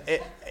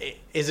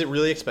it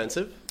really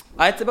expensive?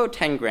 It's about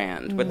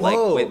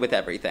 $10,000 with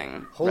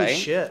everything. Holy right?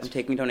 shit. I'm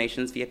taking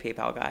donations via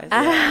PayPal, guys.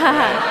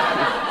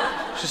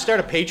 Should start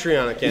a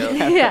Patreon account.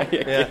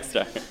 Yeah.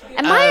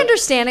 And my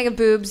understanding of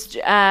boobs,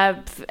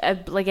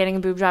 like getting a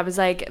boob job, is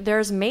like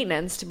there's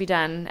maintenance to be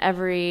done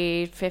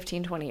every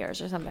 15, 20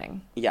 years or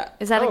something. Yeah.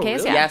 Is that the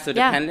case? Really? Yeah, so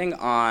depending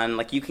on,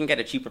 like, you can get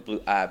a cheaper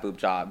boob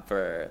job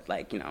for,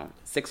 like,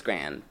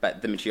 $6,000,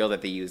 but the material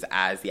that they use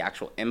as the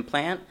actual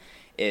implant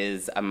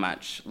is a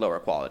much lower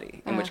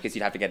quality, in which case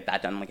you'd have to get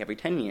that done, like, every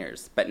 10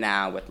 years. But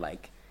now with,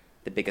 like,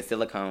 the biggest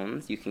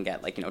silicones, you can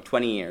get, like,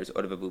 20 years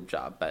out of a boob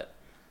job, but...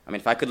 I mean,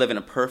 if I could live in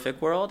a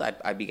perfect world,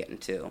 I'd be getting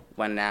 2.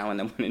 One now and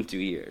then one in 2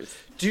 years.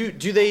 Do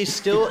they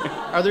still...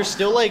 Are there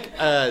still, like,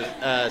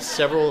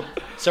 several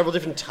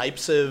different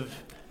types of...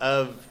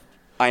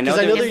 I know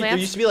there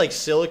used to be, like,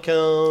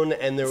 silicone,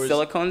 and there was...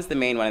 Silicone's the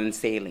main one, and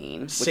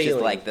saline, which is,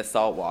 like, the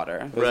salt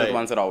water. Those are the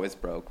ones that always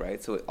broke,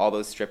 right? So all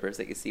those strippers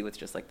that you see with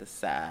just, like, the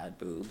sad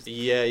boobs.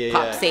 Yeah.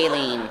 Pop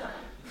saline.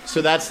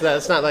 So that's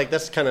not like,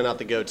 that's kind of not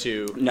the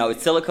go-to. No,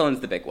 silicone's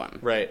the big one.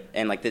 Right.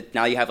 And like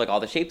now you have like all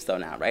the shapes though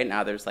now, right?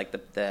 Now there's like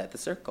the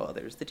circle,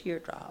 there's the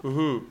teardrop.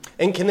 Mm-hmm.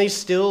 And can they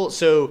still,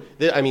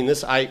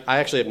 I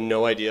actually have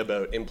no idea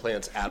about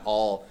implants at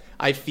all.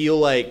 I feel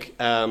like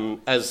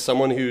as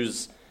someone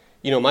who's,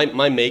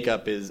 my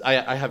makeup is,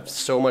 I have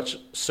so much,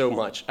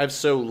 I have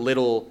so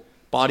little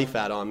body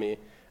fat on me.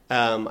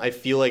 I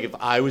feel like if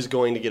I was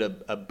going to get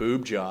a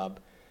boob job,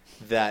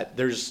 that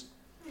there's...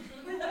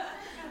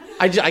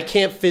 I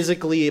can't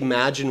physically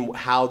imagine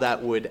how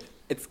that would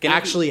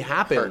actually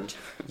happen. Hurt.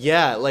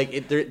 Yeah,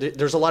 like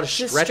there's a lot of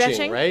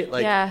stretching, right?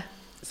 Like, yeah.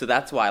 So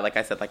that's why, like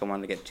I said, like I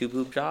wanted to get 2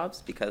 boob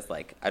jobs because,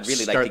 like, I'd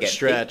really like to get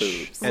stretch,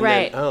 big boobs.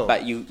 Right.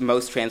 But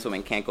most trans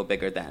women can't go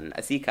bigger than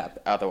a C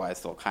cup.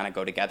 Otherwise, they'll kind of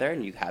go together,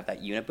 and you have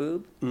that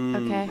uniboob.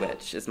 Okay.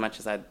 Which, as much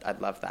as I'd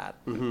love that,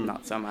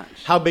 not so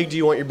much. How big do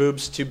you want your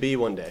boobs to be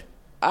one day?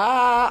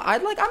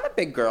 I'm a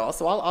big girl,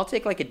 so I'll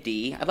take like a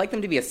D. I'd like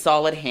them to be a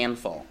solid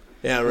handful.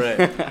 Yeah,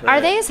 right. Are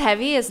they as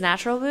heavy as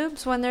natural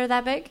boobs when they're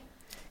that big?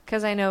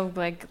 Because I know,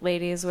 like,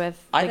 ladies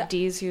with like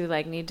D's who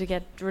like need to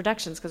get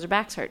reductions because their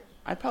backs hurt.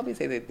 I'd probably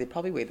say they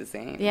probably weigh the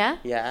same. Yeah?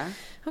 Yeah.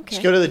 Okay.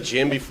 Just go to the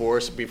gym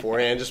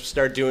beforehand. Just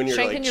start doing your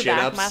Strengthen your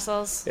chin-ups. back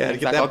muscles. Yeah,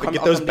 get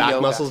those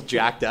back muscles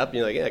jacked up. And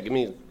you're like, yeah, give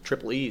me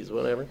triple E's,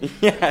 whatever.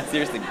 Yeah,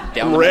 seriously.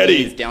 Down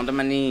to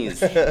my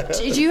knees.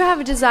 Do you have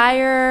a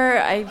desire,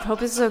 I hope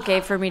this is okay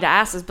for me to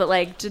ask this, but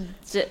like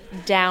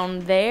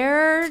down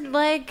there,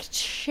 like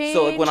change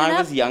So like when I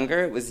was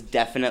younger, it was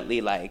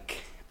definitely like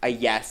a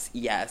yes,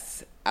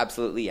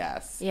 absolutely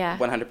yes. Yeah.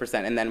 100%.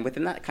 And then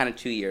within that kind of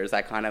 2 years,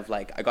 I kind of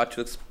like, I got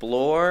to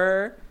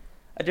explore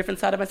a different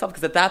side of myself.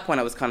 Because at that point,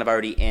 I was kind of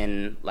already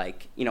in,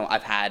 like,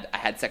 I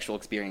had sexual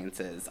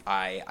experiences.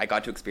 I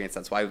got to experience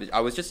that. So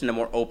I was just in a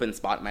more open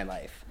spot in my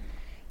life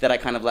that I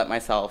kind of let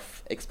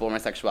myself explore my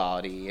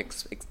sexuality,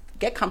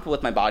 get comfortable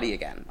with my body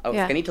again. I was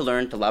like, I need to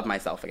learn to love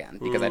myself again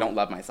because I don't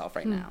love myself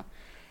right now.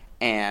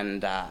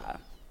 And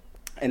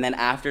then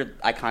after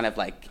I kind of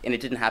like, and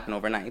it didn't happen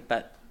overnight,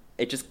 but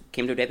it just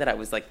came to a day that I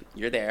was like,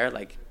 you're there,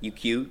 like, you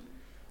cute.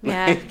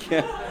 Yeah.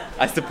 Like,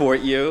 I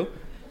support you.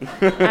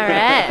 All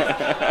right.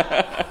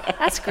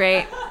 That's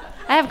great.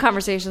 I have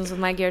conversations with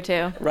my gear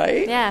too.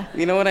 Right? Yeah.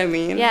 You know what I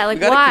mean? Yeah, like,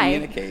 you gotta why?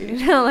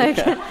 Communicate. Like,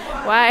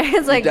 why?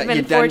 It's like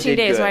been 14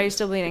 days. Good. Why are you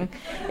still bleeding?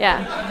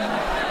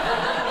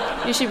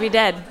 Yeah. You should be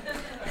dead.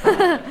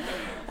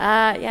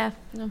 Yeah.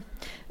 No.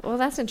 Well,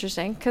 that's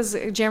interesting because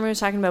Jeremy was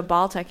talking about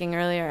ball tucking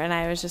earlier, and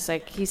I was just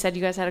like, he said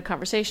you guys had a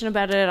conversation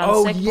about it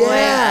on Sick Boy.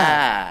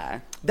 Yeah.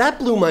 That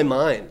blew my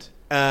mind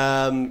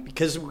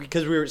because we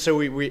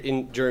were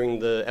during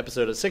the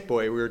episode of Sick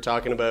Boy, we were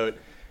talking about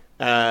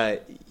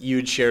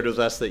you'd shared with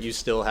us that you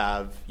still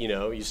have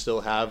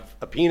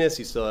a penis,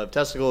 you still have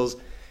testicles,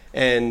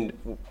 and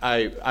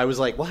I was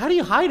like, well, how do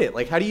you hide it?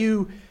 Like, how do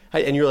you?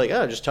 And you're like,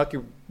 oh, just tuck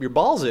your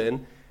balls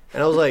in,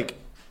 and I was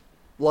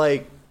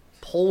like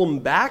pull them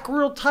back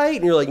real tight,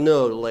 and you're like,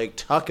 no, like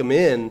tuck them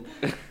in,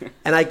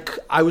 and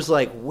I was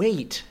like,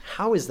 wait,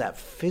 how is that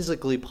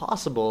physically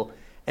possible?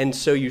 And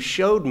so you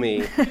showed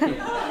me,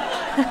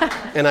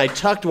 and I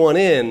tucked one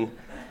in,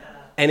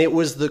 and it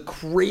was the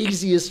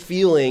craziest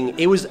feeling.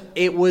 It was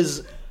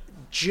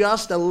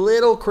just a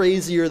little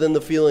crazier than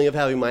the feeling of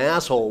having my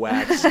asshole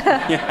waxed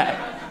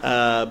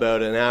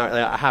about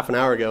half an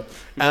hour ago.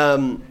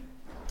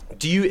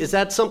 Is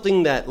that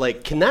something that,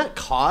 like, can that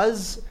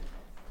cause?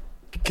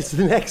 Because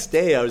the next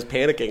day I was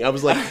panicking. I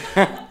was like,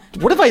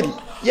 what if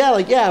Yeah,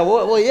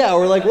 well, yeah,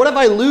 or like, what if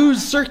I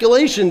lose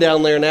circulation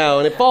down there now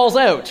and it falls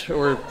out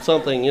or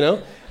something, you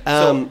know?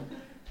 So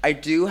I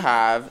do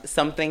have,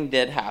 something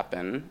did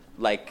happen,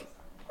 like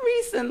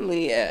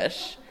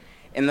recently-ish,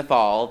 in the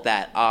fall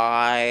that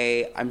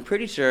I'm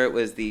pretty sure it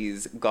was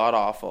these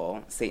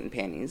god-awful Satan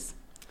panties.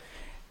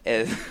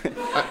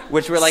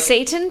 Which were like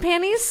Satan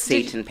panties?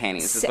 Satan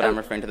panties is what I'm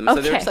referring to them. So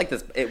they were just like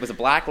this. It was a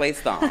black lace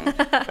thong.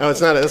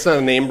 That's not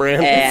a name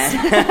brand.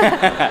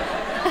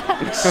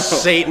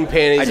 Satan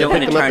panties. I don't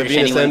want to tarnish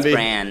anyone's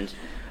brand.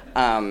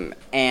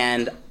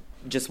 And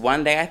just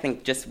one day, I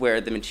think, just where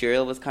the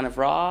material was kind of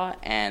raw,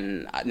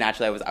 and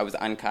naturally I was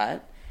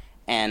uncut,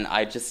 and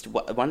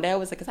one day I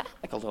was like, is that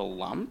like a little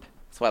lump?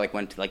 So I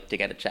went to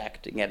get it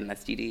checked and get an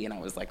STD, and I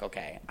was like,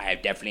 okay, I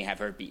definitely have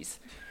herpes.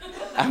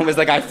 I was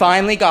like, I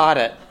finally got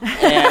it.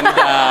 And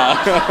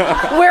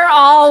we're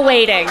all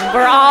waiting.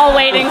 We're all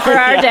waiting for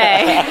our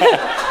day.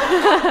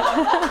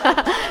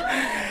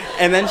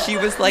 And then she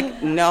was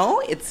like,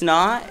 no, it's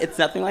not. It's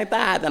nothing like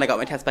that. Then I got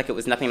my test back. It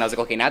was nothing. And I was like,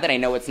 okay, now that I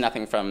know it's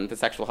nothing from the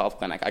sexual health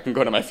clinic, I can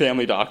go to my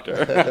family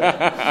doctor.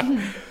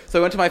 So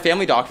I went to my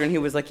family doctor, and he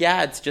was like,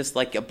 yeah, it's just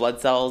like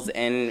blood cells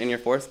in your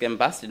foreskin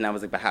busted. And I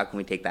was like, but how can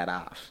we take that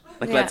off?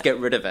 Let's get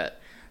rid of it.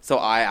 So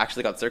I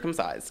actually got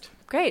circumcised.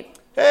 Great.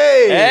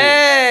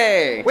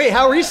 Hey! Wait,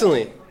 how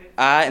recently?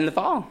 In the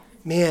fall.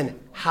 Man,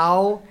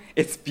 how?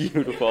 It's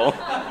beautiful.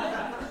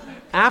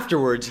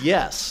 Afterwards,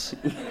 yes.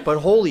 But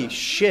holy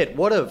shit,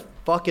 what a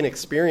fucking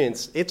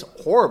experience. It's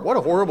horrible. What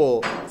a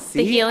horrible...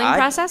 The healing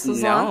process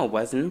was long? No, it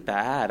wasn't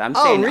bad. I'm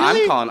saying,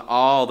 really? I'm calling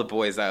all the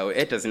boys out.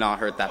 It does not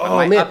hurt that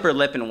bad. My upper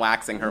lip and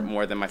waxing hurt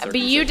more than my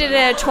circumcision. But you did it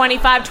at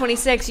 25,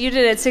 26. You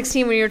did it at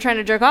 16 when you were trying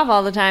to jerk off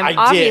all the time.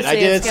 I did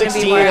at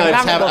 16.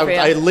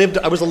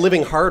 I was a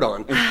living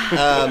hard-on.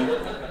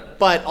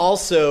 But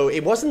also,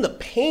 it wasn't the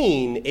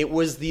pain. It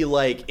was the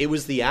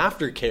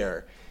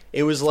aftercare.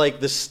 It was like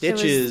the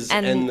stitches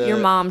and your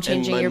mom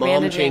changing your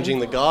bandaging. My mom changing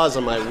the gauze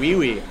on my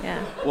wee-wee.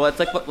 Yeah. Well, it's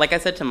like I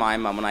said to my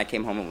mom when I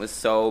came home, it was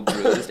so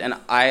bruised. And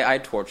I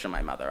torture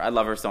my mother. I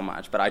love her so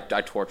much, but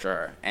I torture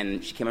her.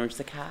 And she came over and she's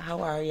like,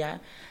 how are you?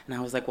 And I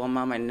was like, well,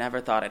 Mom, I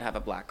never thought I'd have a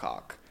black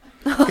cock.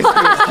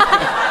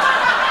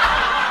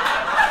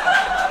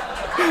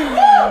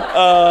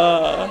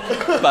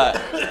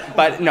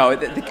 But no,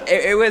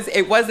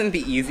 it wasn't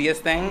the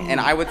easiest thing. And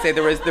I would say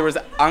there was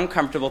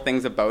uncomfortable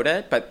things about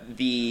it, but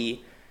the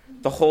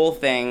whole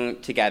thing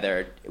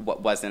together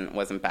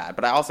wasn't bad.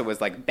 But I also was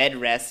bed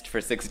rest for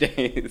 6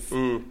 days.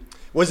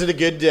 Was it a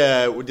good,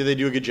 did they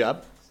do a good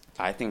job?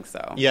 I think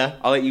so. Yeah?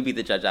 I'll let you be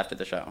the judge after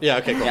the show. Yeah,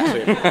 okay, cool. Yeah.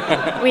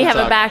 Sweet. We have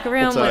a back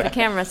room with a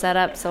camera set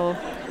up, so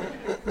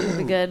it'll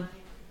be good.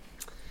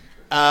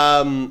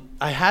 I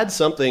had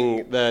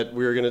something that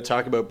we were going to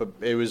talk about, but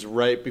it was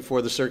right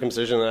before the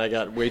circumcision, and I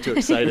got way too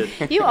excited.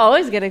 You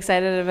always get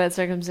excited about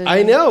circumcision.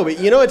 I know, but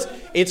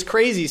it's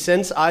crazy.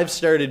 Since I've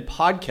started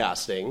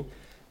podcasting,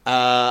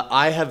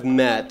 I have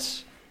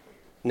met,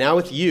 now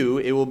with you,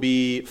 it will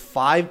be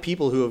 5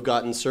 people who have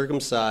gotten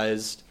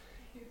circumcised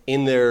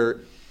in their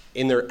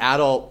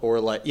adult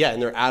in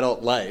their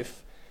adult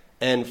life,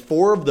 and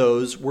 4 of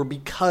those were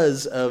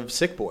because of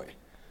Sick Boy.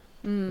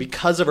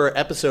 Because of our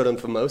episode on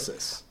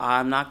phimosis.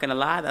 I'm not going to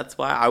lie. That's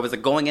why I was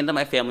going into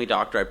my family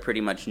doctor. I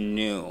pretty much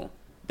knew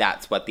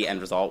that's what the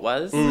end result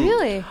was.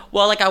 Really?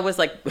 Well, I was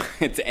like,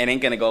 it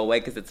ain't going to go away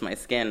because it's my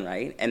skin,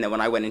 right? And then when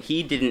I went in,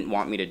 he didn't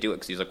want me to do it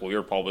because he's like, well,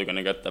 you're probably going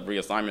to get the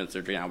reassignment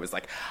surgery. And I was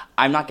like,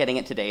 I'm not getting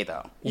it today,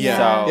 though.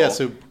 Yeah.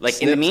 So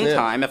in the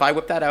meantime, if I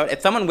whip that out,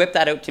 if someone whipped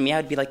that out to me,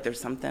 I'd be like, there's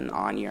something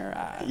on your...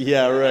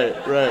 Yeah, right.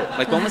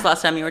 When was the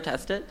last time you were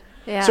tested?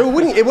 Yeah. So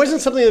it wasn't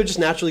something that would just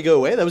naturally go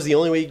away? That was the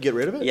only way you could get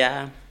rid of it?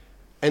 Yeah.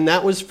 And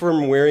that was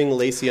from wearing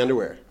lacy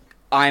underwear?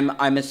 I'm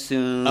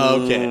assuming.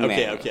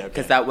 Okay.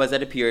 Because that was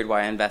at a period where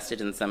I invested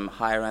in some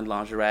higher-end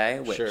lingerie,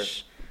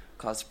 which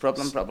caused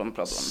problem.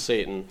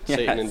 Satan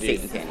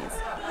indeed. Satan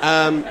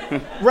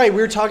panties. Right,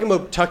 we were talking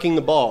about tucking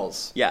the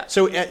balls. Yeah.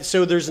 So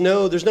there's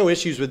no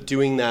issues with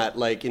doing that,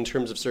 in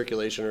terms of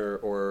circulation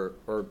or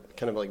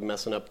kind of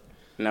messing up.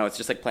 No, it's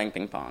just like playing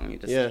ping pong. You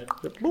just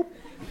Boop.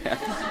 Yeah.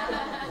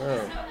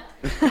 Oh.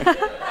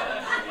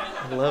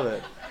 I love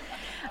it.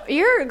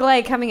 Your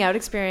coming out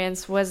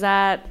experience, was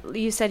that,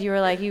 you said you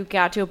were you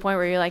got to a point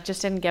where you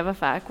just didn't give a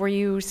fuck. Were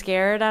you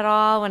scared at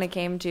all when it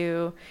came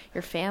to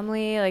your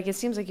family? It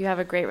seems like you have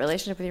a great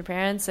relationship with your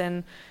parents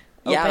and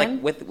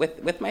open.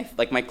 with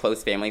my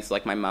close family, so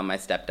my mom, my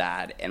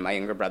stepdad, and my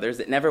younger brothers,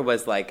 it never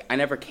was I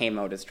never came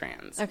out as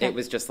trans. Okay. It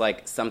was just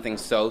something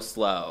so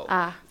slow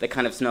that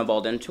kind of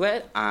snowballed into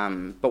it.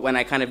 But when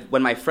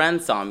my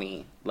friends saw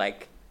me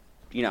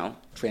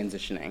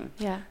transitioning,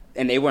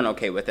 and they weren't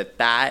okay with it,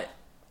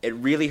 it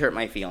really hurt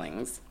my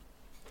feelings,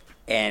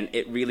 and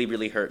it really,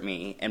 really hurt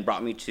me and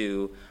brought me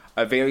to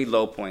a very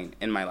low point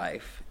in my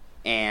life.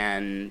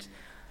 And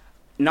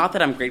not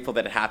that I'm grateful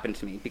that it happened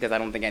to me, because I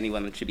don't think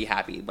anyone should be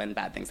happy when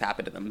bad things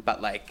happen to them,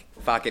 but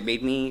it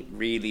made me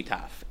really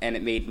tough, and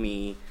it made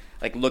me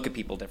like look at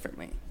people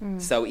differently.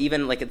 So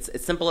even like it's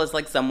simple as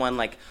like someone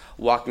like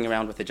walking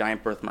around with a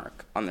giant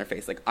birthmark on their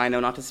face. Like I know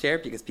not to stare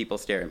because people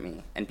stare at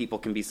me, and people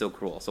can be so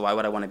cruel. So why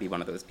would I want to be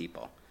one of those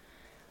people?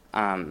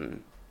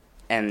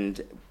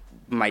 And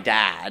my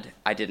dad,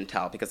 I didn't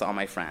tell because all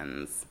my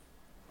friends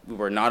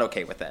were not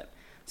okay with it.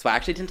 So I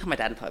actually didn't tell my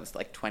dad until I was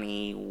like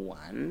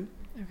 21.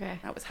 Okay.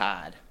 That was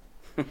hard.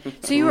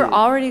 So you were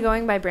already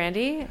going by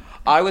Brandy?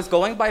 I was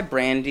going by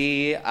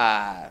Brandy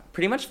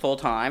pretty much full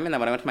time, and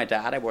then when I went to my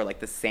dad, I wore like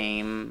the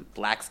same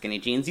black skinny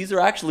jeans. These are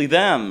actually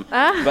them,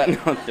 but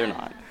no, they're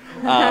not.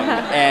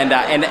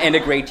 And a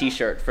gray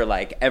T-shirt for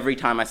like every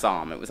time I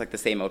saw him. It was like the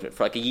same outfit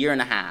for like a year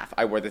and a half.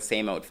 I wore the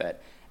same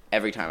outfit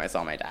every time I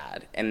saw my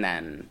dad, and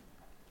then.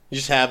 You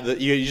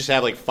just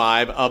have like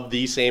 5 of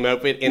the same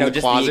outfit in the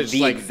closet, the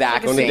like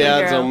exact going same. to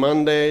Dad's on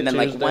Monday, and then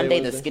Tuesday, like one day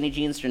Wednesday. the skinny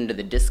jeans turned into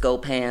the disco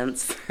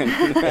pants, and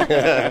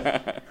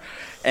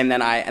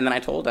then I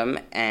told him,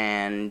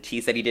 and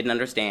he said he didn't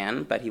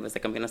understand, but he was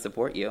like, "I'm going to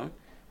support you,"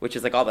 which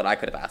is like all that I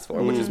could have asked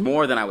for, which is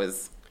more than I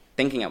was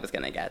thinking I was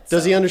going to get.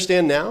 Does he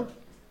understand now?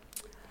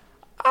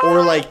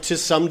 Or like to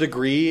some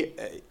degree?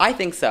 I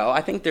think so. I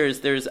think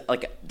there's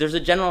a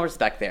general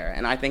respect there,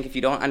 and I think if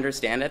you don't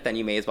understand it, then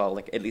you may as well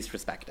like at least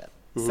respect it.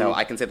 So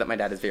I can say that my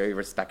dad is very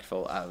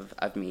respectful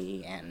of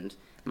me and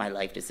my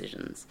life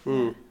decisions.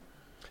 Do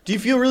you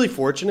feel really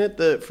fortunate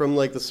that from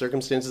like the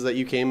circumstances that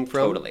you came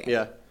from? Totally.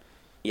 Yeah.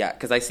 Yeah,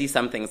 because I see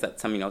some things that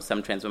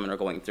some trans women are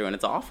going through, and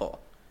it's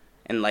awful.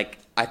 And like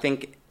I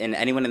think, and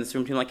anyone in this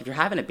room too, like if you're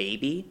having a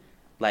baby,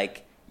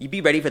 like you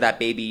be ready for that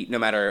baby no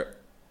matter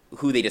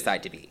who they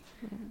decide to be.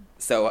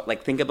 So,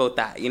 like, think about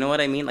that. You know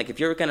what I mean? Like, if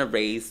you're going to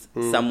raise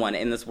someone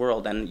in this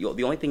world, then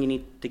the only thing you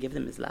need to give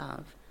them is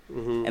love.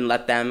 And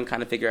let them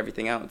kind of figure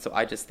everything out. So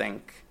I just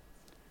think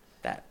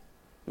that,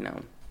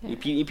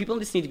 people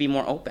just need to be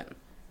more open.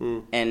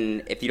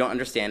 And if you don't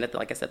understand it,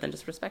 like I said, then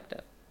just respect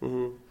it.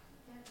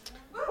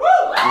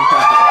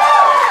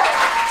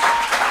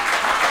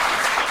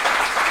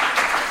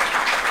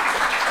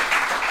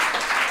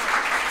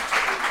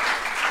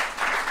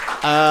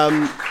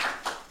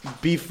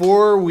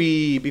 Before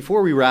we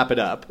wrap it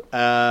up,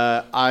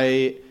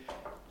 I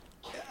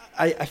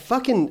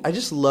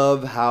just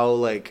love how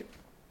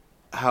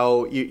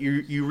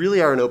you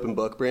really are an open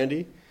book,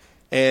 Brandy,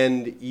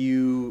 and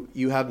you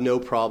have no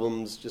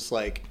problems just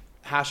like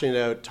hashing it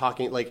out,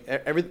 talking like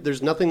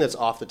there's nothing that's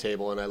off the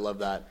table, and I love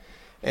that.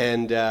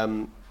 And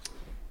I'm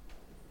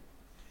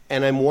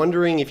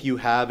wondering if you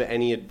have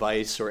any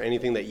advice or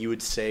anything that you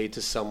would say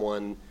to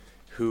someone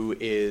who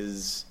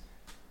is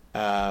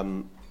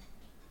in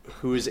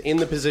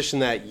the position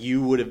that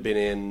you would have been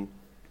in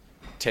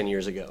 10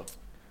 years ago.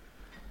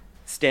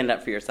 Stand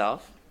up for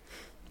yourself.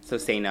 So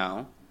say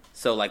no.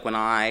 So like when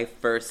I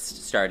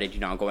first started,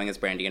 going as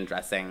Brandy and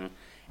dressing,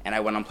 and I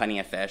went on Plenty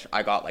of Fish,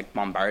 I got like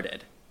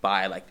bombarded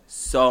by like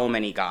so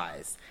many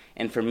guys.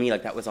 And for me,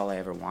 like that was all I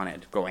ever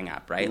wanted growing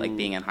up, right? Like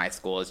being in high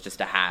school is just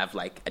to have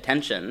like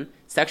attention,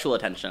 sexual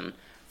attention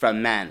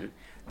from men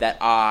that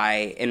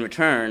I, in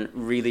return,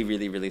 really,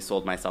 really, really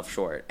sold myself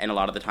short. And a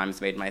lot of the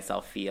times made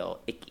myself feel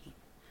icky.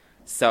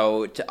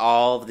 So to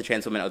all of the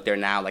trans women out there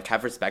now, like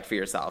have respect for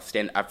yourself,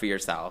 stand up for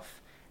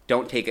yourself.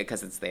 Don't take it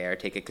because it's there,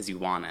 take it because you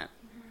want it.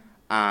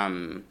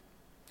 To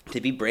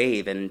be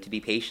brave and to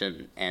be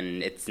patient,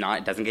 and it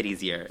doesn't get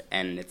easier,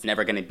 and it's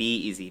never going to be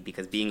easy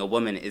because being a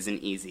woman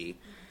isn't easy.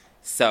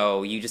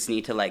 So you just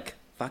need to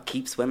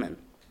keep swimming.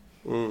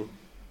 Yeah.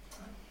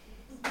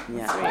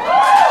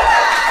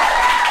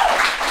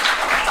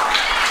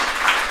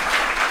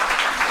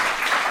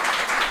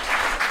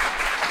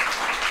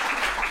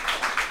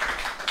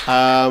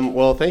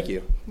 Well, thank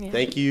you. Yeah.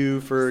 Thank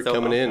you for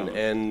coming welcome. in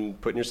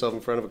and putting yourself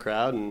in front of a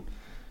crowd and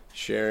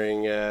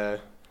sharing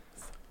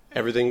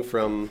everything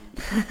from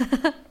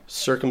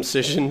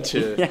circumcision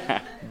to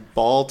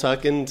ball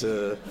tucking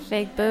to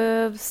fake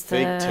boobs,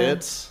 fake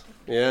tits.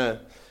 Yeah.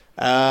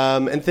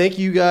 And thank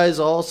you guys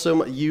all so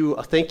much.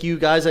 Thank you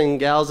guys and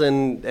gals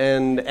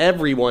and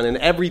everyone and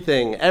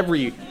everything,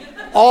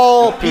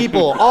 all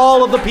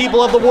of the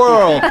people of the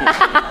world.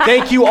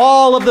 Thank you,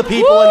 all of the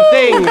people and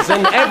things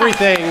and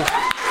everything.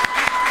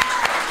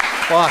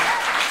 Fuck.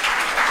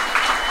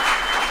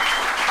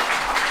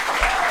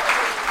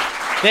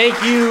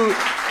 Thank you.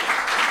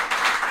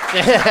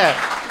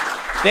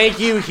 Thank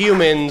you,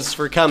 humans,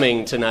 for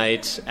coming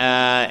tonight.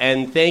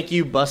 And thank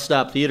you, Bus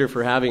Stop Theater,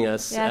 for having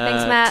us. Yeah,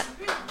 thanks, Matt.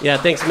 Yeah,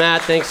 thanks,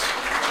 Matt. Thanks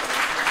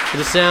for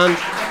the sound.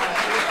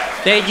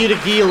 Thank you to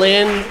Guy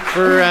Lynn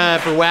for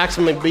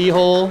waxing my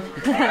beehole.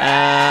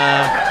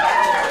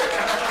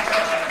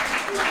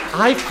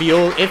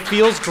 It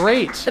feels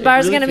great. The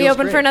bar's going to be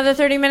open for another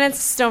 30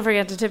 minutes. Don't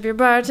forget to tip your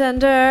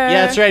bartender.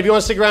 Yeah, that's right. If you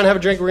want to stick around and have a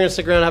drink, we're going to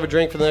stick around and have a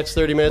drink for the next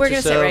 30 minutes We're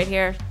going to sit right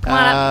here. Come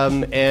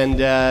on up.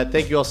 And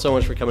thank you all so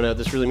much for coming out.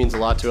 This really means a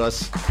lot to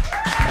us.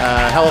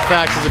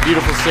 Halifax is a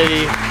beautiful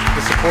city.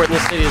 The support in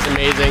this city is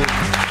amazing.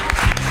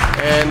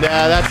 And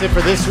that's it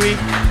for this week.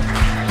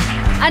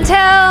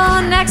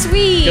 Until next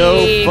week.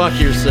 Go fuck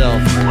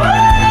yourself.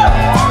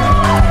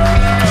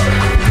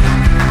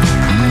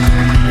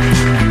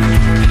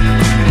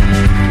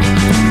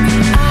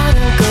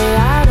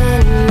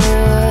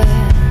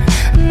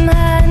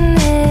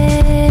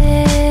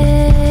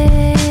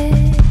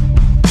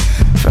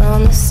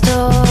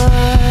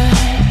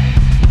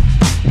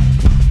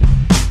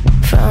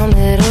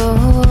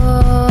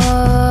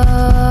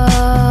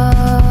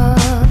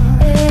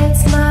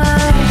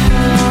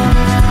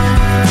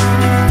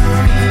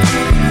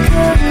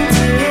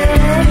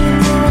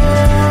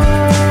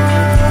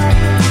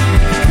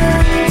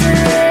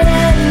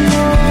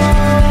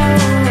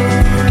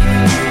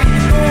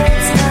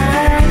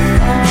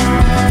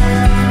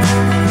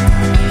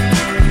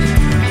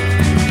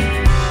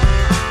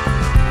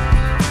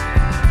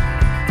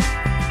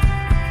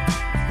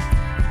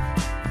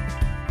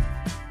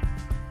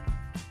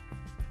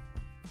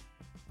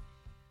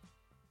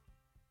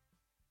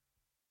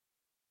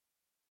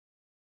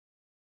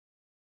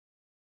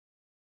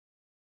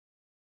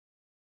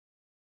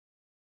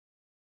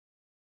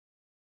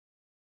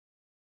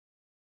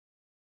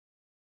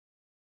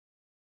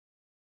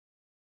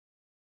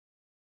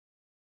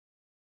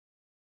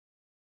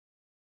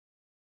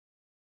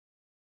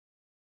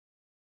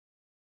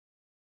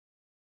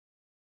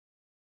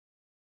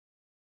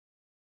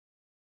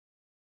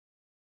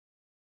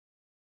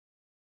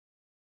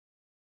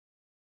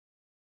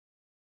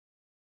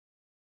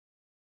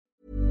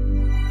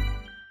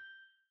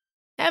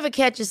 Ever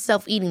catch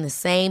yourself eating the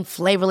same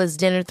flavorless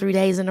dinner 3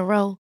 days in a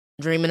row?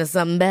 Dreaming of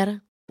something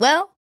better?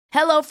 Well,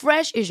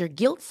 HelloFresh is your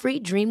guilt-free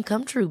dream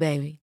come true,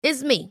 baby.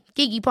 It's me,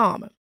 Keke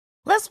Palmer.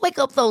 Let's wake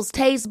up those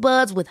taste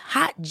buds with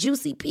hot,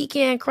 juicy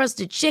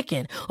pecan-crusted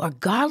chicken or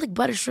garlic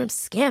butter shrimp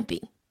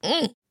scampi.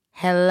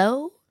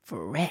 Hello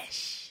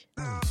Fresh.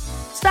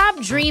 Stop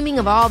dreaming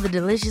of all the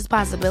delicious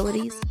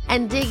possibilities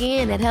and dig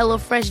in at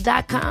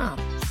HelloFresh.com.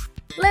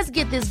 Let's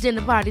get this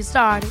dinner party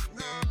started.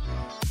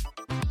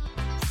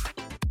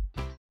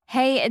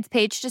 Hey, it's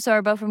Paige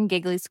DeSorbo from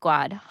Giggly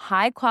Squad.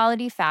 High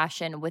quality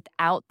fashion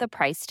without the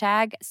price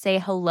tag. Say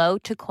hello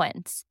to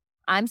Quince.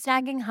 I'm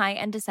snagging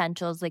high-end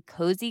essentials like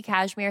cozy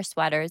cashmere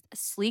sweaters,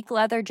 sleek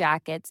leather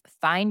jackets,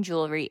 fine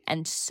jewelry,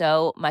 and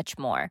so much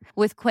more.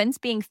 With Quince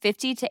being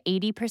 50 to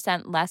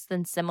 80% less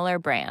than similar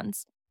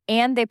brands.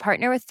 And they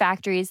partner with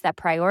factories that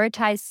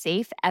prioritize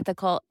safe,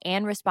 ethical,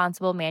 and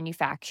responsible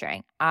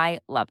manufacturing. I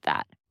love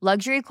that.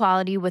 Luxury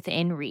quality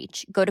within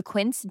reach. Go to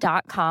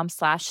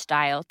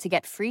quince.com/style to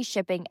get free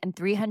shipping and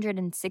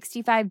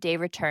 365-day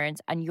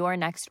returns on your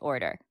next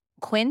order.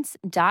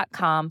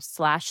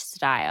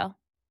 Quince.com/style.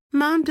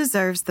 Mom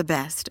deserves the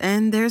best,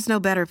 and there's no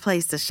better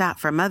place to shop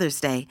for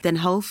Mother's Day than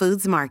Whole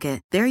Foods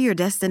Market. They're your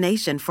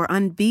destination for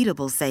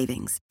unbeatable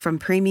savings, from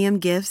premium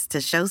gifts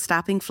to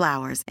show-stopping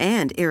flowers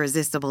and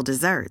irresistible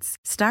desserts.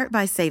 Start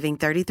by saving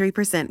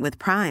 33% with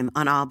Prime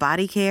on all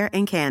body care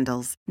and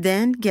candles.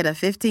 Then get a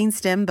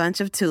 15-stem bunch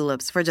of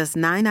tulips for just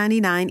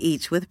 $9.99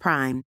 each with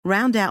Prime.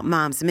 Round out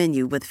Mom's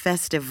menu with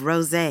festive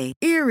rosé,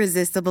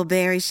 irresistible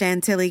berry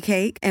chantilly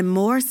cake, and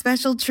more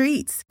special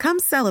treats. Come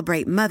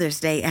celebrate Mother's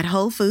Day at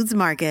Whole Foods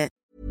Market.